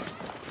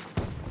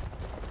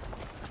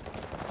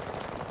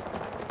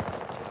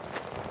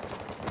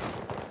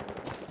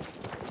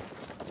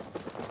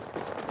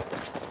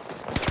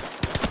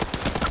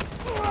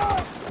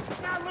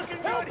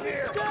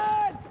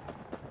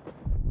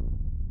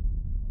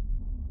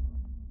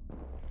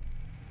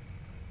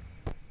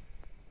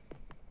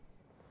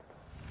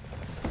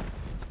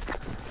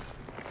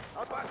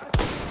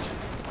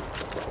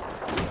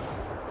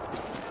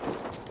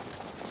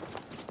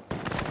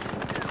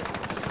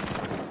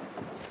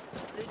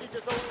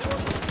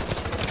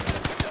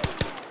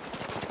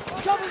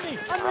 enemy!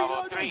 I'm Bravo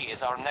reloading! 3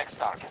 is our next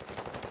target.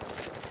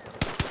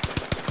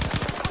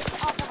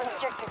 After the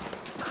objective.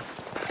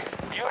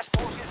 U.S.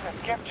 forces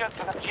have captured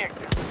an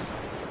objective.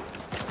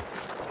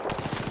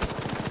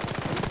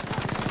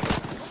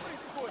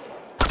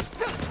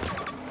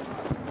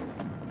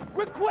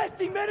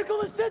 Requesting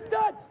medical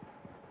assistance!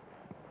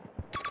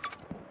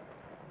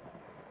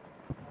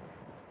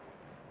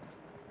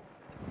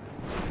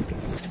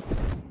 This is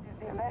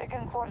the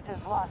American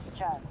forces' last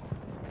chance.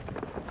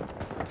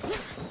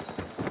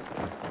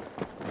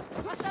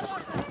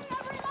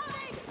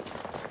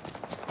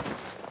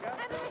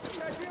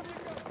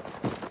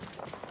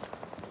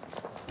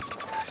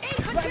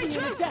 Ready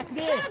an attack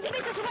there!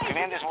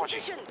 Command is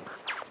watching.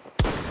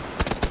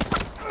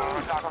 Our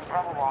attack on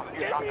Bravo 1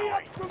 is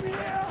underway. From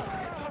here!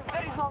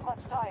 There is not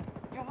much time.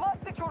 You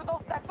must secure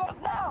those sectors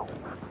now!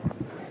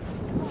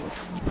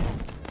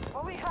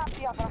 But we have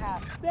the upper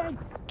hand.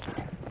 Thanks!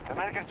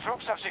 American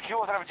troops have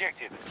secured an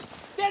objective.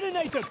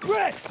 Detonator,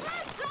 press!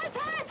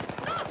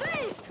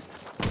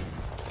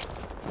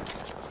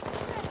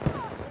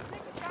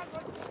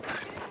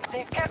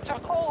 They've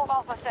captured all of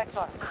Alpha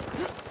Sector.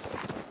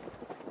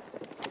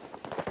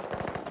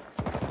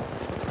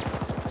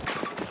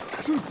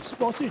 Troop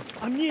spotted!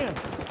 I'm near!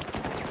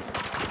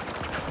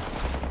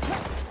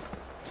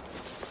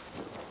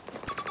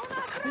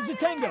 There's a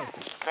tango!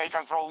 They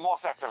control more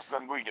sectors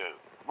than we do.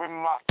 We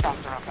must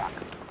counterattack.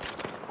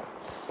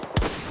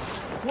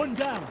 One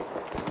down!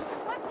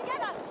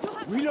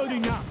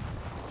 Reloading now!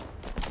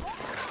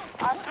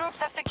 Our troops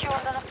have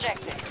secured an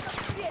objective.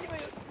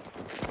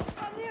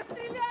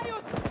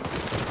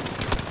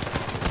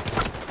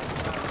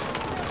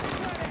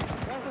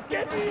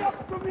 Get me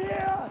up from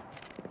here!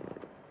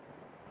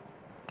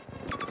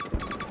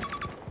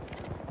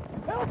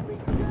 Help me,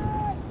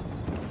 Sky!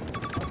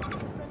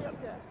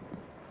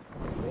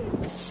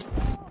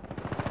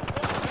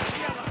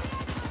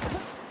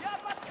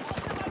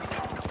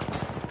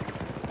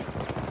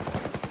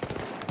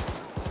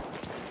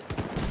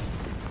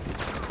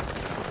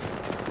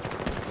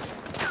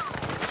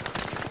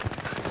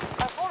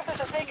 Our forces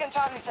have taken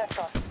Charlie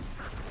Sector.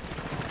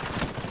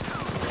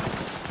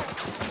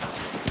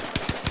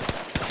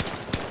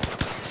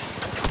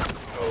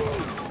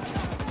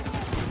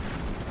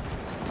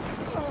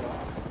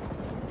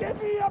 Get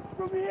me up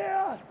from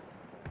here!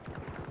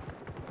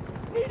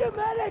 Need a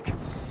medic!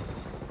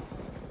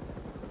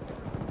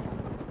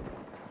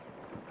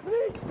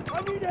 Please,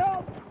 I need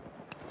help!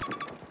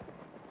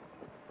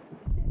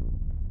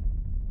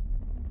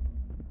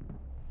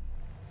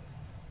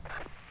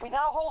 We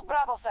now hold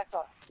Bravo Sector.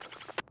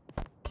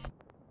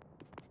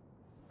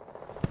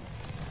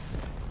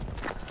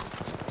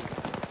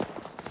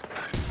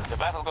 The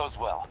battle goes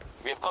well.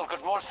 We have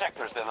conquered more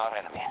sectors than our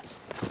enemy.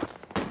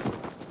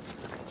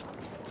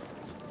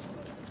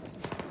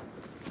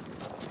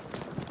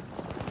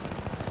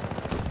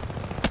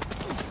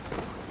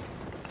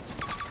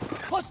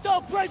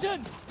 Hostile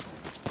presence!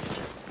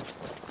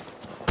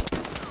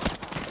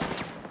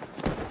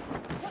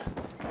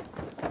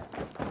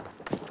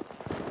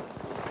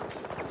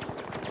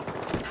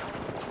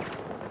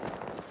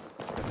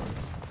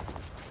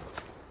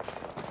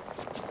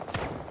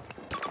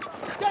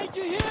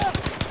 Danger here!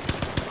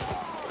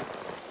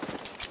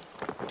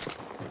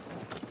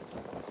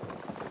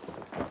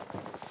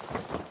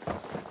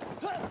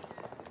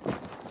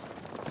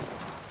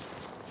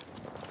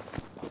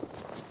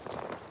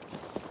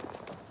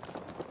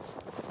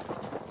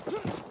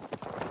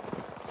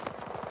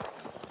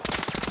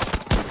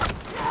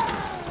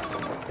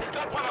 He's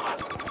got one of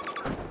us.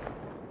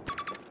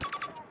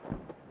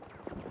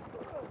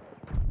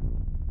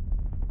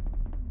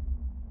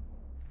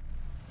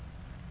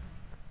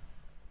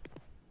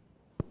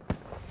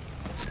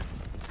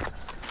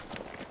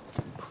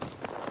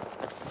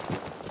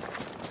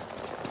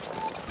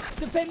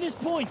 Defend this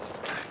point!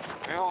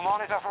 We will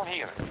monitor from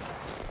here.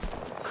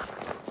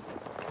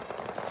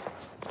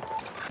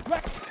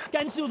 Right,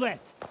 cancel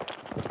that!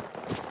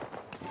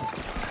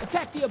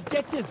 Attack the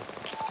objective!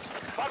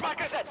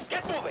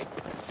 Get moving.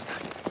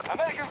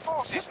 American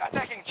forces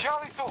attacking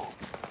Charlie 2.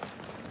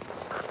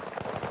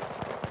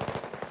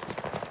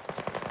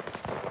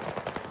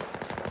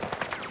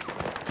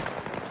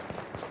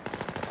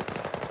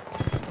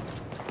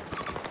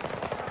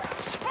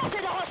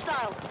 Spotted a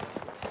hostile!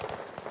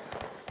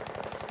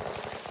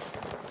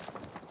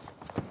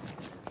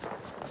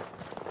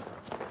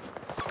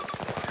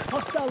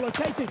 Hostile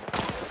located!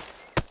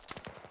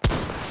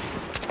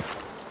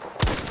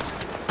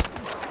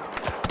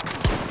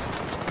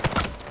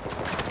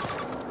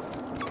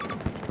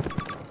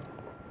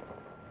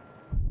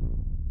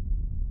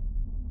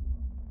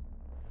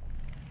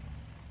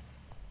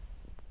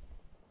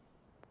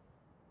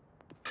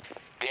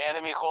 The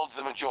enemy holds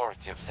the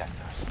majority of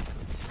sectors.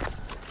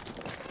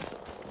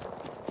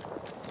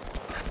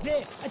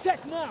 There!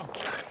 Attack now!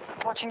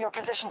 Watching your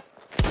position.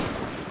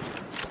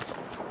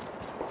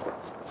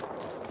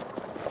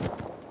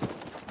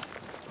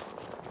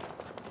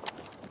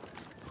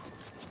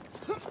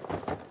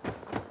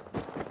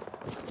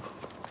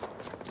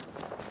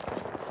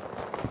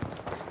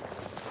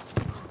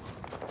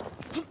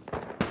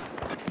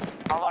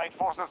 Allied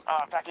forces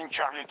are attacking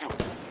Charlie 2.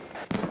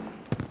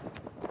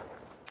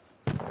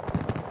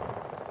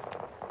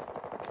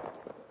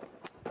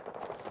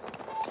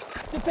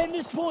 Defend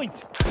this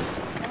point!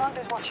 Command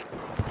is watching.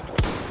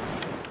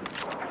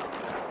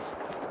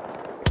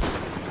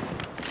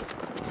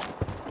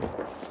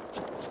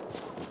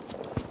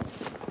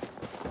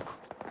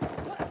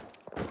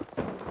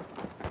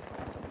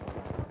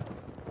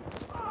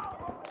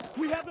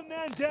 We have a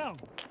man down!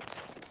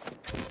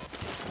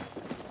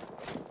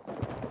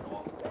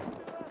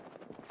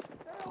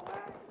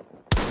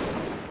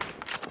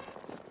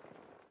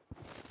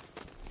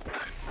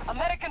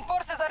 American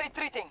forces are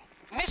retreating.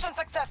 Mission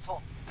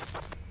successful.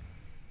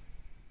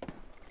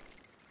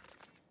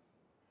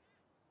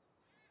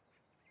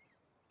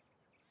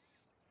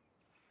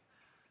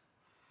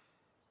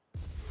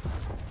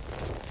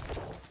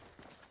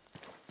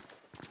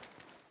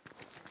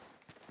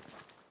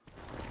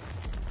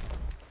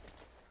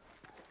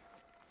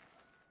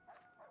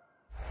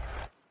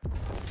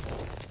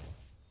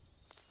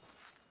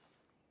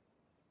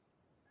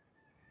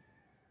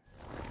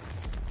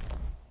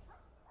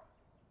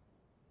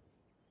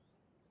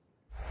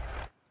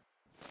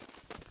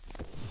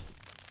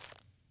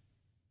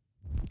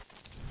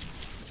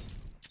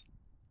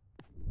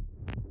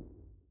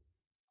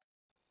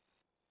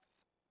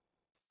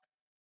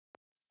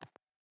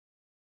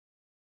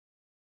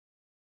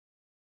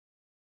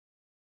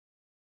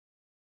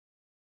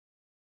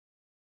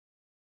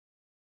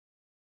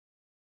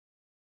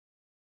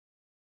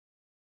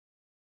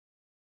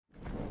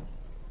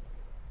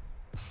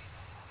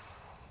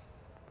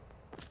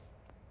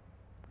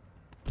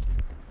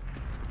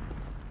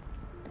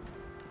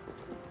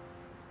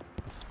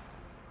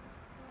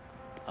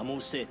 I'm all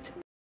set.